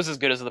don't think it was as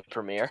good as the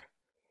premiere.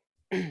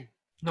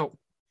 Nope.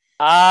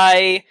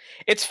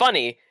 It's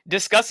funny.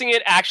 Discussing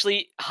it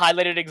actually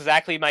highlighted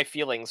exactly my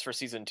feelings for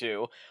season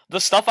 2.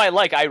 The stuff I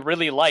like, I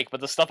really like, but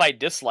the stuff I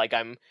dislike,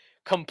 I'm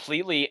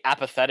completely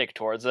apathetic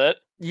towards it.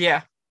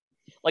 Yeah.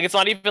 Like, it's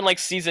not even like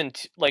season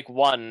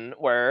 1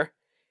 where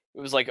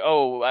it was like,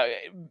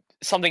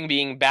 something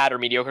being bad or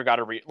mediocre got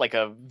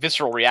a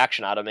visceral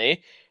reaction out of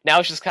me. Now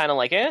it's just kind of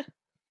like, eh.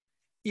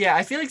 Yeah,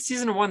 I feel like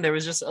season 1 there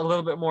was just a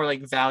little bit more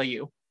like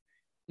value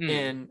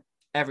in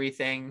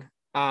everything.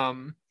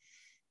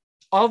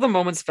 All the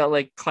moments felt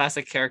like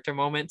classic character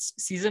moments.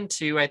 Season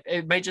 2,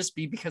 it might just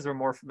be because we're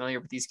more familiar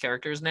with these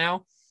characters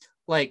now.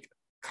 Like,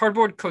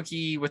 Cardboard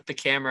Cookie with the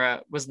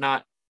camera was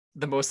not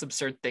the most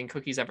absurd thing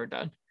Cookie's ever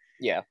done.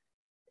 Yeah.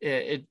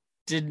 It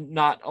did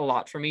not a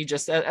lot for me,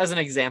 just as an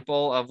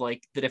example of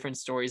like the different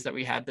stories that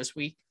we had this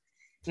week.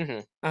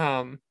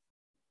 Mm-hmm.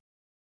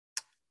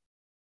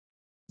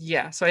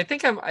 Yeah, so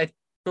I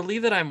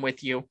believe that I'm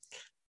with you.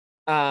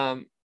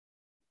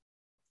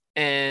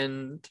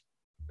 And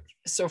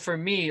so for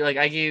me, like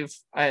I gave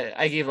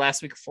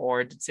last week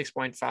 4, did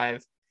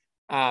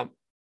 6.5.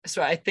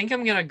 So I think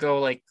I'm gonna go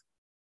like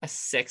a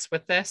 6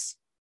 with this.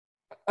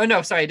 Oh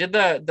no, sorry, I did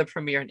the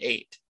premiere an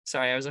 8.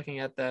 Sorry, I was looking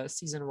at the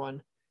season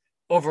 1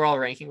 overall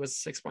ranking was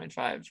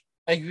 6.5.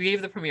 I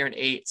gave the premiere an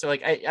 8, so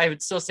like I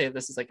would still say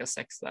this is like a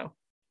 6 though.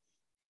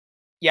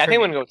 Yeah, I think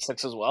I'm gonna go with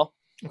 6 as well.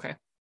 Okay.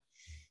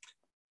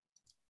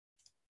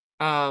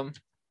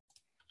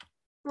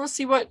 Let's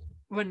see what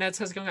Neds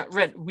has going on.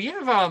 Red, we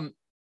have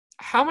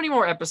how many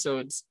more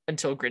episodes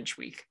until Grinch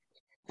Week?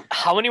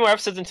 How many more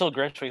episodes until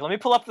Grinch Week? Let me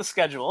pull up the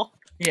schedule.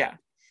 Yeah.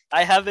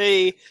 I have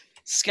a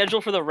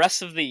schedule for the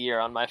rest of the year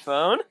on my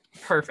phone.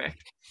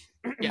 Perfect.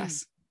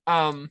 Yes.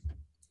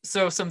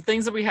 So some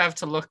things that we have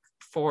to look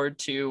forward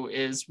to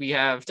is we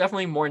have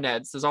definitely more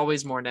Neds. There's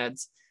always more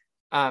Neds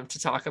to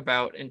talk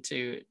about and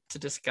to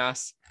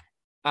discuss.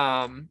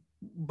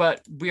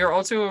 But we are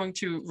also going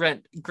to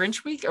rent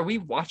Grinch Week. Are we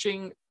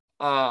watching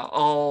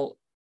all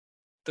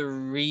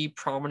 3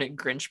 prominent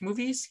Grinch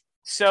movies?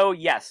 So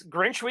yes,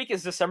 Grinch Week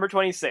is December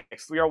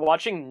 26th. We are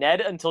watching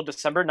Ned until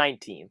December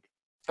 19th.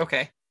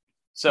 Okay.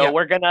 So yeah.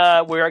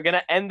 we are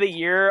gonna end the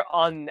year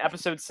on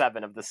episode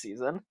 7 of the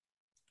season.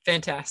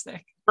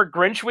 Fantastic. For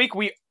Grinch Week,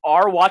 we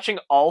are watching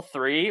all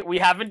 3. We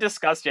haven't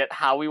discussed yet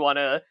how we want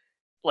to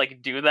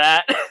like do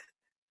that.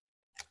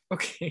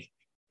 Okay.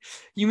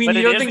 You mean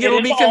you don't think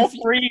it'll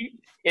be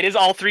It is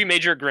all 3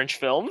 major Grinch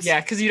films.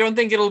 Yeah, because you don't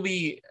think it'll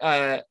be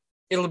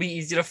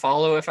easy to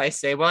follow if I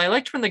say, well, I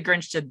liked when the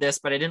Grinch did this,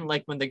 but I didn't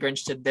like when the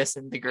Grinch did this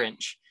in the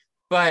Grinch.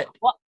 But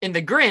in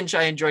the Grinch,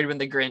 I enjoyed when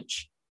the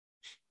Grinch.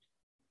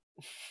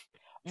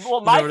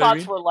 Well, my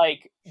thoughts were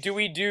like, do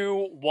we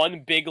do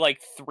one big like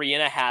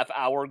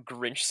 3.5-hour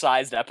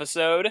Grinch-sized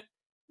episode,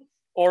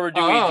 or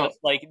do we just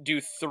like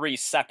do 3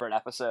 separate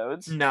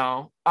episodes?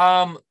 No.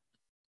 I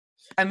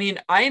mean,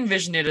 I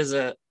envision it as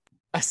a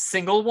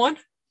single one.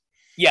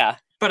 Yeah.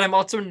 But I'm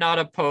also not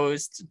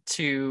opposed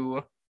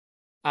to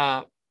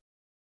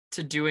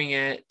doing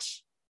it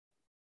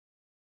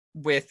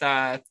with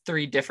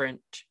 3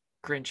 different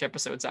Grinch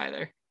episodes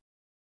either.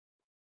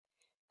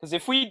 Because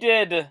if we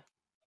did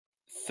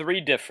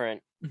 3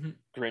 different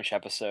Grinch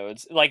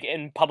episodes, like,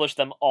 and publish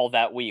them all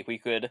that week, we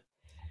could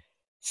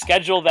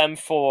schedule them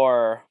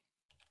for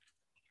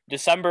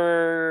December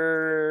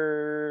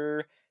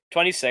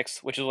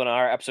 26th, which is when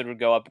our episode would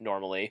go up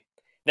normally.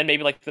 Then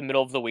maybe like the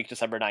middle of the week,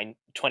 December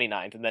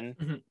 29th, and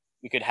then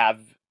we could have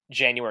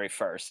January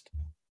 1st,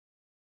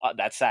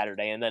 that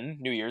Saturday, and then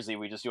New Year's Eve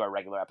we just do our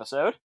regular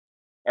episode.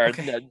 Or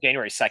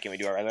January 2nd we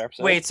do our regular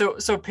episode. Wait,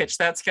 so pitch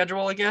that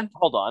schedule again?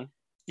 Hold on.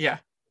 Yeah.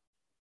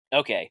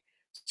 Okay.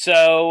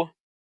 So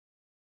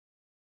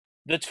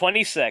the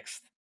 26th.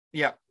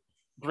 Yeah.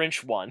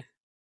 Grinch 1.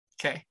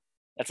 Okay.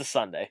 That's a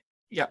Sunday.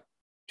 Yeah.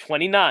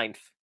 29th.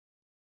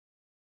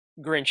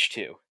 Grinch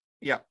 2.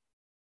 Yeah.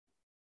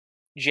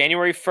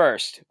 January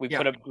 1st, we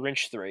put up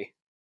Grinch 3.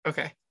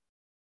 Okay.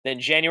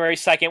 Then January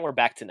 2nd, we're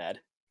back to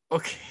Ned.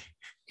 Okay.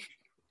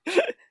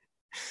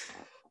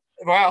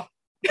 Wow.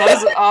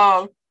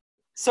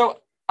 So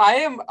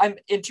I'm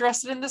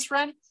interested in this,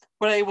 Ren.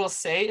 What I will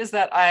say is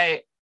that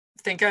I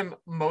think I'm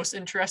most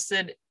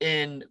interested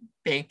in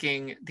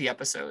banking the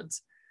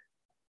episodes.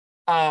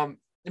 By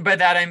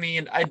that I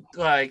mean I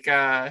like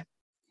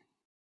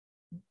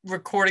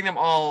recording them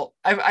all.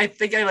 I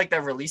think I like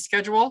that release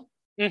schedule,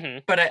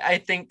 but I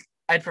think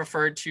I'd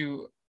prefer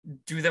to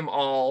do them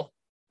all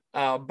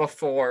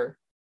before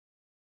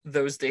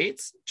those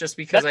dates, just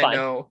because I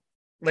know,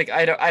 like,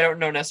 I don't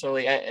know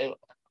necessarily.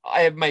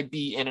 I might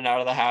be in and out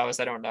of the house.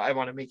 I don't know. I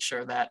want to make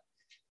sure that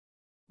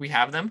we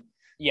have them.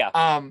 Yeah.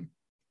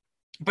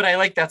 But I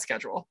like that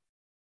schedule.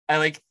 I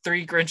like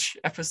 3 Grinch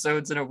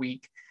episodes in a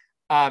week.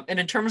 And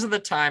in terms of the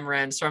time,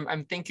 Ren, so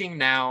I'm thinking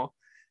now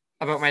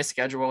about my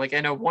schedule. Like,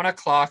 I know 1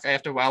 o'clock I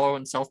have to wallow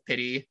in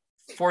self-pity.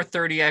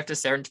 4:30 I have to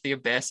stare into the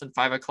abyss, and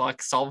 5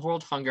 o'clock solve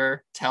world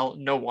hunger, tell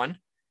no one.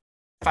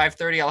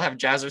 5:30 I'll have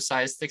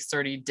Jazzercise.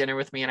 6:30 dinner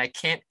with me, and I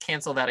can't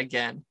cancel that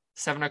again.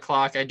 7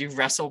 o'clock I do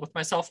wrestle with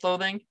my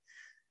self-loathing.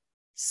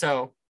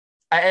 So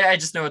I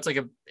just know it's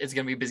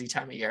gonna be a busy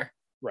time of year,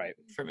 right,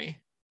 for me.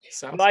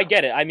 So I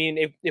get it. I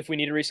mean, if we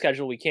need to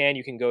reschedule, we can.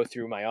 You can go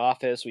through my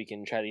office. We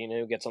can try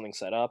to get something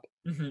set up.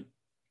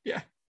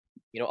 Yeah.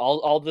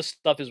 All this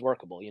stuff is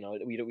workable. We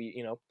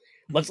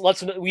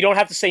don't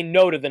have to say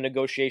no to the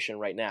negotiation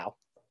right now.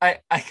 I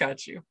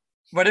got you.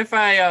 What if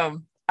I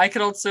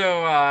could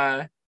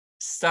also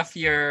stuff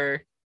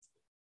your,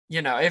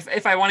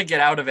 if I want to get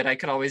out of it, I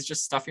could always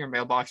just stuff your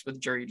mailbox with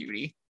jury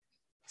duty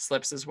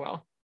slips as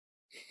well.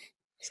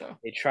 So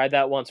they tried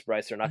that once,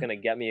 Bryce. They're not going to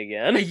get me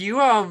again. Are you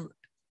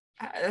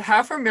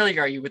how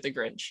familiar are you with the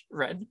Grinch,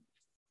 Red?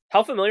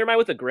 How familiar am I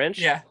with the Grinch?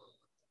 Yeah,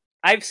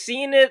 I've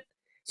seen it.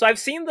 So I've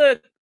seen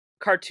the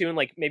cartoon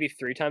like maybe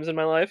 3 times in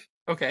my life.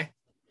 Okay.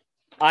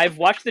 I've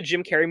watched the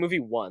Jim Carrey movie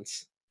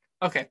once.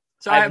 Okay.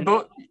 So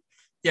both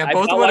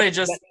of what I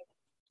just.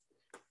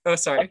 Oh,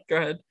 sorry. Go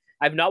ahead.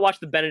 I've not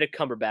watched the Benedict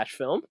Cumberbatch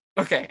film.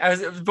 Okay,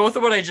 both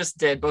of what I just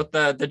did, both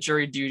the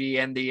jury duty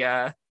and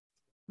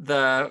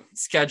the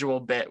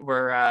schedule bit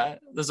were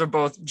those are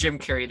both Jim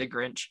Carrey the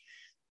Grinch.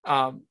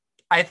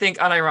 I think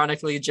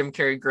unironically Jim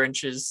Carrey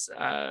Grinch is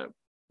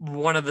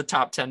one of the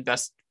top 10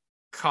 best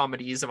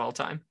comedies of all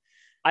time.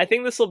 I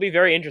think this will be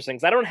very interesting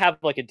because I don't have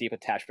like a deep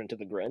attachment to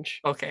the Grinch.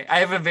 Okay, I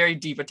have a very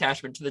deep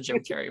attachment to the Jim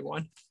Carrey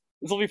one.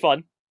 This will be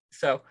fun.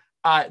 So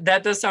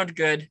that does sound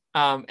good.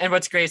 And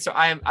what's great, so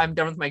I'm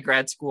done with my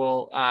grad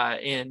school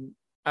in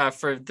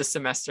for the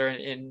semester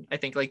in I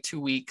think like 2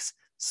 weeks.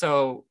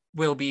 So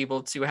we'll be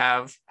able to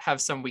have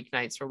some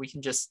weeknights where we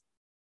can just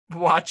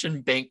watch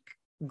and bank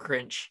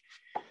Grinch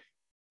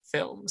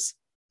films.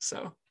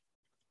 So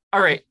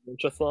all right.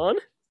 Grinch-a-thon?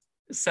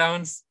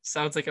 Sounds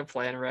like a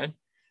plan, Red.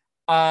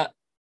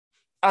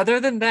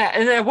 Other than that,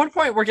 and at one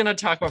point we're gonna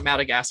talk about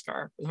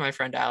Madagascar with my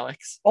friend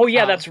Alex. Oh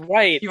yeah, that's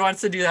right. He wants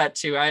to do that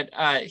too.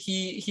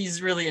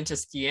 He's really into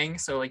skiing,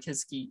 so like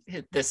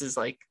this is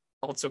like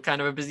also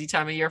kind of a busy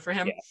time of year for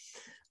him.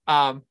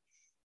 Yeah.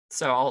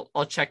 So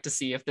I'll check to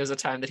see if there's a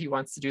time that he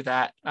wants to do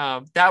that.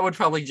 That would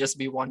probably just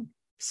be one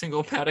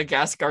single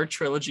Madagascar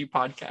trilogy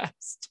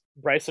podcast.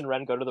 Bryce and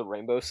Ren go to the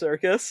Rainbow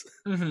Circus.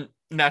 Mm-hmm.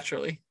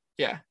 Naturally,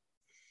 yeah.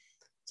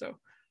 So.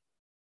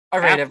 All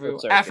right, everyone.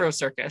 Afro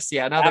Circus.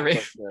 Yeah, now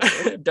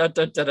the da,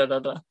 da, da, da, da,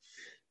 da.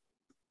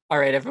 All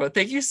right, everyone.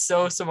 Thank you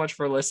so much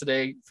for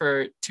listening,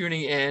 for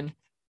tuning in.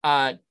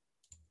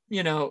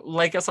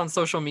 Like us on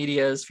social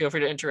medias. Feel free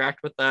to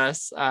interact with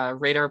us.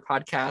 Rate our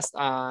podcast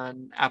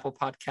on Apple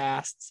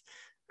Podcasts.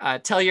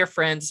 Tell your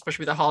friends,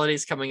 especially with the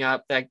holidays coming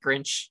up, that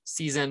Grinch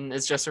season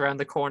is just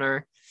around the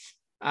corner.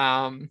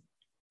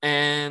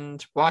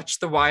 And watch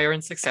The Wire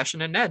and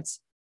Succession and Ned's.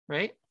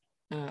 Right.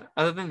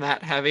 Other than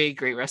that, have a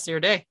great rest of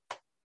your day.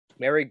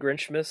 Merry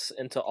Grinchmas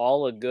and to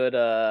all a good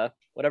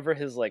whatever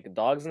his like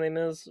dog's name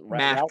is.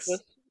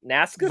 Ralphus?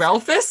 Nascus?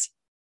 Ralphus?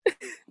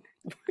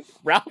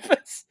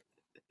 Ralphus?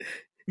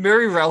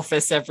 Merry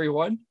Ralphus,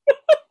 everyone.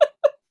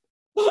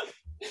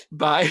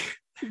 Bye.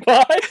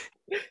 Bye.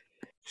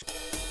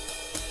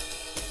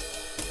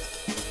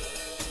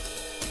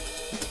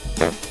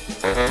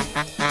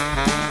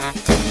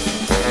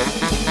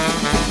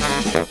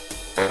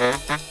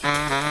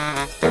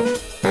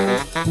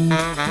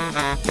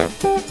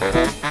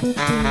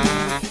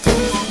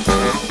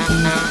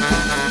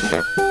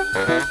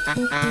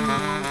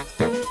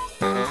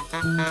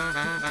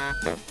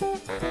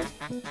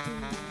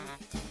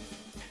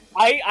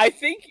 I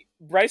think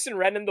Bryce and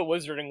Ren in the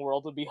Wizarding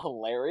World would be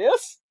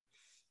hilarious.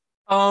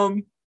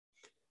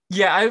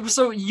 Yeah,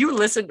 so you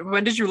listened,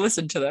 when did you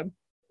listen to them?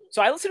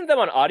 So I listened to them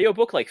on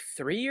audiobook like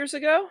 3 years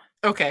ago.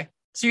 Okay.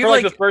 So you for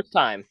like the first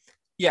time.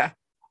 Yeah.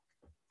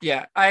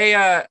 Yeah.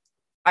 I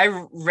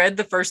read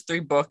the first 3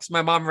 books.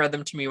 My mom read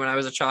them to me when I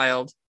was a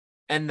child.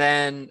 And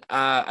then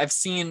I've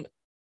seen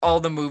all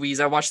the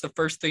movies. I watched the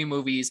first 3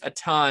 movies a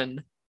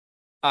ton.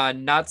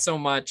 Not so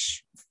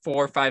much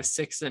 4, 5,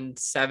 6, and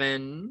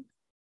 7.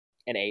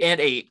 And 8. And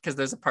 8, because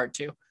there's a part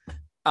 2.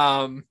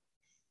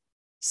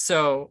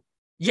 So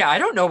yeah, I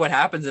don't know what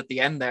happens at the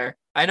end there.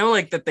 I know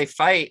like that they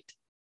fight.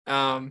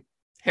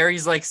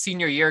 Harry's like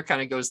senior year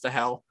kind of goes to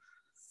hell.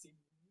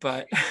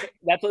 But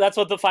that's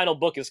what the final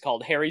book is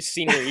called, Harry's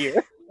senior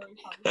year.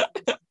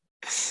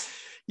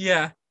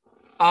 Yeah.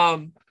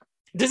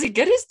 Does he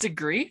get his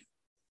degree?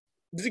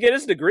 Does he get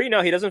his degree?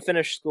 No, he doesn't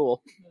finish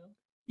school.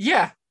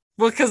 Yeah.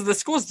 Well, because the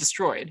school's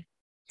destroyed.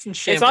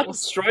 It's not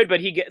destroyed, but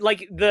he get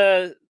like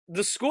the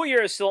school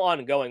year is still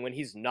ongoing when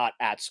he's not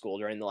at school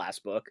during the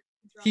last book.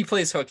 He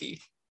plays hooky.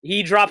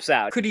 He drops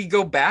out. Could he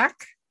go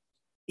back?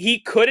 He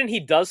could, and he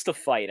does to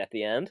fight at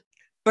the end.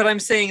 But I'm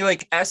saying,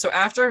 like, so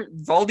after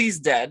Voldy's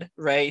dead,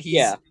 right?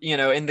 He's,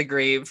 in the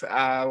grave,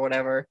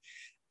 whatever.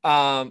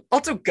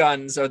 Also,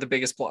 guns are the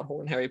biggest plot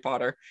hole in Harry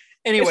Potter.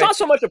 Anyway, it's not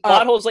so much a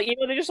plot hole. It's like,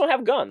 they just don't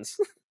have guns.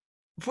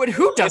 But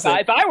who doesn't?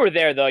 If I were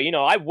there, though,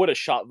 I would have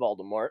shot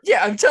Voldemort.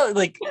 Yeah, I'm telling,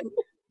 like,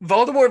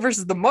 Voldemort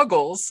versus the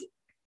Muggles.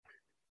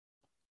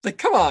 Like,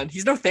 come on,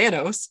 he's no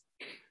Thanos.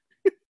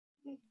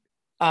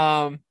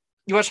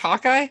 You watch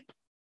Hawkeye?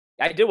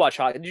 I did watch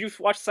Hawkeye. Did you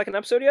watch the second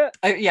episode yet?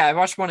 I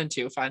watched 1 and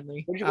 2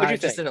 finally. What'd you think? I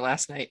just did it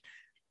last night.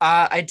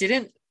 I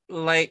didn't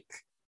like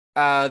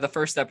the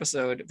first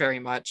episode very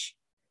much.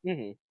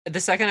 Mm-hmm. The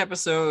second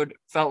episode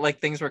felt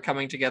like things were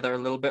coming together a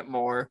little bit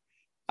more.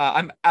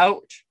 I'm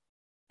out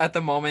at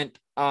the moment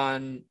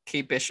on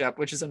Kate Bishop,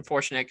 which is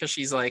unfortunate because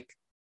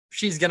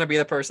she's gonna be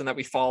the person that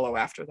we follow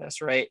after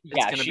this, right?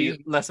 It's gonna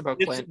be less about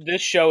Clint.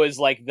 This show is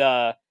like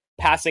the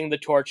passing the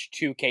torch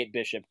to Kate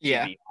Bishop.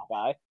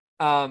 Hawkeye.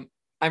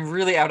 I'm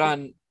really out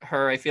on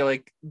her. I feel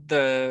like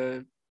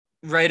the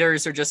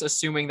writers are just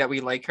assuming that we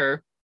like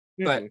her,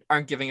 but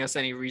aren't giving us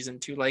any reason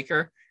to like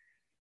her.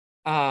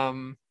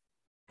 And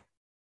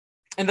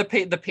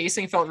the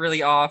pacing felt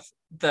really off.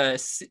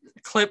 The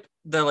clip,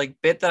 the like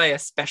bit that I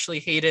especially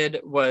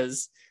hated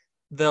was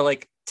the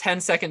like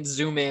 10-second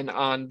zoom in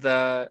on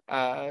the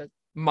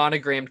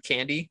monogrammed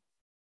candy.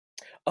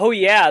 Oh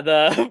yeah,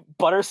 the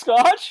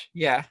butterscotch.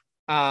 Yeah.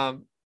 I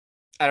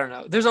don't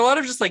know. There's a lot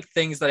of just like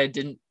things that I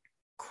didn't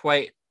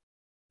quite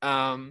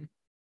I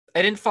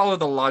didn't follow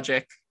the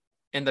logic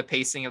in the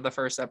pacing of the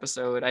first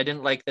episode. I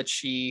didn't like that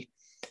she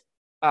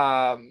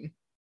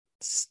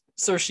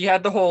so she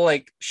had the whole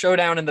like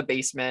showdown in the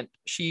basement.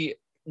 She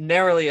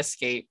narrowly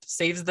escaped,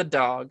 saves the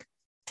dog,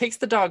 takes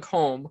the dog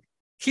home,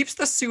 keeps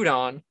the suit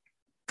on,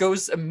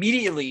 goes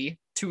immediately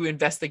to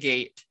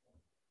investigate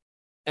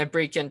and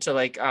break into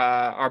like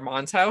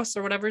Armand's house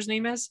or whatever his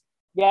name is.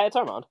 Yeah, it's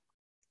Armand.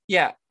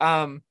 Yeah.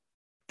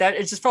 That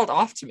it just felt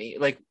off to me.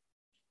 Like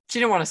she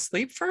didn't want to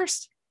sleep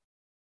first.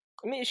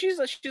 I mean, she's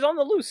on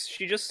the loose.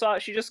 She just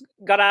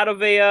got out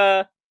of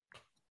a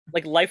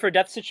like life or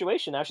death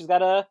situation. Now she's got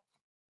to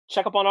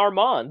check up on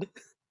Armand.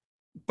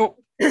 But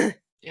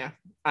yeah,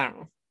 I don't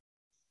know.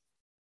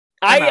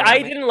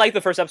 I didn't like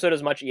the first episode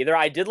as much either.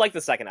 I did like the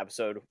second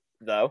episode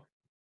though.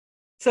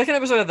 Second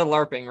episode had the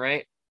LARPing,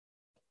 right?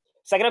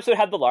 Second episode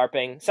had the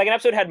LARPing. Second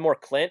episode had more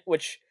Clint,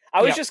 which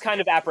I was just kind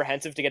of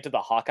apprehensive to get to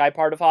the Hawkeye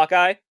part of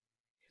Hawkeye,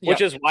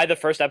 which is why the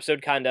first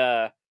episode kind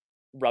of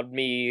rubbed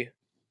me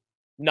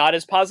not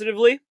as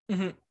positively.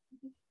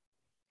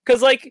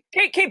 Because, like,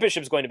 Kate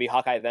Bishop's going to be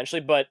Hawkeye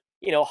eventually, but,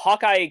 you know,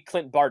 Hawkeye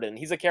Clint Barton,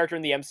 he's a character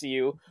in the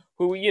MCU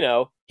who, you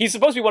know, he's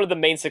supposed to be one of the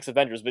main 6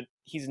 Avengers, but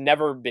he's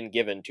never been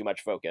given too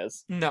much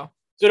focus. No.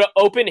 So to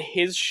open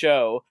his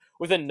show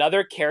with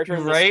another character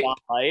in the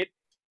spotlight,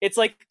 it's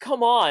like,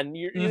 come on,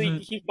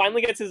 he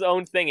finally gets his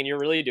own thing, and you're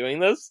really doing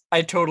this?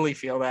 I totally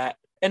feel that.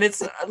 And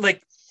it's,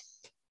 like,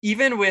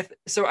 even with...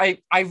 So I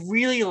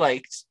really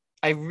liked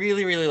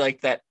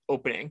that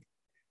opening.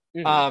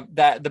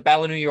 That the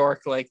Battle of New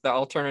York, like the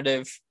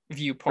alternative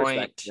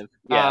viewpoint.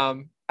 Yeah.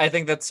 I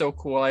think that's so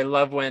cool. I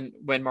love when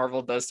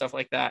Marvel does stuff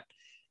like that.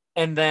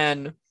 And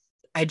then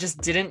I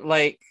just didn't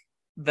like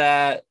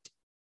that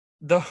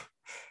the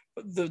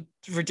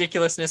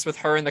ridiculousness with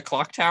her in the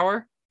clock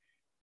tower.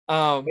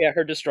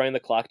 Her destroying the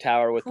clock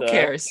tower with who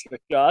cares?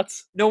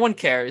 Shots. No one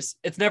cares.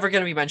 It's never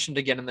going to be mentioned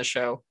again in the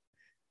show.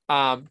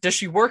 Does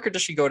she work or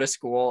does she go to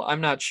school?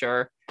 I'm not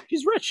sure.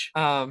 She's rich.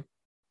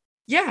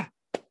 Yeah,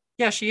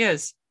 she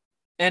is.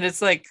 And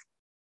it's like,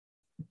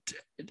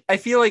 I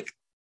feel like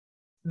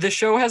the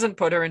show hasn't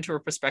put her into a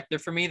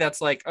perspective for me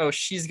that's like, oh,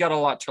 she's got a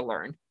lot to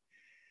learn.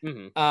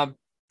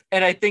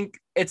 And I think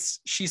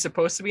she's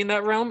supposed to be in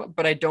that realm,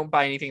 but I don't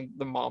buy anything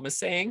the mom is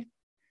saying.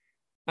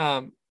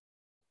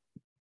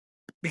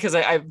 Because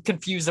I'm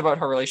confused about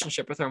her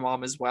relationship with her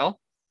mom as well.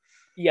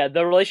 Yeah,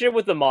 the relationship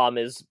with the mom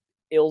is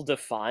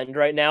ill-defined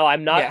right now.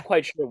 I'm not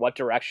quite sure what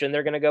direction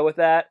they're going to go with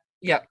that.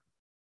 Yeah.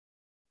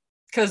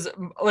 Because,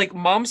 like,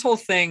 mom's whole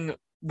thing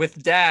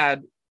with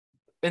dad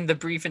in the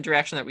brief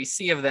interaction that we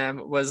see of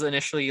them was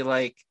initially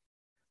like,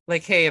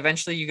 hey,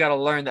 eventually you got to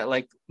learn that,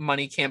 like,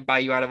 money can't buy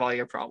you out of all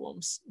your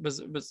problems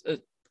was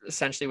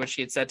essentially what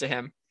she had said to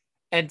him.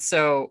 And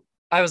so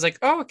I was like,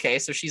 oh, okay.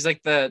 So she's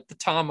like the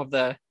Tom of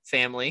the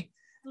family.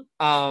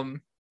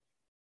 And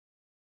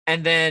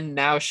then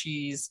now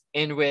she's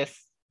in with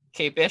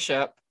Kate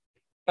Bishop.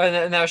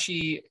 And now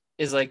she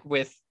is like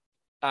with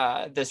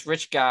this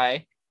rich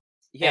guy.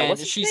 Yeah. And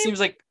she seems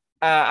like,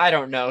 I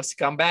don't know,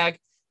 scumbag.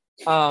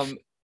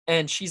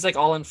 And she's like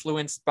all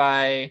influenced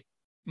by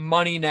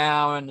money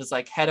now and is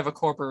like head of a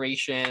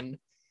corporation.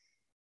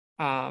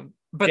 But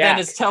then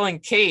is telling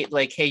Kate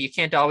like, hey, you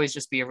can't always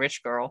just be a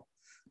rich girl.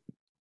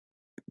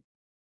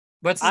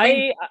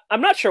 I'm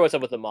not sure what's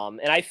up with the mom,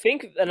 and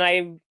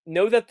I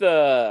know that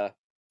the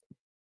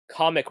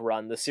comic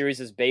run the series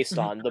is based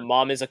on the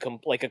mom is a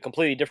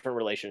completely different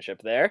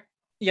relationship there.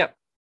 Yep.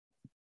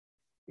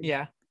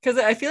 Yeah, because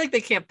I feel like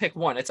they can't pick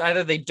one. It's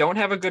either they don't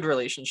have a good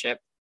relationship,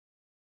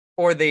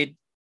 or they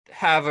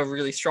have a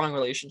really strong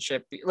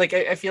relationship. Like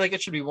I feel like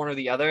it should be one or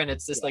the other, and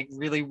it's this like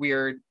really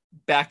weird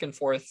back and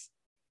forth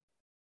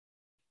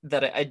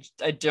that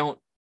I don't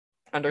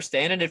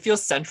understand, and it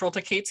feels central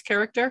to Kate's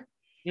character.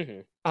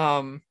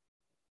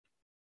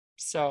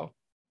 So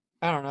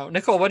I don't know.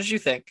 Nicole, what did you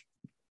think?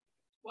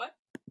 What?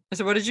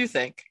 So what did you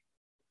think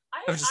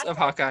of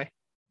Hawkeye?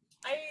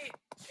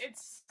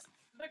 It's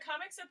the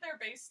comics that they're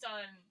based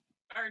on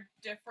are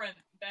different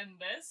than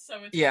this,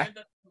 so it's weird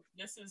that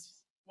this is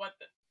what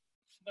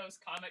those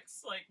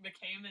comics like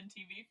became in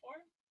TV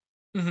form.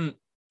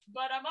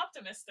 But I'm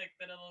optimistic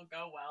that it'll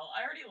go well.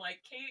 I already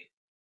like Kate.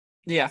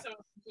 Yeah. So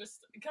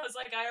just because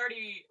I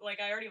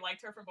already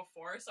liked her from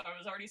before, so I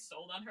was already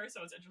sold on her.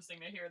 So it's interesting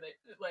to hear that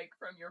like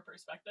from your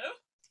perspective.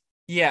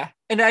 Yeah,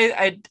 and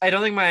I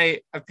don't think my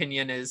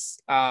opinion is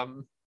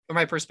or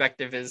my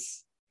perspective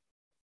is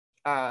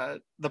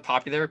the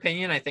popular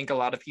opinion. I think a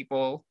lot of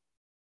people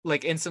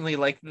like instantly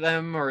like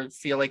them or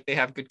feel like they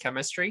have good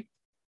chemistry.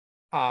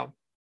 But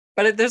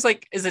there's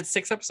like, is it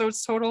 6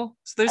 episodes total?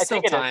 So there's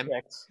still time.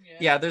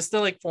 Yeah, there's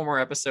still like 4 more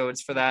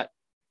episodes for that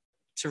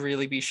to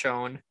really be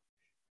shown.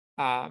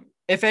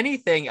 If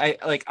anything,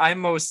 I'm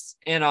most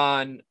in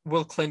on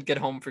will Clint get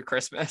home for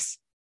Christmas?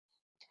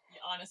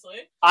 Honestly,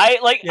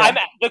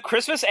 the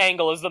Christmas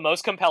angle is the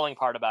most compelling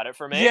part about it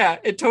for me. Yeah,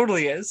 it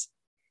totally is.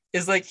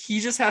 It's like he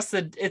just has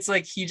to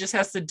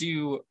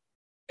do.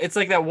 It's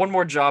like that one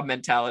more job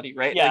mentality,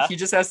 right? Yeah. Like he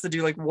just has to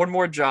do like one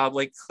more job,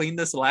 like clean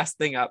this last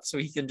thing up so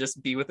he can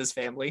just be with his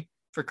family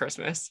for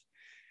Christmas.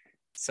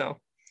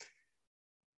 So